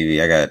up to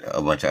TV. I got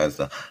a bunch of other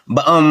stuff.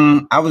 But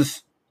I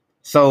was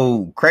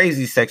so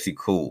Crazy Sexy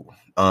Cool.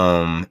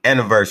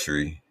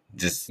 Anniversary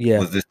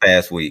was this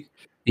past week.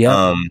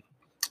 Yeah.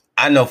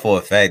 I know for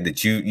a fact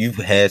that you've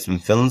had some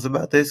feelings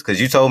about this, because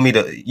you told me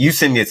you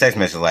sent me a text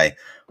message like,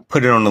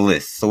 put it on the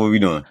list. So what are we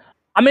doing?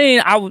 I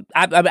mean,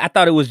 I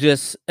thought it was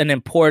just an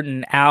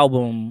important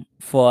album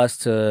for us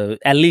to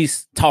at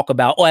least talk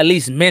about, or at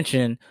least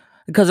mention,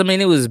 because I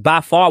mean, it was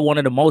by far one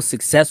of the most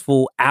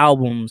successful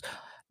albums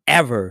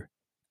ever,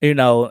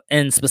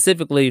 and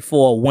specifically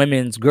for a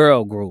women's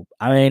girl group.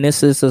 I mean,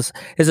 it's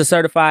a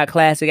certified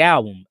classic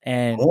album,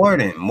 and more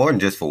than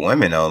just for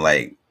women though.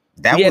 Like,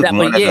 that was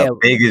one of the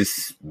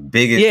biggest.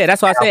 Yeah,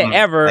 that's why I said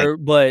ever.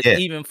 Like, but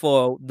even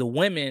for the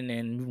women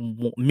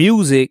and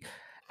music,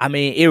 I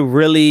mean, it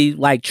really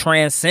like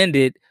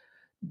transcended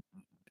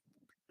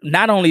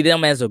not only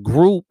them as a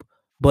group,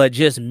 but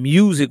just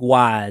music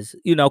wise.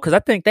 Because I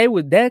think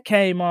that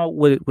came out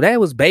with, that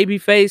was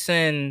Babyface,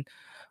 and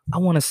I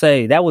want to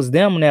say that was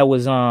them that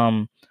was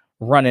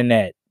running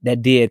that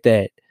did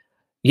that.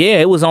 Yeah,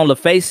 it was on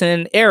LaFace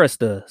and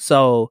Arista.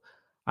 So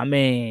I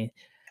mean.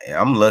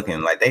 I'm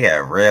looking like they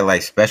got Red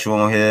Light Special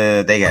on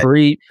here. They got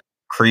Creep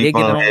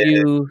on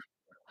you.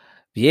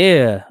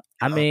 Yeah,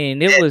 I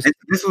mean, it was.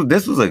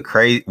 This was a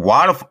crazy.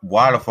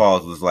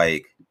 Waterfalls was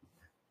like,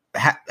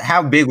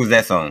 how big was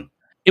that song?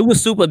 It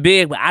was super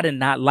big, but I did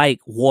not like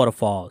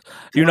Waterfalls.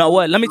 You know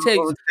what? Let me tell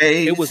you,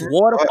 it was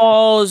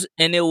Waterfalls,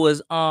 and it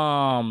was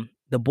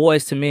the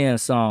Boys to Men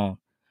song.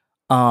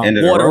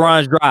 Water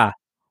Runs Dry.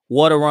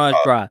 Water runs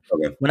dry.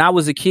 Okay. When I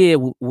was a kid,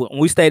 when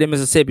we stayed in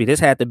Mississippi, this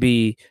had to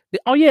be,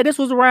 this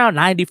was around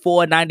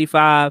 94,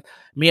 95.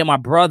 Me and my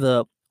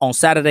brother on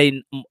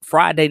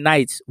Friday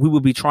nights, we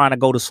would be trying to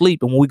go to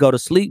sleep. And when we go to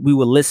sleep, we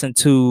would listen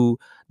to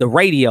the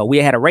radio. We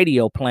had a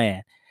radio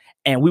plan.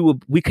 And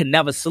we could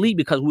never sleep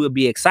because we would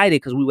be excited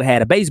because we would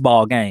have the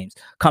baseball games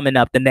coming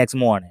up the next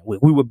morning.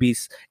 We would be,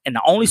 and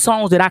the only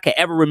songs that I could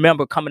ever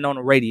remember coming on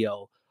the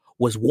radio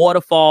was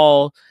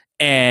Waterfall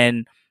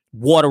and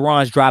Water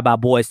Runs Dry by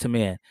Boyz II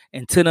Men.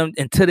 And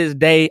to this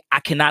day, I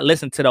cannot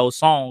listen to those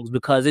songs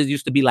because it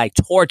used to be like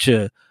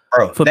torture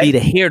for me to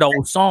hear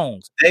those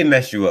songs. They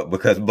mess you up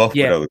because both of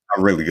those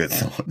are really good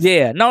songs.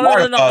 Yeah, no.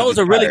 Those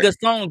are really good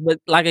songs. But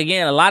like,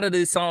 again, a lot of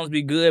these songs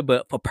be good,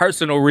 but for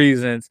personal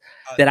reasons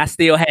that I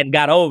still hadn't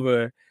got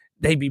over,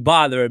 they be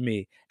bothering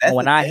me. And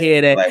when I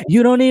hear that, like,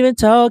 you don't even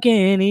talk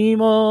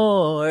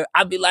anymore,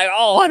 I'd be like,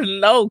 oh,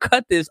 no,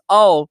 cut this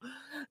off.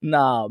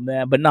 Nah,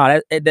 man. But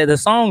no, the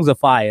songs are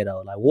fire,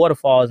 though. Like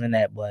Waterfalls and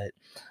that, but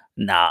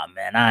nah,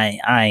 man,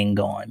 I ain't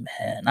going,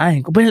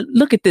 man. But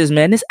look at this,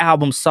 man. This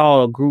album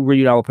saw a group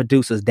read our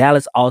producers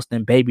Dallas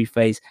Austin,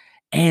 Babyface,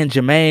 and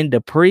Jermaine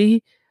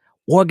Dupri,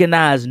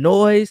 Organized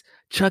Noise,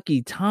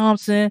 Chucky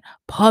Thompson,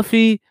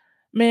 Puffy.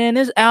 Man,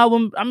 this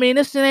album, I mean,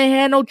 this ain't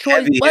had no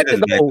choice but to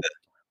go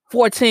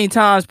 14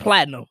 times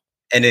platinum.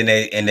 And then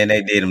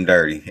they did them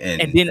dirty.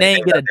 And then they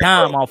ain't get a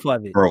dime off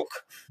of it. Broke.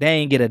 They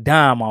ain't get a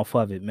dime off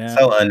of it, man.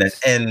 So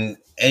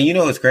and you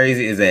know what's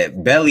crazy is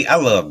that Belly, I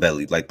love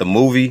Belly, like the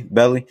movie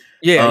Belly.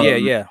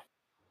 Yeah.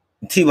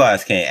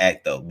 T-Boz can't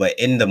act though, but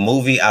in the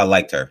movie I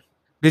liked her.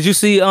 Did you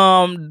see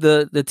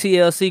the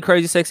TLC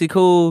Crazy Sexy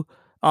Cool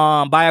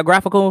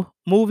biographical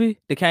movie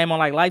that came on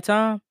like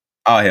Lifetime?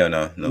 Oh hell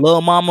no.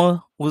 Lil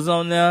Mama was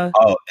on there.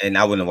 Oh, and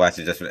I wouldn't watch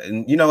it just for that.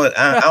 And you know what?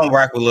 I don't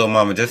rock with Lil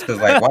Mama just because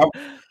like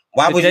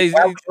why was you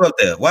up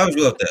there? Why was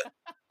you up there?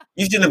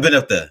 You shouldn't have been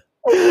up there.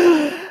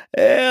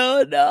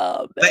 Hell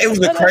no, man. Like, it was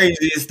the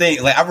craziest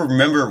thing. Like I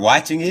remember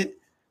watching it,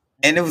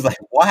 and it was like,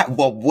 why?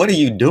 Well, what are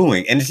you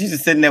doing? And she's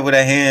just sitting there with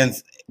her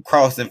hands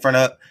crossed in front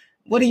of.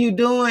 What are you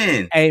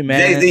doing? Hey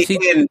man,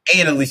 Jay-Z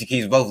and Alicia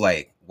Keys both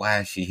like, why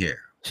is she here?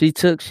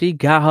 She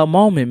got her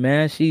moment,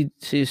 man. She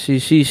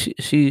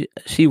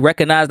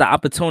recognized the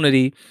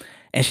opportunity,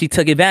 and she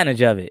took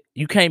advantage of it.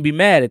 You can't be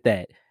mad at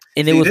that.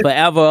 And it was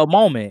forever a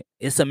moment.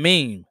 It's a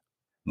meme.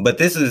 But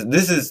that's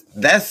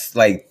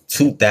like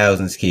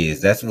 2000s kids.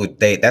 That's what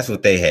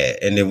they had.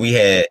 And then we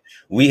had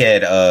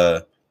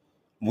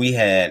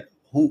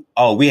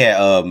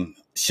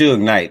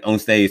Suge Knight on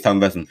stage talking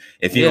about some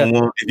if you don't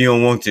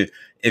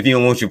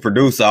want your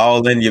producer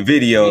all in your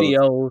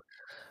video.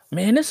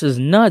 Man, this is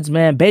nuts,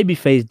 man.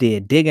 Babyface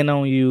did Digging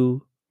on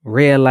You,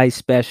 Red Light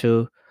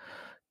Special.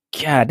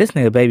 God, this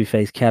nigga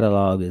Babyface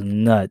catalog is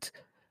nuts.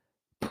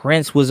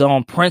 Prince was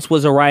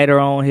a writer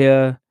on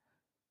here.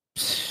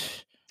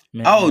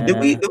 Man.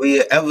 Did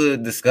we ever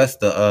discuss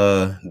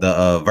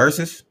the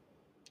verses?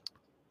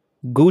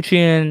 Gucci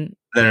and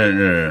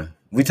no.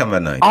 We talking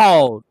about night.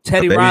 Oh,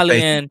 Teddy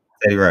Riley and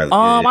Teddy Riley.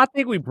 I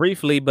think we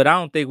briefly, but I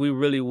don't think we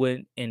really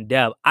went in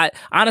depth. I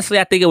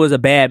think it was a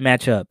bad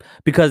matchup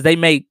because they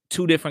make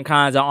two different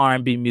kinds of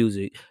R&B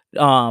music.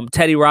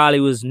 Teddy Riley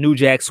was New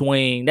Jack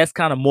Swing. That's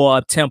kind of more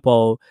up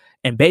tempo,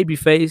 and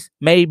Babyface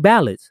made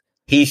ballads.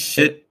 He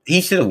should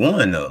have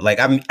won though. Like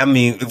I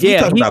mean, if we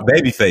talk about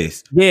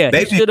Babyface,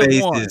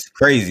 Babyface is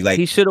crazy. Like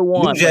he should have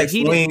won. New Jack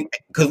Swing,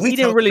 because he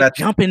didn't really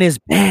jump in his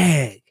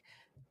bag.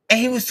 And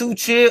he was too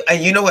chill.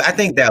 And you know what? I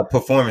think that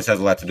performance has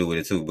a lot to do with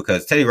it too,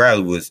 because Teddy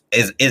Riley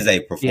is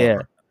a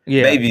performer.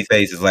 Yeah.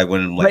 Babyface is like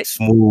one of them like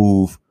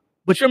smooth.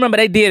 But you remember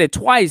they did it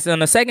twice.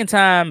 And the second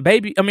time,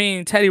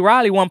 Teddy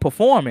Riley wasn't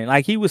performing.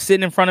 Like he was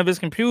sitting in front of his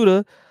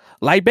computer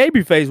like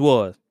Babyface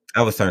was.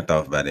 I was turned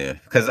off by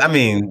then. Because I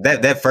mean,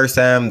 that first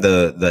time,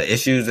 the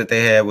issues that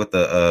they had with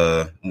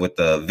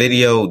the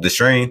video, the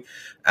stream,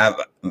 by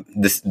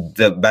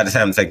the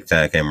time the second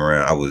time came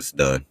around, I was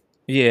done.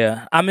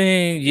 Yeah, I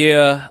mean,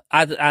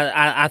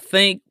 I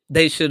think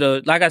they should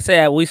have, like I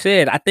said,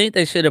 I think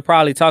they should have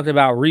probably talked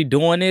about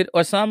redoing it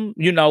or something,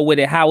 with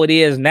it how it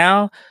is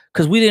now,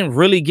 because we didn't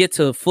really get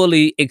to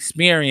fully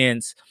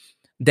experience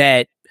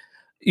that,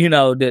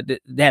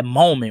 that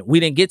moment.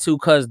 We didn't get to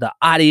because the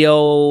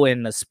audio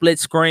and the split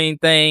screen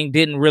thing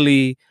didn't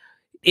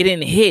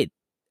hit,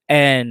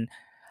 and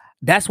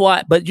that's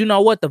why. But you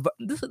know what?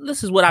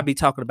 This is what I be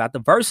talking about. The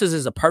Versus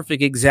is a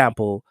perfect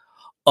example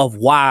of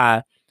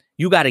why.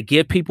 You got to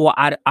give people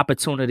an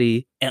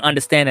opportunity and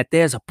understand that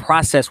there's a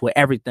process with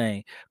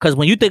everything. Because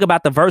when you think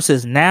about the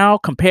Versus now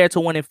compared to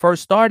when it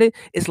first started,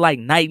 it's like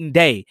night and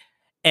day.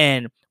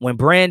 And when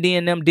Brandy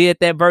and them did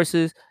that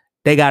Versus,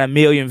 they got 1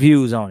 million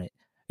views on it.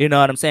 You know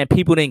what I'm saying?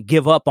 People didn't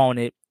give up on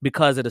it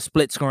because of the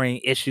split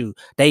screen issue.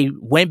 They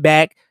went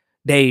back,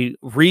 they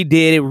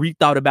redid it,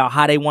 rethought about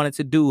how they wanted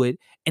to do it,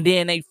 and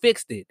then they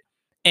fixed it.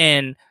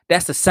 And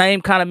that's the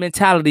same kind of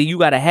mentality you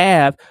got to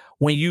have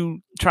when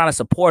you trying to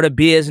support a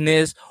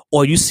business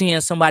or you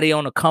seeing somebody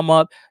on the come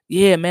up.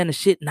 Yeah, man, the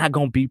shit not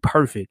gonna be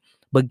perfect,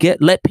 but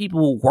let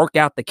people work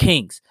out the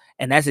kinks,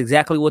 and that's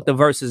exactly what the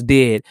Versus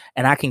did.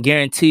 And I can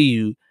guarantee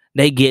you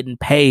they getting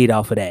paid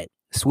off of that.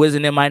 Swizz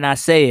and them might not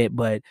say it,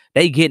 but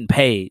they getting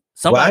paid.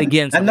 Somebody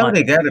getting some I know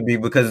money. they gotta be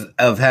because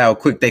of how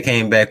quick they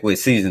came back with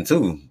season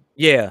 2.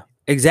 Yeah,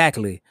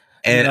 exactly.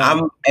 And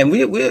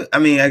we I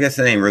mean, I guess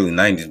it ain't really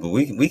 90s, but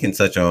we can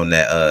touch on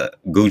that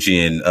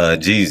Gucci and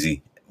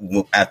Jeezy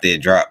after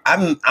it dropped.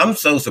 I'm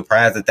so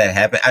surprised that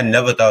happened. I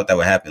never thought that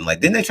would happen. Like,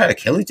 didn't they try to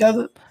kill each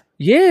other?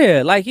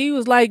 Yeah, like he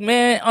was like,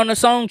 man, on the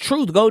song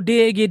Truth, go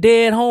dig your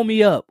dead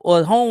homie up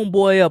or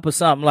homeboy up or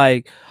something.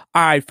 Like,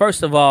 all right,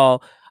 first of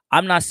all,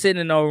 I'm not sitting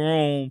in no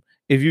room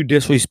if you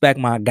disrespect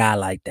my guy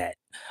like that.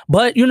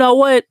 But you know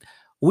what?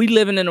 We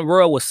living in a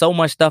world where so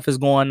much stuff is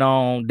going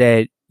on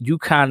that you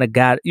kind of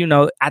got,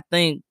 I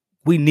think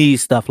we need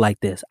stuff like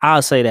this.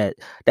 I'll say that.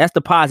 That's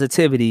the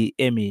positivity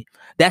in me.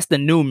 That's the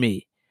new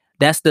me.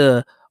 That's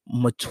the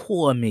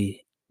mature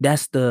me.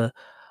 That's the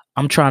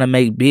I'm trying to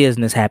make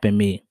business happen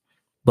me.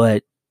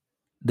 But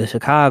the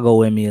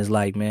Chicago in me is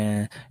like,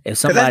 man, if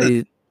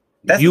somebody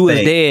you was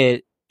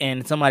dead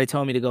and somebody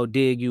told me to go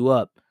dig you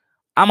up,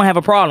 I'm gonna have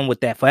a problem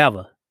with that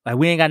forever. Like,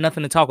 we ain't got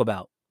nothing to talk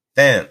about.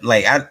 Damn,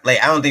 I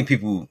don't think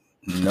people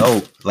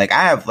know. Like,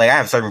 I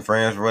have certain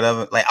friends or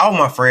whatever. Like, all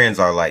my friends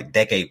are like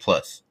decade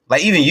plus.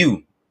 Like, even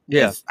you.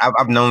 Yeah,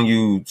 I've known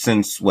you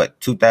since what,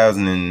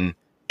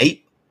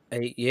 2008?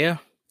 Yeah.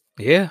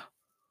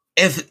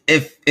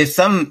 If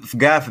some,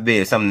 God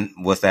forbid,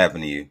 something was to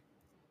happen to you,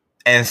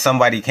 and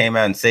somebody came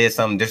out and said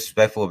something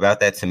disrespectful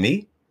about that to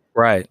me,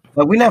 right?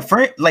 But we're not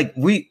friends. Like,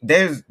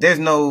 there's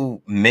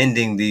no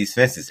mending these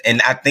fences,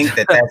 and I think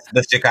that's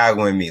the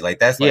Chicago in me. Like,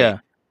 that's like,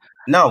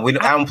 no, I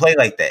don't play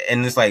like that,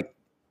 and it's like,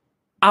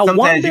 I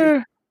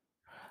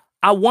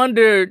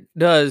wonder,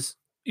 does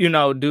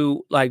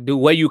do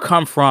where you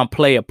come from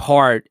play a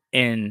part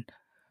in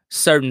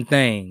certain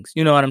things?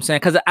 You know what I'm saying?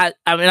 Because I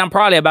mean, I'm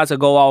probably about to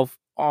go off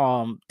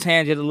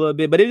tangent a little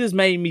bit, but it just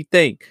made me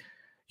think.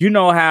 You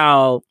know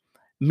how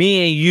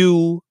me and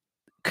you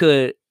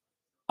could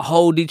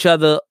hold each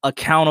other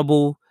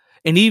accountable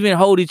and even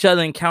hold each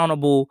other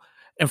accountable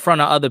in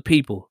front of other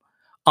people.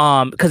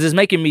 Because it's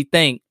making me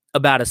think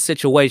about a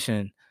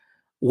situation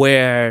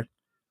where,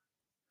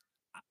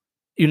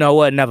 you know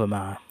what? Never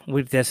mind.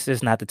 That's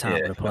just not the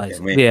time or the place.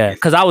 Okay,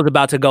 because I was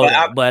about to go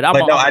there, but I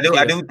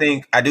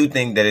do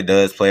think that it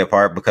does play a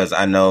part, because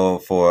I know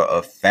for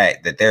a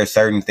fact that there are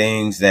certain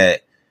things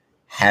that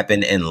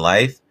happen in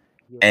life,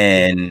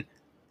 and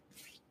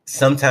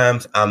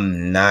sometimes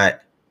I'm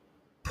not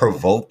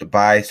provoked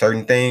by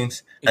certain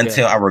things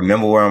until I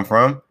remember where I'm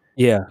from.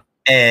 Yeah.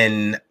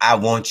 And I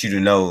want you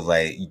to know,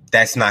 like,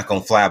 that's not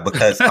gonna fly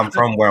because I'm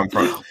from where I'm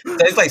from. So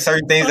it's like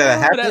certain things that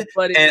happen,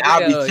 and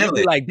I'll be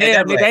chilling. Like,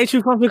 damn, nigga, ain't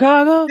you from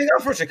Chicago? Nigga,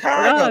 I'm from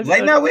Chicago.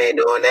 Like, no, we ain't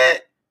doing that.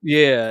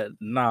 Yeah,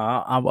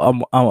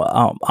 no,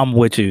 I'm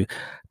with you,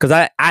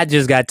 because I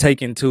just got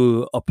taken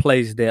to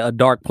a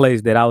dark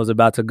place that I was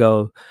about to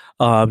go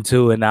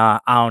to, and I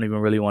don't even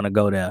really want to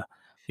go there.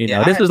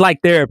 This was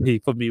like therapy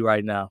for me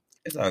right now.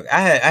 It's like, I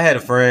had a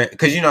friend,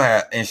 because you know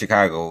how in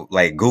Chicago,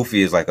 like,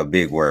 goofy is like a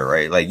big word,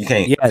 right? Like, you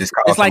can't just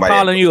call it's like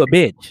calling you a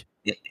bitch.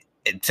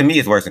 To me,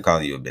 it's worse than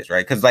calling you a bitch,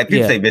 right? Because, like,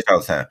 people say bitch all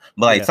the time,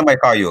 but like, somebody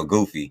call you a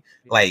goofy,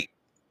 like,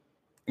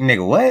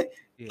 nigga, what?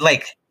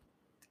 Like,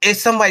 if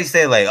somebody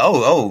said like,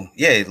 oh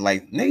yeah,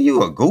 like, nigga,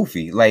 you a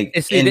goofy, like,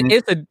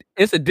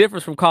 it's a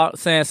difference from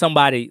saying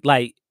somebody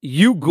like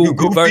you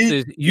goofy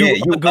versus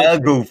you a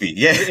goofy,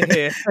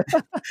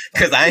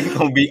 because I ain't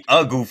gonna be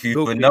a goofy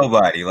for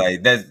nobody.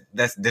 Like,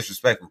 that's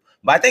disrespectful.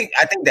 But I think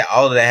that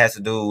all of that has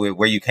to do with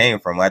where you came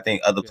from. I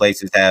think other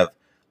places have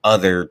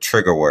other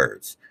trigger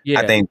words.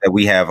 I think that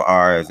we have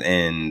ours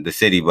in the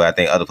city, but I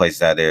think other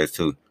places out there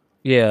too.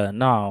 Yeah,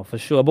 no, for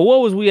sure. But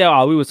what was we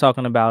at? We was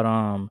talking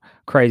about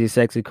Crazy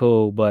Sexy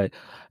Cool, but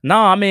no,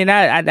 I mean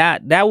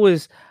that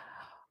was,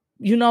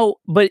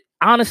 but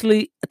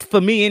honestly,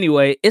 for me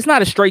anyway, it's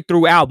not a straight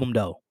through album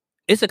though.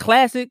 It's a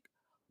classic,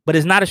 but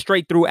it's not a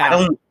straight through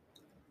album.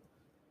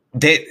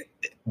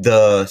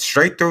 The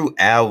straight through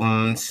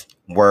albums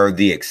were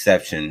the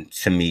exception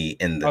to me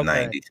in the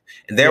 90s.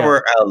 There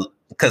were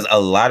because a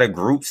lot of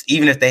groups,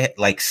 even if they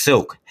like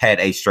Silk had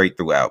a straight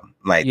through album,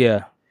 like,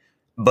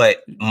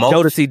 but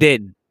Jodeci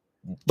didn't.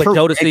 But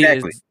Jodeci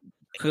is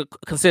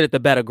considered the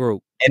better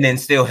group, and then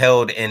still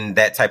held in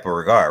that type of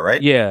regard,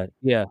 right? Yeah.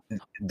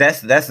 That's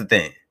the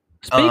thing.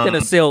 Speaking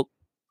of Silk,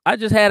 I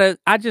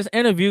just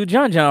interviewed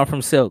John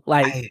from Silk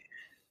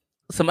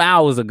some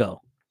hours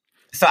ago.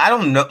 So I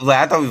don't know. Like,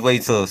 I thought we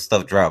wait till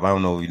stuff drop. I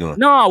don't know what you're doing.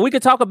 No, we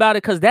could talk about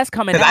it because that's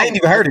coming out. I ain't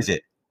even heard it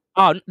yet.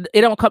 Oh,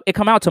 it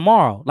come out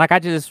tomorrow. Like, I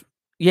just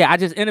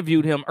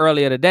interviewed him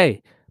earlier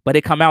today, but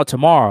it come out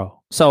tomorrow.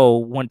 So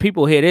when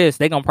people hear this,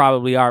 they gonna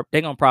probably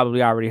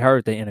already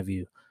heard the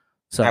interview.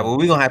 So, well,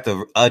 we're gonna have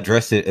to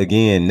address it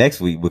again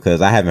next week because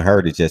I haven't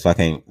heard it yet, so I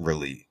can't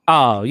really.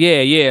 Oh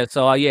yeah.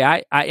 So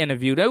I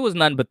interviewed. It was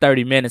nothing but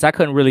 30 minutes. I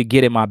couldn't really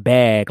get in my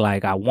bag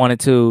like I wanted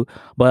to,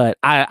 but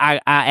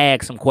I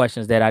asked some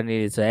questions that I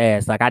needed to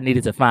ask. Like, I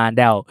needed to find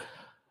out.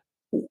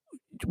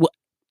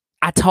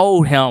 I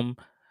told him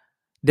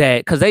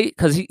that because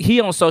he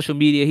on social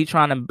media, he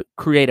trying to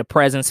create a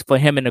presence for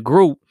him in the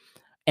group,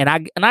 And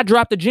I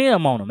dropped the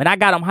gem on them, and I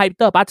got them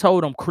hyped up. I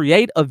told them,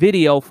 create a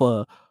video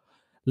for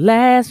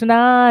last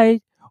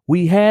night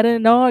we had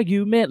an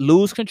argument,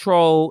 lose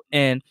control,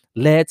 and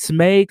let's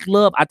make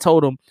love. I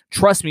told them,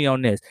 trust me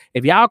on this.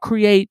 If y'all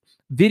create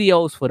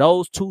videos for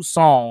those 2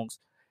 songs,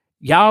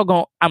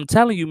 I'm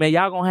telling you, man,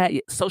 y'all gonna have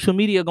social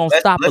media gonna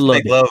stop a little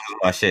bit. Let's Make Love is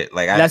my shit.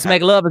 Like Let's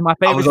Make Love is my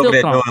favorite. I was over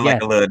there doing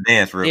like a little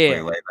dance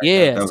real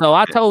quick. So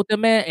I told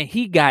them, man, and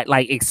he got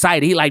like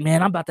excited. He like,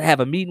 man, I'm about to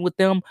have a meeting with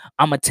them.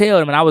 I'm gonna tell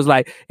them. And I was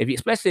like,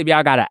 especially if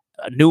y'all got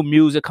a new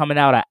music coming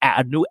out,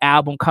 a new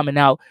album coming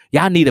out,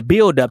 y'all need to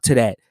build up to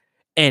that.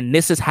 And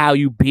this is how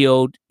you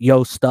build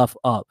your stuff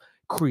up.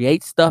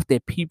 Create stuff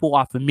that people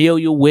are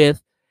familiar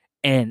with,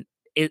 and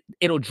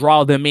it'll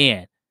draw them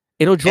in.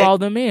 It'll draw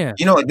them in.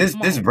 You know,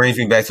 this brings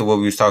me back to what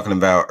we was talking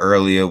about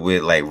earlier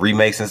with like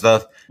remakes and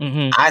stuff.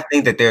 Mm-hmm. I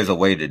think that there's a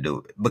way to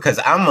do it because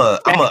I'm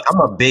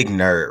a big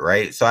nerd,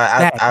 right? So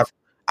I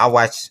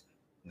watch.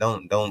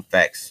 Don't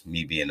fax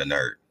me being a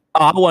nerd.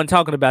 Oh, I wasn't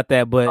talking about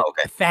that, but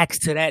facts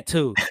to that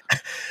too.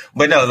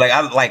 But no,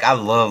 I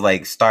love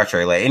like Star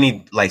Trek, like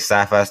any like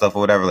sci-fi stuff or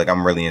whatever. Like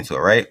I'm really into it,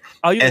 right?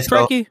 Oh, you a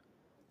Trekkie?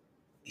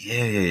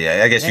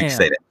 Yeah. I guess you could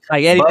say that.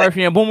 Like Eddie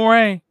Murphy and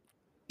Boomerang.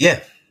 Yeah,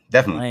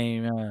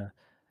 definitely.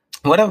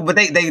 Whatever, but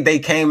they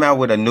came out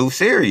with a new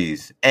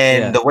series,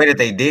 and the way that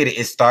they did it,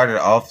 it started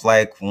off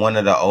like one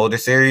of the older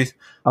series,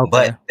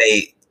 but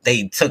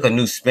they took a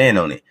new spin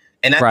on it.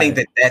 And I think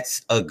that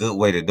that's a good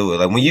way to do it.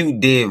 Like when you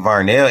did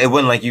Varnel, it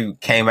wasn't like you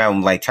came out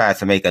and like tried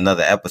to make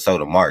another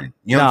episode of Martin.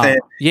 You know what I'm saying?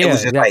 Yeah, it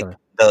was just like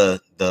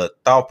the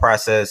thought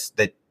process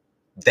that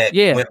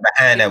went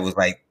behind that was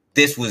like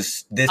this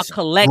a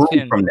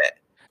collection from that.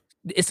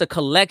 It's a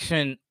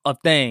collection of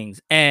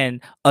things.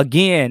 And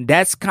again,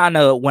 that's kind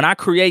of when I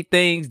create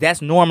things,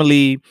 that's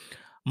normally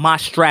my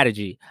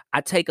strategy.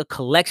 I take a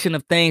collection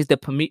of things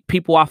that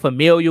people are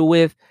familiar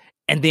with,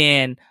 and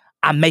then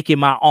I make it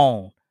my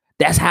own.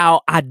 That's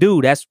how I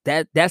do. That's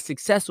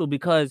successful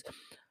because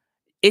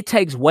it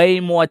takes way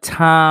more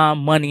time,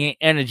 money, and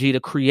energy to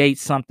create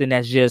something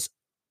that's just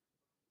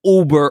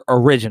uber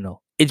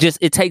original.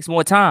 It takes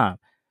more time.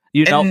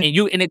 You know,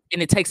 and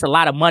it takes a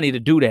lot of money to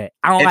do that.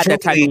 I don't like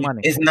that type of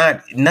money. It's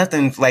not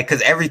nothing like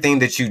because everything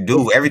that you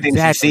do, everything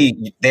that you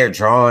see, they're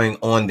drawing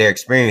on their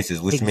experiences,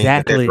 which means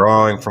that they're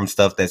drawing from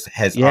stuff that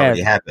has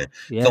already happened.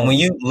 Yeah. So when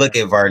you look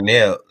at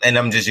Varnel, and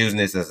I'm just using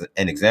this as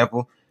an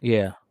example,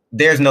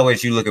 there's no way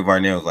you look at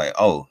Varnel like,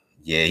 oh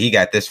yeah, he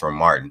got this from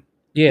Martin.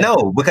 Yeah,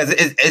 no, because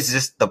it's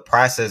just the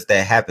process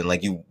that happened.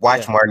 Like you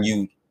watch Martin,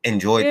 you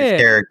enjoyed this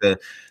character,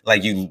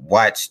 like you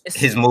watched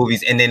his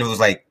movies, and then it was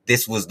like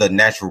this was the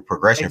natural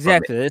progression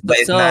from it. But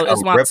it's not a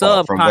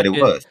rip-off from what it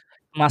was.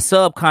 My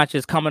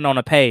subconscious coming on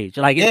a page,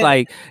 like it's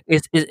like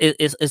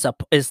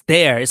it's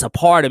there. It's a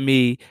part of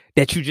me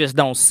that you just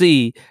don't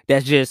see.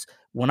 That's just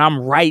when I'm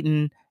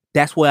writing.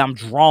 That's where I'm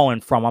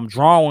drawing from. I'm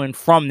drawing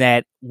from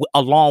that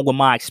along with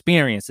my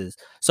experiences.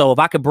 So if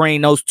I could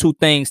bring those 2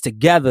 things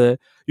together,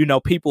 you know,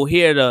 people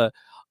hear the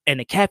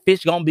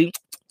catfish gonna be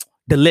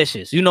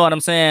delicious. You know what I'm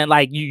saying?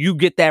 Like you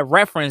get that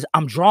reference.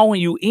 I'm drawing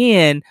you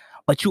in,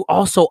 but you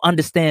also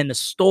understand the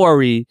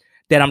story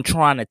that I'm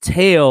trying to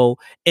tell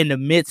in the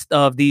midst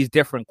of these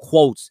different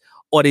quotes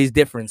or these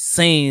different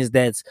scenes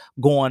that's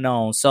going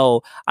on.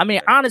 So, I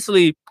mean,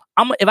 honestly,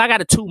 if I got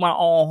to toot my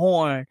own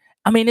horn,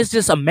 I mean, it's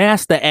just a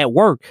master at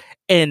work.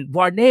 And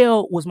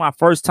Varnel was my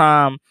first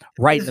time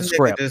writing the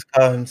script. Just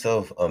call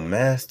himself a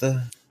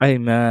master. Hey,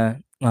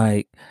 man,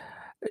 like,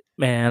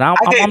 man, I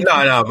can't,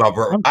 my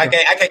bro. I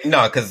can't,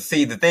 no, because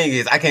see, the thing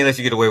is, I can't let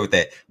you get away with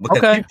that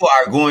because people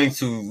are going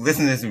to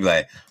listen to this and be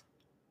like,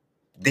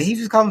 did he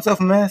just call himself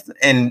a master?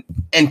 And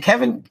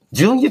Kevin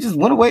Jr. just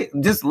went away,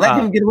 just let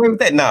him get away with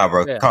that? Nah,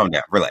 bro, calm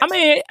down, relax. I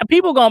mean,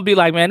 people gonna be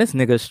like, man, this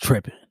nigga's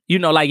tripping. You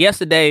know, like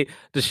yesterday,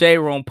 the Shade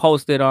Room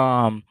posted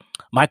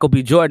Michael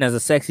B. Jordan as the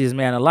sexiest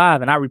man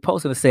alive, and I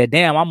reposted and said,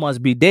 damn, I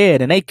must be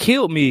dead. And they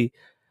killed me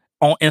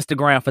on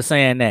Instagram for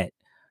saying that.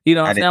 You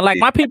know what I'm saying? Like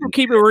my people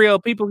keep it real.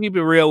 People keep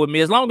it real with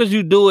me. As long as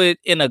you do it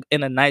in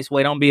a nice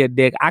way, don't be a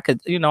dick. I could,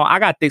 you know, I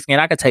got thick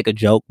skin. I could take a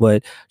joke,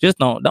 but just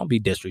don't be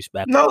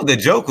disrespectful. No, the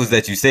joke was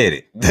that you said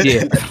it.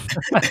 Yeah.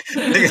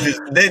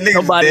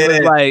 Somebody was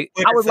like,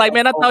 I was like,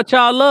 man, I thought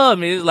y'all loved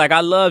me. It's like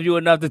I love you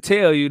enough to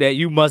tell you that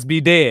you must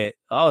be dead.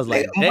 I was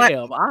like,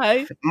 damn, all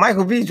right.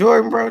 Michael B.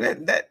 Jordan, bro,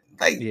 that.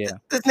 Like,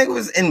 this nigga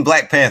was in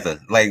Black Panther.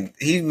 Like,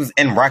 he was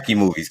in Rocky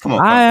movies. Come on.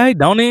 All right,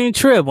 don't even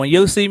trip. When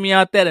you see me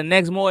out there the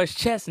next Morris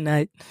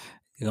Chestnut,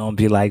 you're going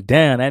to be like,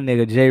 damn, that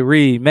nigga Jay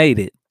Reed made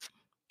it.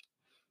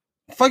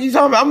 Fuck you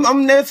talking about?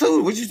 I'm there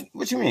too.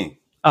 What you mean?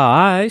 Oh, all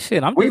right,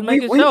 shit. I'm just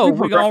making sure.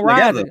 We going to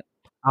ride it.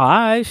 All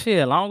right, shit.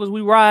 As long as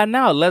we riding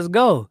out, let's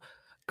go.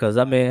 Because,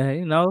 I mean,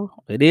 you know,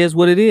 it is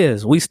what it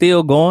is. We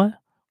still going.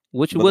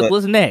 What's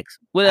next?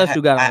 What else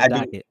you got on the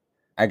docket?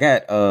 I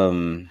got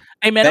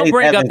hey man, don't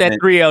bring up that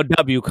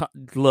 3LW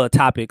little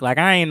topic. Like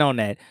I ain't on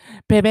that.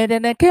 Then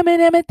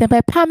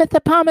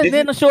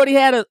Shorty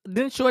had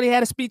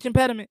a speech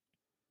impediment.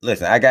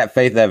 Listen, I got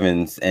Faith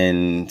Evans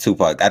and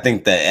Tupac. I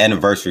think the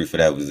anniversary for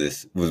that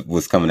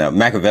was coming out.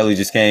 Machiavelli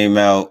just came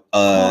out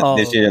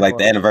this year, like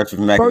the anniversary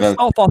for Machiavelli. First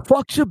off, I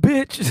fucked your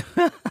bitch.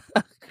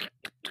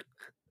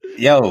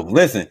 Yo,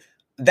 listen,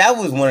 that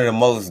was one of the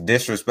most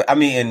disrespect. I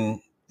mean, and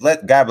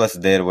let God bless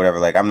the dead or whatever.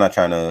 Like, I'm not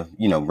trying to,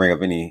 bring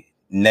up any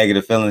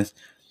negative feelings,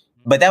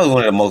 but that was one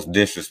of the most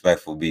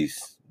disrespectful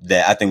beasts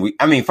that I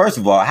think first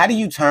of all, how do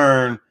you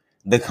turn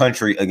the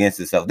country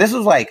against itself? It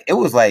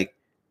was like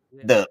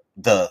the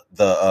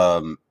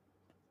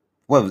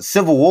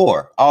Civil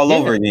War all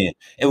over again.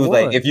 It was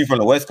like, if you from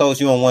the West Coast,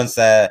 you on one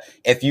side.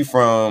 If you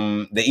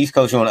from the East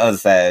Coast, you on the other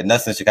side.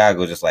 Nuts in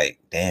Chicago, just like,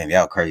 damn,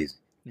 y'all crazy.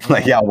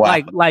 Like, y'all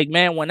wild. Like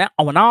man, when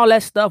all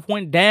that stuff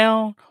went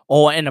down,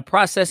 or in the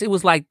process, it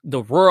was like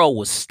the world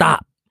was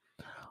stopped.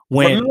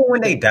 Remember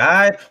when they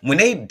died? When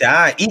they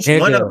died, each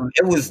one of them,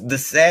 it was the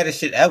saddest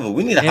shit ever.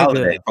 We need a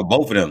holiday for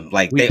both of them.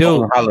 Like, they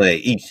own a holiday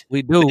each.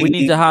 We do. We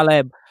need to holler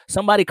at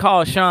somebody.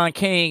 Call Sean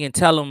King and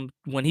tell him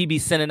when he be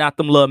sending out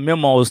them little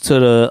memos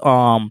to the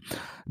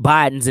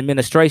Biden's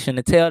administration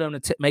to tell them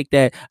to make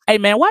that. Hey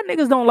man, why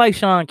niggas don't like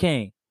Sean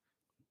King?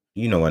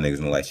 You know why niggas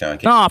don't like Sean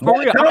King? Nah, for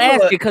real. I'm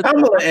asking because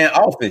Kamala in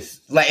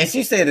office, and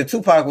she said that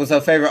Tupac was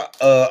her favorite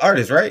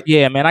artist, right?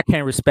 Yeah, man, I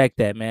can't respect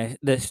that, man.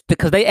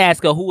 Because they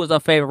ask her who was her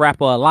favorite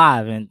rapper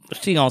alive, and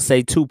she gonna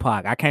say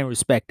Tupac. I can't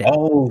respect that.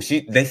 Oh,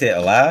 they said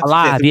alive.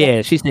 Alive,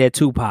 yeah. She said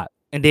Tupac,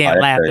 and then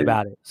laughed crazy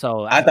about it.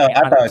 So I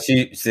thought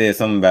she said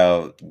something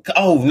about.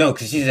 Oh no,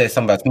 because she said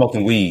something about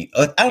smoking weed.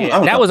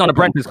 That was on the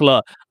Breakfast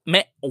Club.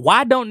 Man,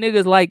 why don't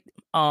niggas like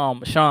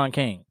Sean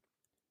King?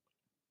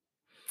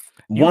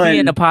 You be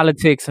into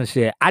politics and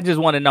shit. I just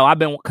want to know.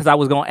 Because I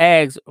was gonna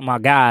ask my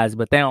guys,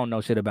 but they don't know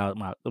shit about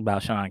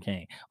Sean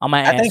King. I'm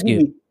gonna ask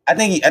you. I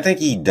think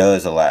he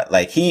does a lot.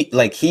 He's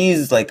like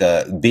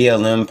a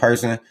BLM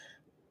person,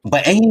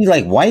 but ain't he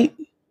like white?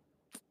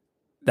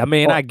 I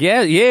mean, I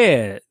guess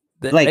yeah.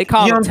 They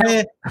call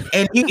him.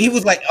 And he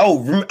was like,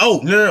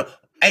 no.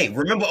 Hey,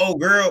 remember old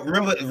girl?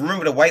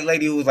 Remember the white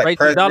lady who was like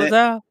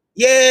president?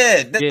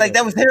 Yeah,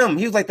 that was him.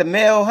 He was like the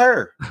male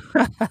her.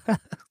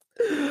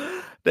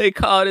 They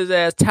called his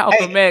ass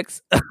Talcum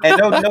X. And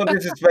no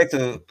disrespect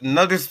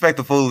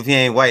to fools if he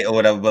ain't white or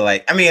whatever,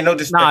 but no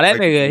disrespect. Nah, that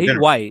nigga, he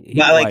white.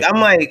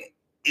 I'm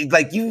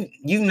like you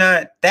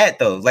not that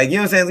though. Like, you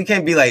know what I'm saying? We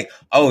can't be like,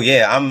 oh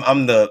yeah,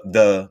 I'm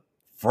the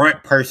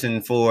front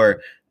person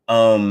for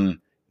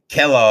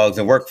Kellogg's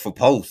and work for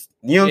Post.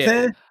 You know what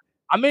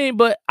I'm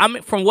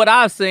saying? From what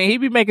I've seen, he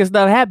be making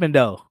stuff happen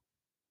though.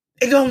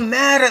 It don't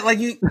matter. Like,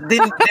 you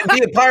didn't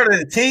be a part of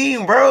the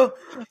team, bro.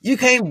 You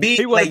can't be.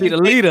 He want to be the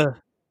leader.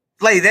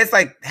 Like, that's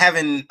like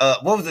having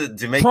what was the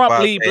Jamaican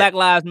Trump lead Black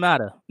Lives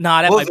Matter?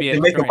 Nah, that might be the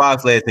Jamaican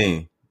bobsled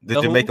team.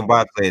 The Jamaican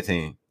bobsled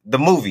team. The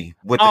movie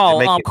with the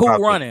Jamaican Cool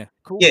Running.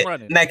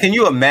 Running. Now, can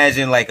you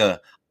imagine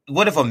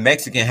what if a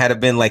Mexican had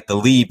been like the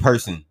lead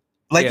person?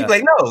 Like, you'd be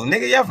like, no,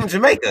 nigga, y'all from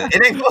Jamaica.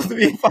 It ain't supposed to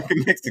be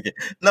fucking Mexican.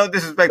 No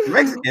disrespect to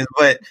Mexicans,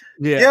 but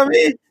you know what I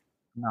mean?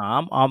 No,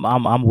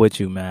 I'm with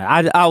you,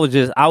 man. I was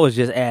just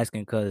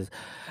asking because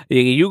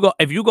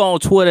if you go on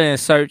Twitter and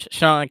search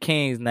Sean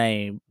King's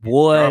name,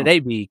 boy, they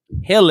be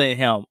killing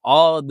him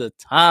all the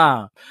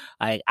time.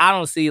 Like, I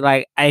don't see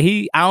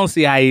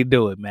how he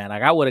do it, man.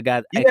 Like, I would have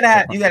got. You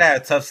gotta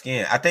have tough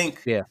skin. I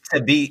think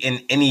to be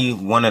in any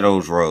one of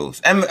those roles.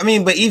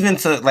 But even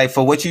to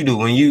for what you do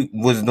when you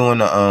was doing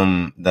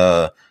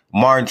the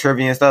Martin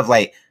trivia and stuff,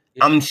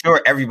 I'm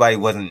sure everybody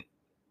wasn't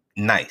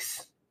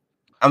nice.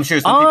 I'm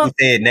sure some people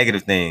said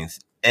negative things,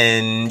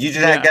 and you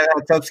just gotta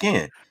have tough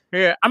skin.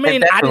 Yeah,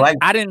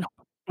 I didn't.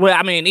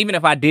 Well, even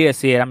if I did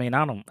see it,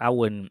 I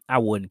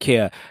wouldn't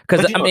care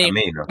because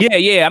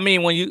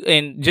when you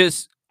and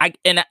just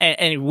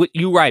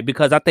you right,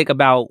 because I think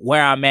about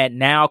where I'm at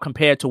now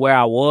compared to where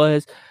I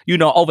was.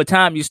 Over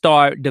time you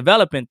start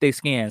developing thick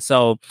skin.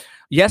 So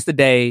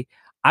yesterday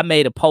I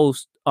made a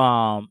post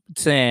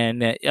saying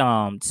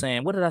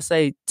what did I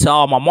say to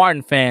all my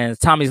Martin fans?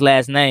 Tommy's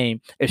last name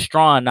is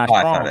Strong, not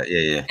Strong.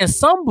 Yeah. And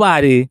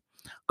somebody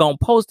gonna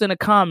post in the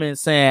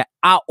comments saying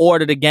I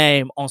ordered a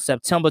game on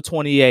September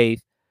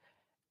 28th.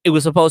 It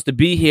was supposed to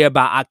be here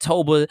by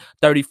October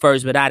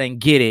 31st, but I didn't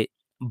get it.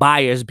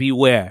 Buyers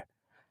beware.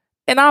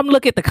 And I'm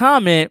looking at the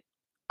comment.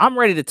 I'm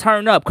ready to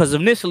turn up because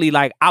initially,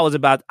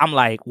 I'm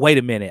like, wait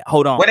a minute,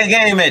 hold on. Where the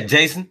game at,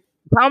 Jason?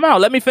 Time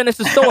out. Let me finish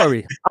the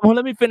story.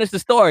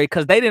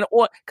 Because they didn't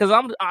order. Because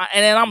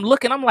I'm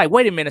looking. I'm like,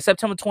 wait a minute.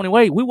 September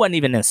 28th, we wasn't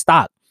even in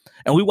stock,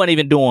 and we weren't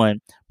even doing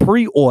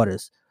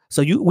pre-orders.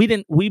 So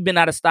we've been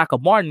out of stock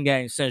of Martin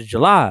games since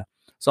July.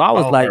 So I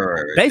was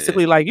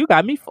basically, you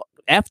got me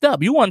effed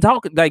up. You weren't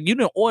talking, you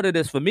didn't order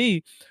this for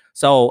me.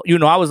 So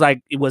I was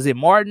like, was it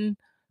Martin?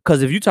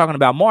 Because if you're talking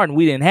about Martin,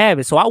 we didn't have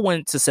it. So I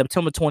went to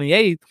September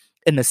 28th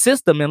in the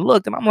system and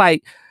looked, and I'm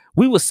like,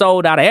 we were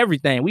sold out of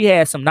everything. We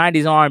had some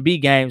 90s R&B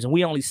games, and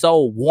we only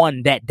sold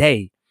one that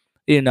day,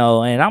 and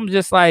I'm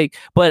just like,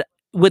 but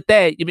with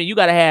that, you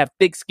got to have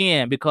thick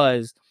skin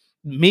because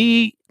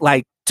me,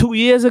 2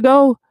 years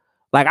ago,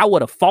 Like I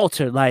would have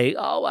faltered, like,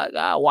 oh my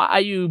God, why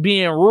are you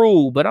being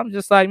rude? But I'm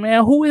just like,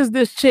 man, who is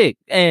this chick?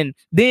 And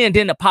then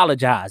didn't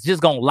apologize.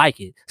 Just gonna like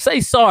it.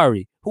 Say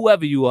sorry,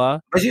 whoever you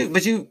are. But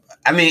you,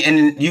 I mean,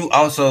 and you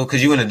also,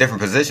 because you're in a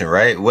different position,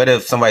 right? What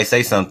if somebody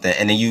say something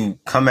and then you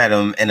come at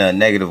them in a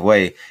negative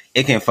way?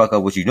 It can fuck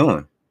up what you're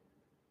doing.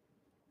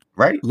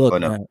 Right? Look,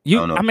 no?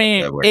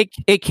 man,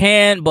 it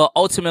can, but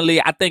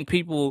ultimately, I think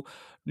people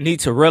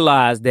need to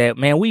realize that,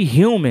 man, we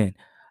human.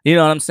 You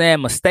know what I'm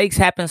saying? Mistakes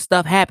happen,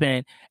 stuff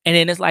happen, and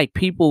then it's like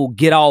people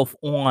get off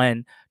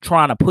on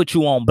trying to put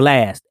you on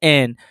blast,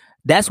 and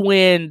that's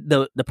when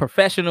the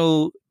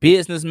professional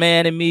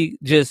businessman in me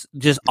just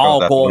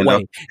all go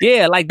away.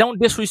 Yeah, like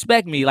don't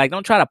disrespect me. Like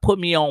don't try to put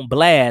me on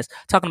blast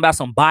talking about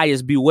some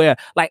buyers beware.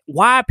 Like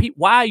why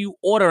are you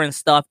ordering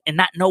stuff and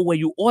not know where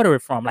you order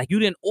it from? Like you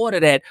didn't order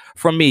that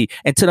from me.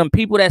 And to them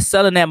people that's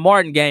selling that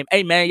Martin game,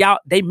 hey man, y'all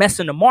they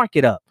messing the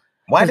market up.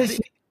 Why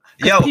did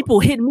people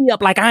hitting me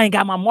up like I ain't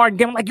got my Martin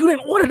game. I'm like, you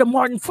didn't order the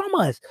Martin from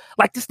us.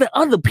 Like this the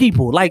other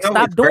people. Like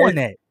stop doing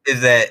that.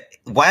 Is that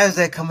why is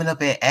that coming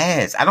up in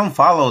ads? I don't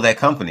follow that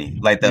company.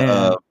 Like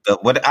the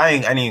what I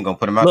ain't even gonna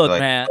put them out. Look, there.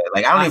 Man,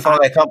 like I don't even follow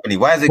that company.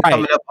 Why is it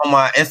coming up on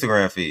my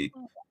Instagram feed?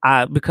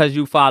 Because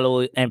you follow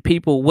it, and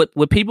people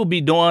what people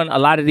be doing, a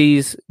lot of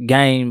these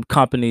game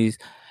companies,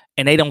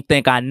 and they don't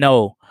think I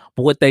know,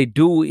 but what they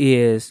do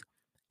is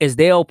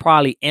they'll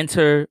probably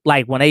enter,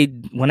 like when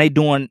they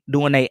doing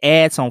their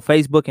ads on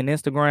Facebook and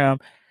Instagram,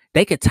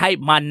 they could type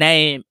my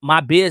name,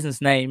 my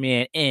business name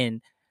in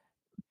and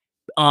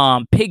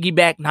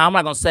piggyback. Now I'm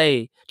not gonna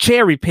say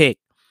cherry pick.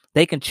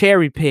 They can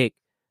cherry pick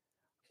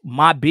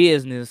my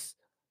business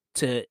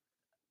to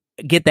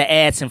get the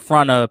ads in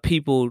front of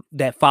people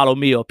that follow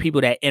me or people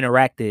that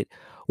interacted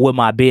with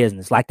my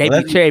business. Like they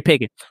be cherry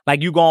picking.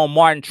 Like you go on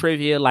Martin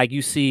Trivia, like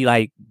you see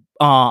like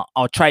or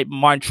type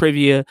Martin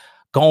Trivia,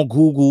 go on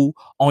Google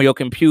on your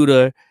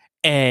computer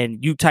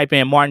and you type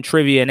in Martin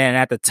Trivia, and then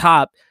at the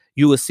top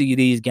you will see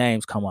these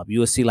games come up. You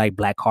will see like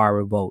Black Card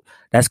Revolt.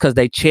 That's because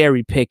they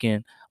cherry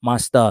picking my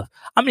stuff.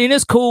 I mean,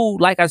 it's cool.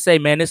 Like I say,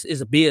 man, this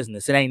is a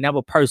business. It ain't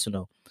never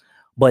personal.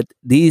 But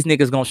these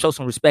niggas gonna show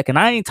some respect. And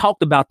I ain't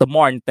talked about the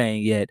Martin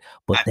thing yet,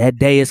 but that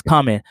day is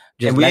coming.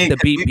 Just let the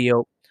beat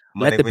build.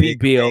 Let the beat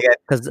build.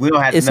 Because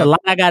it's a lot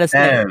I gotta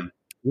say.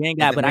 We ain't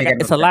got, but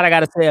it's a lot I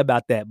gotta say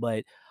about that.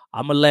 But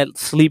I'm gonna let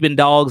sleeping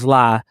dogs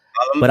lie.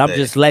 But I'm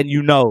just letting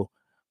you know,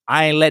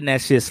 I ain't letting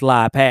that shit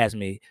slide past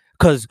me.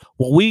 Cause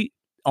when we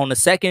on the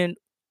second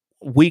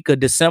week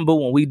of December,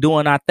 when we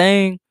doing our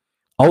thing,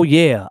 oh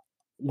yeah.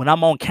 When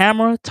I'm on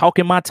camera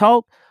talking my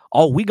talk,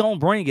 oh, we gonna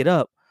bring it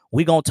up.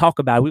 We gonna talk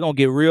about it. We gonna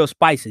get real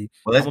spicy.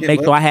 Well, I'm gonna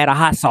make sure I had a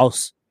hot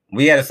sauce.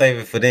 We gotta save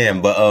it for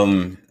them, but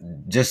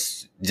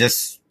just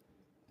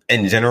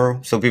in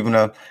general, so people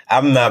know,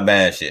 I'm not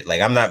buying shit.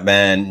 Like I'm not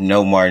buying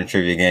no Martin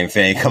Trivia game if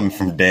it ain't coming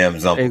from damn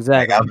Zumba.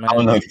 Exactly. Like, I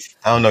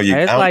don't know you.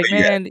 It's like,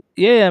 man,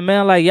 yeah,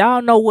 man. Like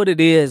y'all know what it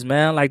is,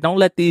 man. Like don't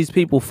let these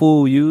people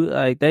fool you.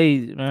 Like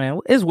man,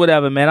 it's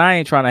whatever, man. I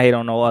ain't trying to hate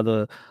on no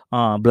other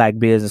black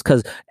business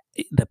because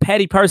the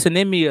petty person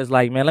in me is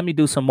like, man, let me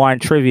do some Martin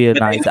Trivia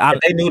nights.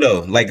 They knew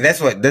though. Like that's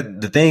what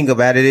the thing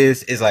about it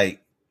is like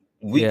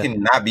we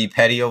can not be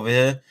petty over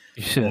here,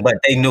 but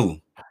they knew.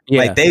 Yeah.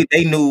 Like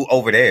they knew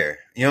over there.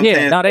 You know what I'm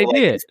saying? No, they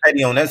did. It's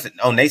petty on us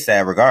on their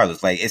side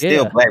regardless. Like it's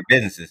still black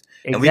businesses.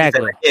 Exactly. And we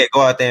just say,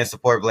 go out there and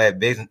support black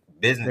businesses.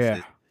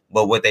 Yeah.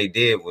 But what they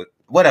did was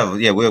whatever.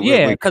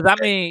 Yeah, because I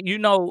mean, you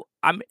know,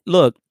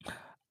 look,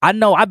 I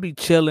know I be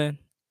chilling.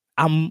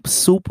 I'm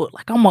super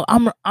like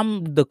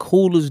I'm the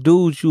coolest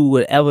dude you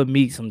would ever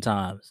meet.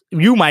 Sometimes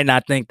you might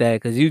not think that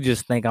because you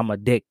just think I'm a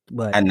dick,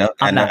 but I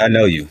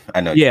know you.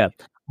 Yeah,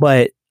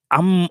 but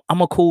I'm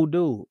a cool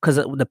dude because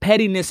the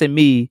pettiness in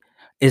me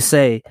is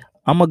say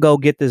I'm gonna go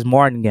get this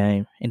Martin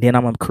game and then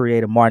I'm gonna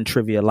create a Martin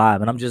Trivia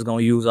Live and I'm just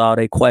gonna use all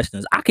their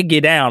questions. I could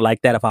get down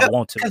like that if I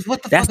want to.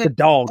 That's the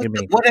dog in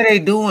me. What are they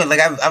doing? Like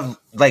I've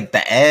like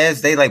the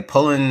ads, they like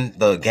pulling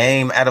the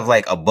game out of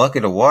like a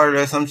bucket of water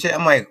or some shit.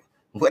 I'm like,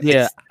 what?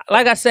 Yeah,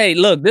 like I say,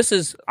 look,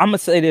 I'm gonna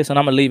say this and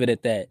I'm gonna leave it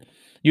at that.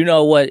 You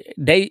know what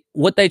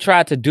they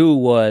tried to do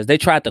was they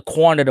tried to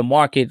corner the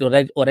market,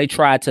 or they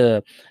tried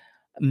to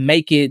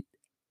make it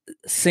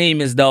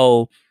seem as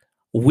though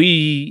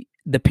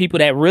the people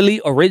that really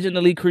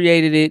originally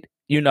created it,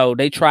 you know,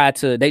 they trying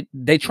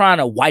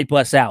to wipe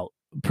us out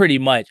pretty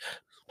much.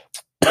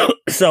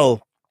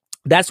 So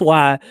that's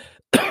why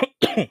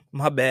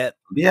my bad.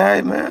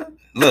 Yeah, man.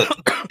 Look,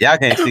 y'all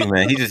can't see,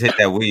 man. He just hit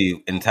that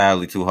weed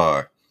entirely too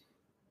hard.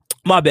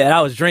 My bad.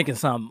 I was drinking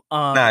something.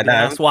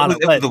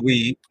 It was the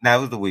weed.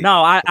 It was the weed.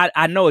 No,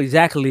 I know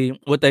exactly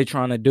what they're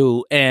trying to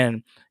do.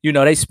 And, you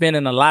know, they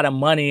spending a lot of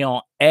money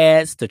on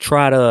ads to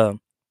try to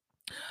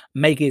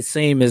make it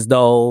seem as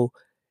though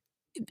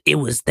it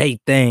was their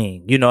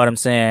thing. You know what I'm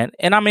saying?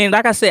 And I mean,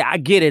 like I said, I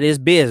get it. It's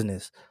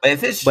business. But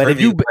if it's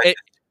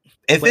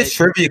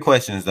trivia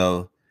questions,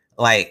 though,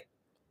 like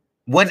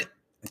what?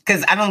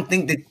 Because I don't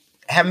think that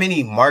how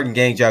many Martin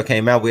games y'all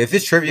came out with. If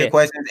it's trivia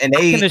questions and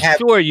they have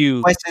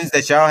questions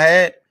that y'all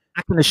had,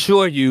 I can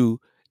assure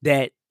you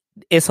that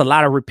it's a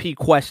lot of repeat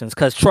questions.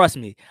 Because trust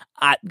me,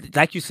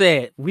 like you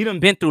said, we done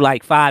been through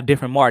like 5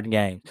 different Martin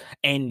games,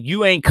 and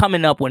you ain't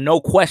coming up with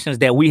no questions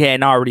that we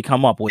hadn't already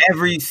come up with.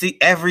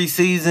 Every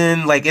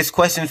season, like it's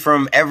questions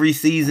from every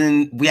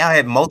season. We all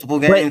had multiple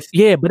games.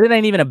 But it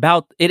ain't even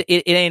about it.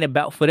 It ain't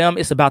about for them.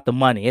 It's about the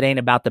money. It ain't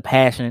about the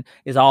passion.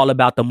 It's all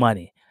about the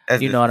money.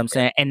 You know what I'm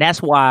saying? And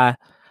that's why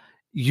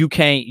you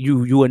can't.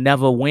 You will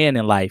never win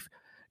in life.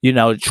 You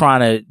know,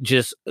 trying to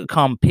just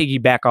come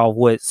piggyback off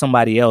what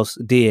somebody else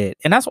did.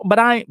 And that's, but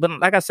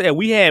like I said,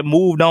 we had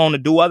moved on to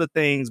do other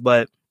things,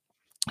 but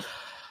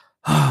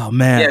oh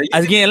man,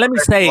 again, let me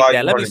say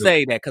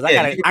that because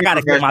I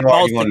gotta get my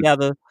thoughts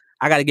together.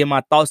 I gotta get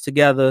my thoughts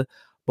together.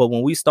 But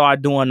when we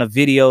start doing the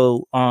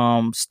video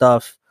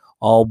stuff,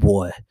 oh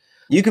boy.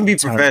 You can be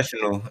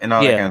professional and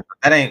all that kind of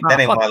stuff.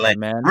 That ain't my lane,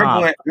 man.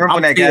 Remember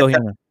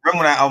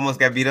when I almost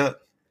got beat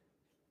up?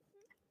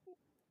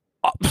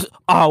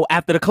 Oh,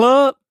 after the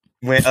club?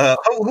 When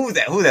who's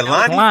that? Who's that?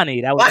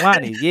 Lonnie? That was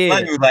Lonnie. Yeah.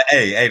 Lonnie was like,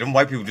 hey, them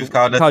white people just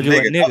called us a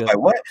nigga. I was like,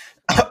 what?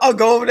 I'll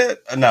go over there.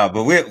 No,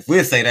 but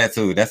we'll say that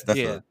too. That's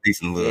a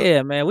decent little.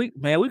 Yeah, man.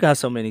 We got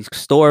so many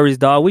stories,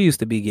 dog. We used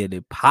to be getting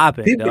it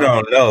popping. People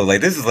don't know. Like,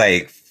 this is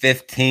like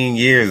 15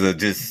 years of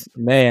just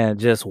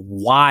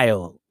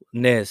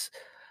wildness.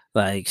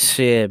 Like,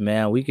 shit,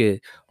 man. We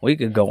could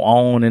go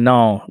on and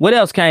on. What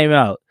else came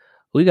out?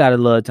 We got a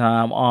little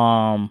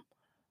time.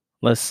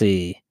 Let's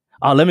see.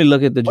 Oh, let me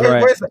look at the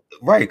draft.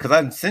 Right, because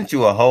I sent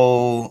you a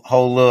whole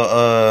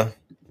little.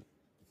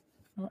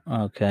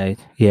 Okay,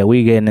 yeah,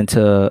 we getting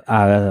into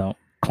our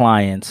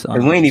clients.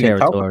 We ain't even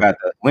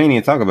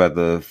talk about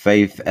the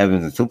Faith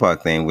Evans and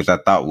Tupac thing, which I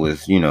thought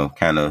was,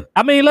 kind of.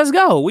 I mean, let's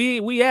go.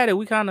 We had it.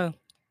 We kind of.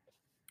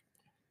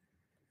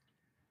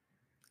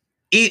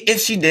 If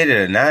she did it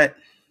or not,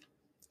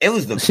 it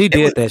was she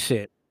did that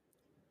shit.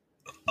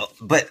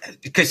 But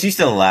because she's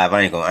still alive,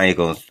 I ain't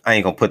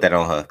gonna put that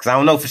on her because I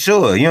don't know for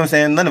sure. You know what I'm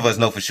saying? None of us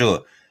know for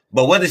sure.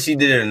 But whether she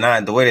did it or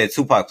not, the way that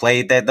Tupac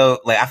played that though,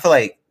 like I feel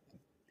like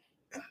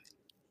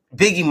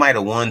Biggie might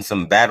have won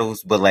some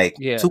battles, but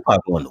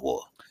Tupac won the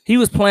war. He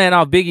was playing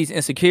off Biggie's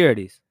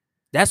insecurities.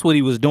 That's what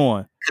he was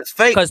doing.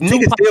 Because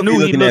Tupac knew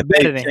he looked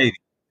better than him.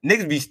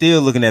 Niggas be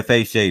still looking at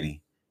Faith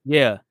shady.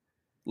 Yeah,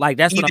 like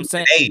that's what I'm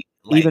saying.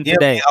 Even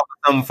today,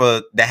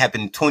 something that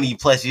happened 20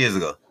 plus years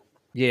ago.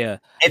 Yeah,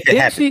 if it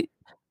happened.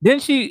 Did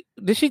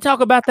she talk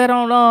about that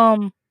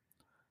on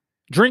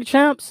Drink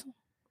Champs?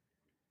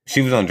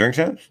 She was on Drink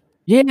Champs?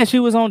 Yeah, she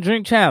was on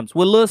Drink Champs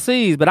with Lil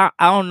C's, but I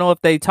don't know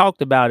if they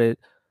talked about it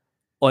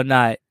or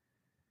not.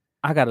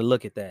 I gotta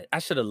look at that. I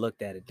should have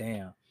looked at it.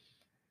 Damn.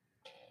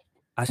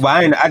 I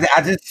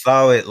just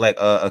saw it like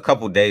a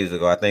couple days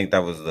ago. I think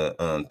that was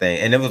the thing,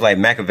 and it was like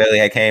Machiavelli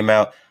had came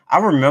out. I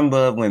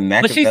remember when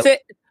Machiavelli.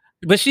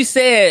 But she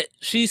said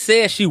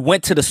she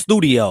went to the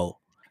studio.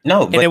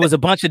 No, and there was a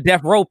bunch of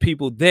Death Row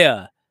people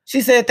there. She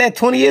said that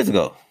 20 years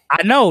ago.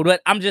 I know,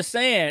 but I'm just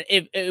saying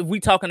if we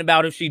talking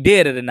about if she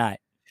did it or not.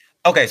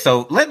 Okay,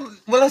 so let's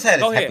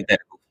have this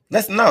hypothetical.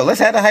 Let's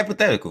have a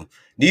hypothetical.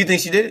 Do you think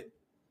she did it?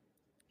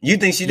 You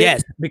think she did?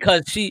 Yes,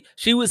 because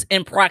she was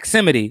in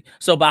proximity.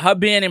 So by her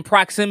being in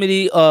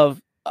proximity of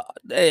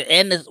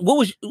what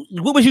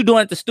was you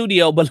doing at the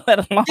studio? But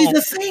let alone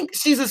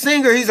she's a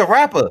singer. He's a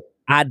rapper.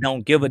 I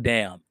don't give a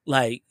damn.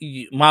 Like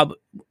you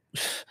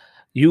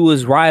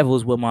was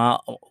rivals with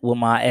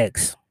my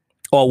ex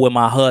or with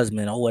my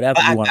husband or whatever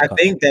you want to call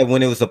it. I think that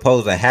when it was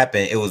supposed to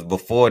happen, it was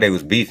before they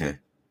was beefing.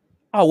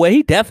 Oh, well,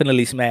 he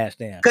definitely smashed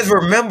them. Because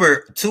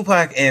remember,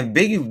 Tupac and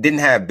Biggie didn't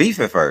have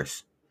beef at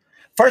first.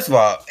 First of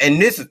all,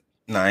 and this,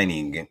 I ain't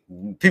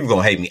even, people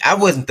gonna hate me. I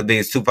wasn't the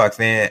biggest Tupac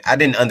fan. I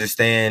didn't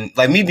understand,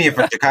 like me being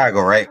from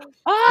Chicago, right?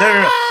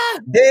 No.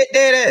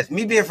 Dead ass.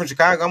 Me being from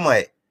Chicago, I'm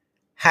like,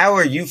 how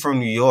are you from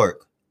New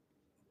York,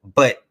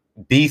 but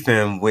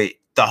beefing with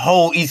the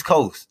whole East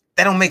Coast?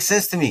 That don't make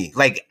sense to me.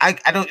 Like,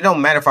 it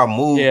don't matter if I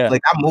move. Yeah.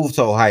 Like, I moved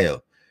to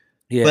Ohio.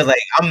 Yeah. But,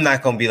 like, I'm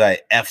not going to be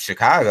like, F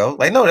Chicago.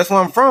 Like, no, that's where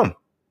I'm from.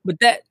 But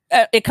that,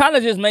 it kind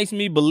of just makes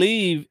me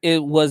believe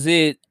was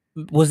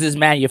this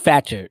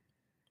manufactured?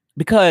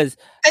 Because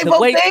they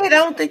both did. I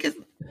don't think it's.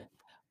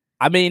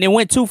 I mean, it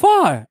went too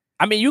far.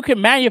 I mean, you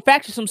can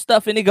manufacture some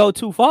stuff and it go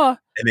too far.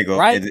 And it go,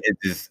 right? It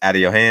just out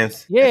of your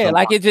hands. Yeah,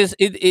 like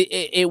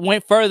it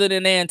went further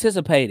than they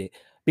anticipated.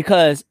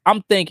 Because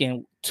I'm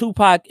thinking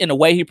Tupac, in the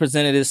way he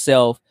presented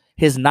himself,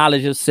 his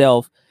knowledge of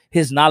self,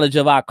 his knowledge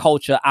of our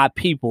culture, our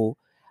people,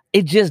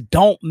 it just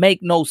don't make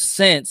no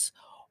sense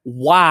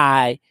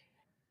why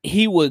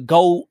he would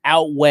go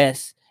out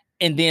west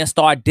and then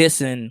start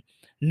dissing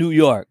New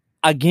York.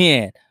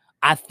 Again,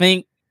 I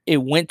think it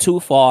went too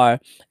far.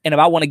 And if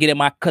I want to get in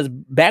because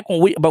by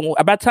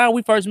the time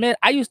we first met,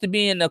 I used to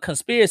be in the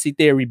conspiracy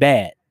theory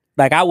bad.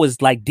 Like I was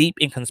like deep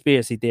in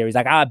conspiracy theories.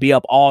 Like I'd be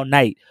up all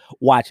night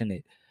watching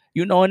it.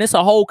 You know, and it's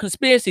a whole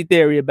conspiracy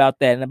theory about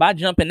that. And if I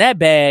jump in that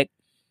bag,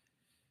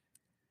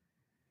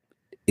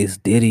 it's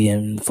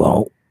Diddy's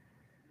fault.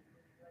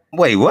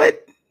 Wait,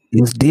 what?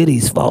 It's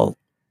Diddy's fault.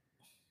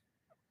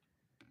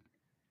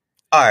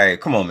 All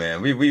right, come on,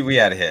 man. We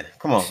out of here.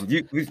 Come on.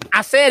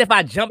 I said if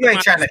I jump in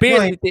my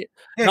conspiracy theory.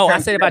 No, I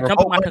said if I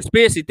jump in my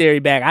conspiracy theory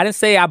bag. I didn't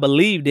say I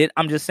believed it.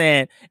 I'm just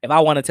saying if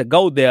I wanted to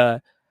go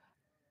there,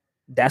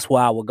 that's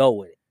where I would go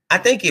with it. I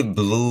think it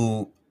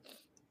blew.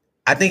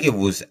 I think it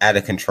was out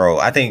of control.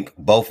 I think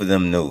both of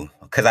them knew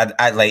because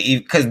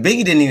because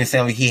Biggie didn't even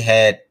sound like he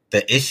had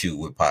the issue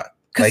with Pac.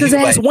 Because his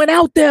ass went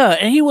out there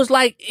and he was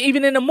like,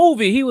 even in the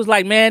movie, he was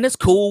like, man, it's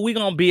cool. We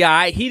gonna be all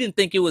right. He didn't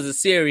think it was as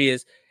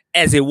serious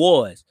as it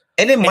was.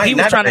 And it might he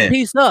was trying to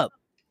piece up.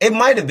 It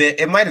might have been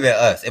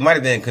us. It might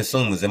have been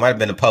consumers. It might have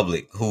been the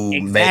public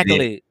who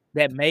made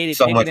it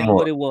so much more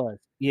what it was.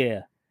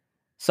 Yeah.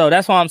 So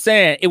that's what I'm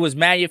saying. It was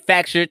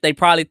manufactured. They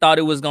probably thought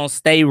it was gonna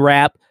stay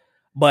rap,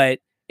 but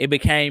it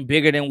became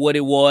bigger than what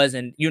it was.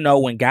 And you know,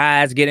 when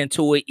guys get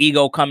into it,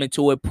 ego come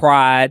into it,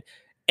 pride,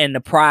 and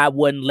the pride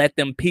wouldn't let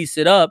them piece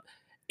it up.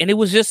 And it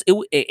was just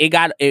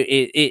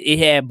it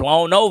had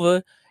blown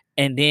over,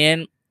 and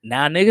then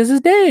now niggas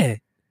is dead.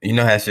 You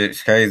know how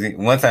shit's crazy.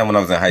 One time when I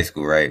was in high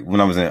school, right?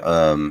 When I was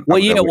in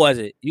what year was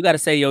it? You got to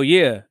say your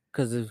year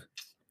because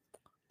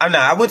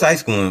I went to high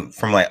school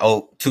from like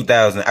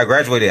 2000. I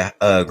graduated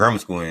grammar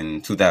school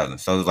in 2000,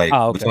 so it was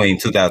like between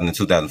 2000 and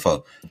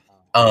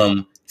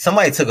 2004.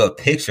 Somebody took a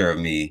picture of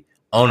me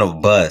on a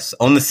bus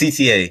on the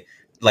CTA,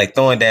 like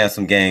throwing down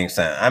some gang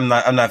sign. I'm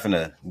not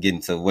gonna get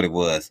into what it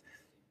was.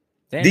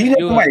 Damn, do you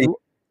know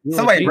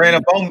somebody ran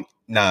up on me?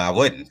 Nah, I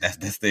wouldn't.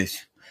 That's the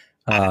issue.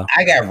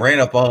 I got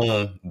ran up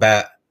on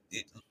by.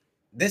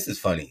 This is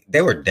funny.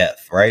 They were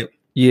deaf, right?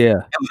 Yeah.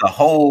 It was a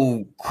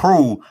whole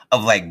crew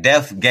of like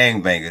deaf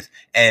gangbangers,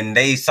 and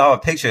they saw a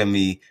picture of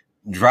me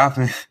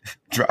dropping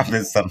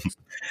something,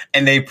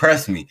 and they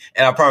pressed me.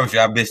 And I promise you,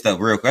 I bitched up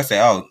real quick. I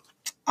said,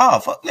 "Oh,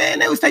 fuck, man!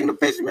 They was taking a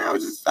picture, man. I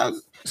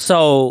was."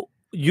 So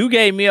you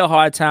gave me a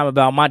hard time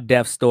about my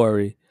deaf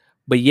story,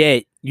 but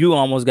yet you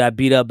almost got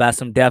beat up by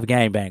some deaf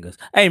gangbangers.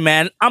 Hey,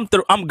 man, I'm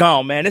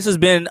gone, man. This has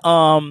been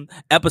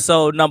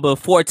episode number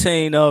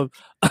 14 of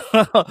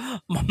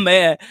my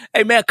man.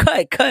 Hey, man,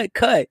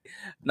 cut.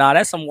 Nah,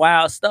 that's some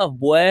wild stuff,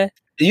 boy.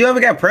 You ever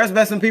got pressed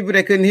by some people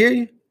that couldn't hear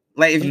you?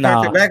 Like if you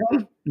turned your back on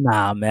them?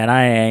 Nah, man,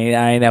 I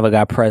ain't never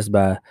got pressed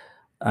by.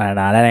 Nah,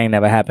 that ain't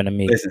never happened to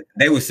me. Listen,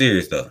 they were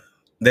serious though.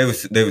 There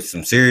was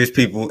some serious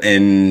people,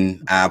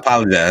 and I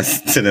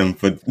apologize to them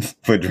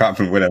for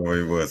dropping whatever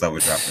it was I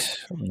was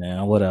dropping.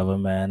 Yeah, whatever,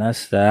 man.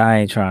 I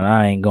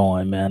ain't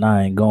going, man.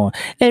 I ain't going.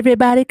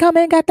 Everybody come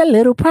and got the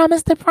little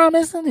promise to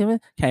promise.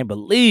 Can't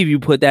believe you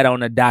put that on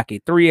the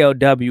docket.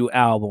 3LW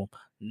album.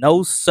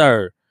 No,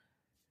 sir.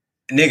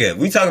 Nigga,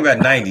 we talking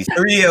about 90s.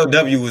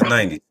 3LW was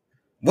 90s.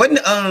 Wasn't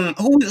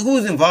who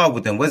was involved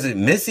with them? Was it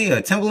Missy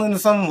or Timbaland or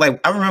something? Like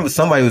I remember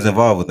somebody was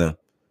involved with them.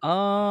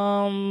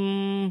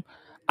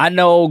 I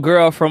know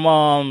girl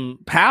from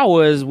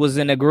Powers was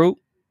in the group.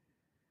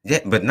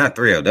 Yeah, but not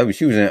 3LW.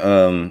 She was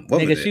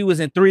in she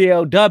was in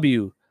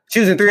 3LW. She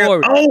was in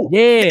 3LW. Oh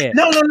yeah.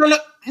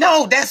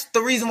 No. That's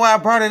the reason why I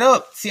brought it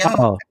up. See, I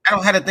don't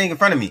have the thing in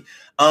front of me.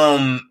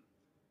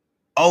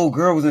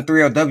 Girl was in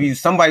 3LW.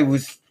 Somebody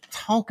was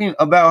talking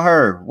about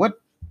her. What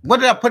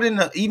did I put in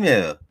the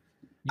email?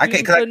 I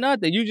can't put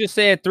nothing. You just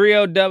said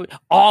 3LW.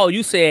 Oh,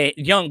 you said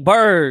Young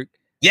Berg.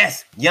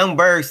 Yes, Young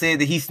Berg said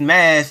that he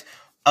smashed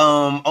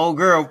old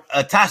girl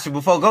Tasha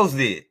before Ghost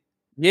did.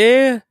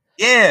 Yeah.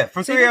 Yeah,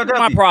 from 3LW. That's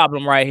my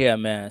problem right here,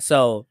 man.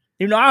 So,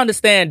 I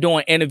understand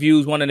doing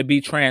interviews, wanting to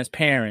be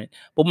transparent.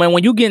 But man,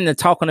 when you get into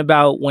talking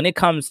about, when it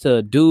comes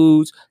to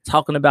dudes,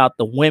 talking about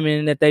the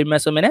women that they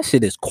mess with, man, that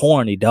shit is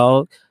corny,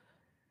 dog.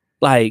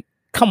 Like,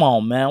 come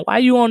on, man. Why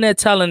you on there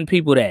telling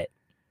people that?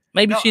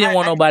 Maybe she didn't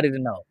want nobody to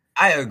know.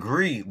 I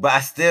agree, but I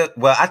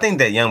think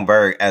that Young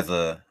Berg as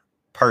a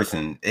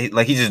person, he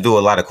just do a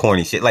lot of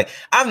corny shit. Like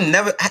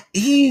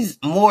he's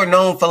more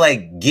known for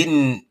like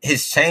getting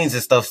his chains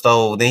and stuff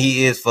stole than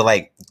he is for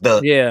like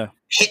the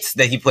hits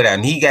that he put out.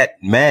 And he got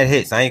mad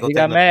hits. I ain't gonna. He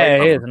got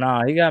mad hits.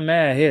 Nah, he got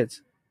mad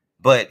hits.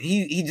 But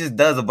he just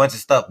does a bunch of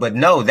stuff. But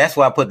no, that's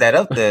why I put that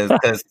up there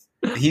because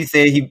he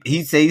said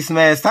he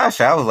smashed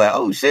Tasha. I was like,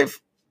 oh shit.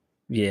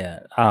 Yeah.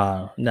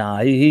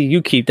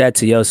 You keep that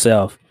to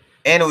yourself.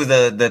 And it was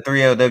the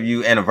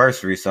 3LW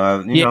anniversary,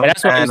 so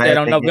that's what you said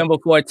on November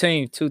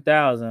 14th,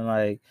 2000.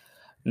 Like,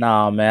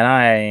 nah,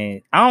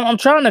 man, I'm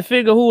trying to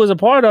figure who was a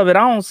part of it.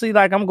 I don't see,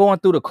 like, I'm going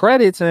through the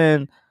credits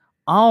and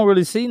I don't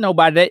really see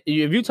nobody.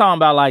 If you're talking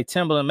about like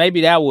Timbaland,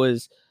 maybe that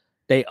was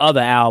they other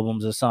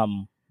albums or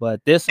something.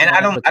 But this, and I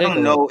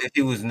don't know if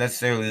he was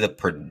necessarily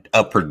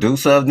a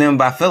producer of them,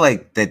 but I feel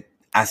like that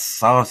I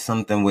saw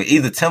something with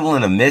either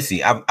Timbaland or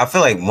Missy. I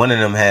feel like one of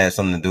them had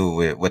something to do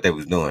with what they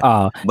was doing.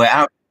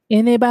 But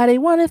anybody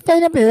want to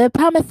say the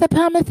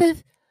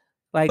promises?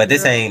 Like, but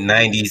this ain't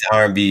 90s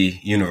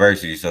R&B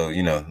university, so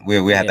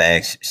we have to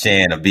ask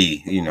Shan or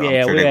B. I'm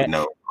sure they would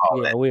know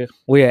all that.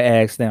 We'll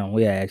ask them.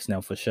 We'll ask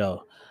them for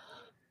sure.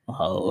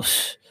 Oh,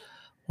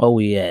 where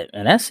we at?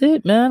 And that's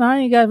it, man. I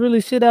ain't got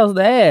really shit else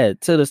to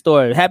add to the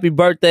story. Happy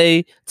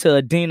birthday to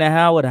Adina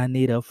Howard. I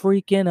need a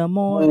freak in the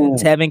morning.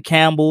 Tevin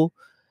Campbell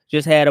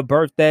just had a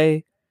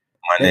birthday.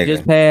 My nigga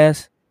just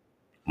passed.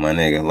 My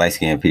nigga, light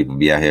skinned people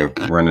be out here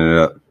running it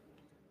up.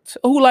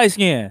 Who light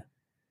skinned?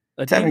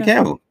 Tevin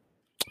Campbell.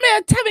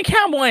 Man, Tevin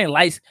Campbell ain't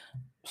light.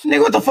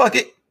 Nigga, what the fuck?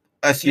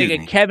 Excuse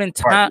me. Kevin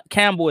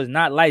Campbell is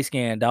not light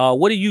skinned, dog.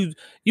 What are you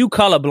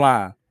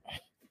colorblind?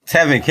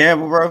 Tevin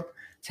Campbell, bro.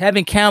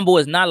 Tevin Campbell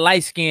is not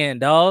light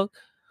skinned, dog.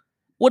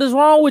 What is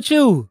wrong with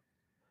you?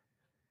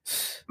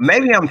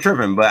 Maybe I'm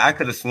tripping, but I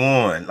could have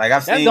sworn. Like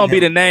I've seen. That's gonna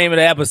be the name of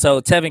the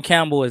episode. Tevin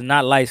Campbell is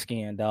not light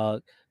skinned,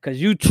 dog. Cause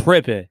you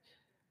tripping.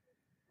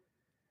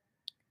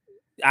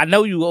 I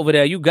know you over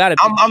there. You got it.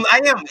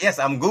 I am. Yes,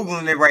 I'm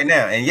Googling it right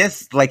now. And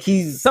yes, like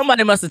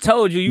somebody must have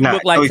told you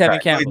look like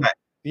Tevin Campbell.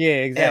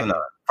 Yeah, exactly.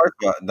 No. First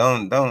of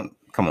all, don't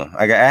come on.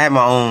 I have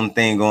my own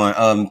thing going.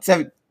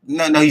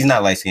 No, he's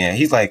not light skinned.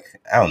 He's like,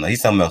 I don't know,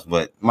 he's something else,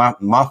 but my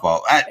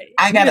fault.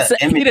 I got to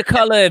he the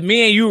color if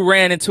me and you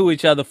ran into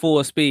each other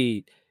full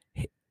speed.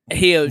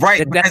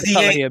 Right, because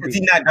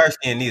he's not dark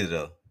skinned either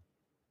though.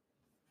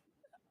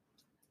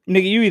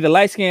 Nigga, you either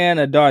light skinned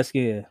or dark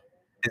skinned.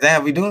 Is that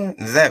how we doing?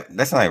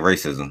 That's not like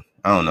racism?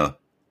 I don't know.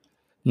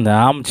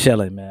 Nah, I'm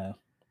chilling, man.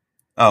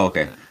 Oh,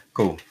 okay.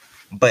 Cool.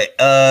 But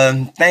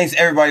thanks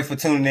everybody for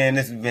tuning in.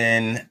 This has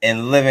been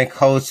In Living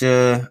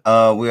Culture.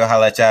 We'll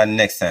holler at y'all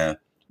next time.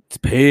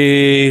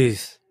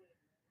 Peace.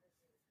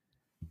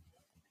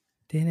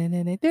 Did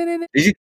you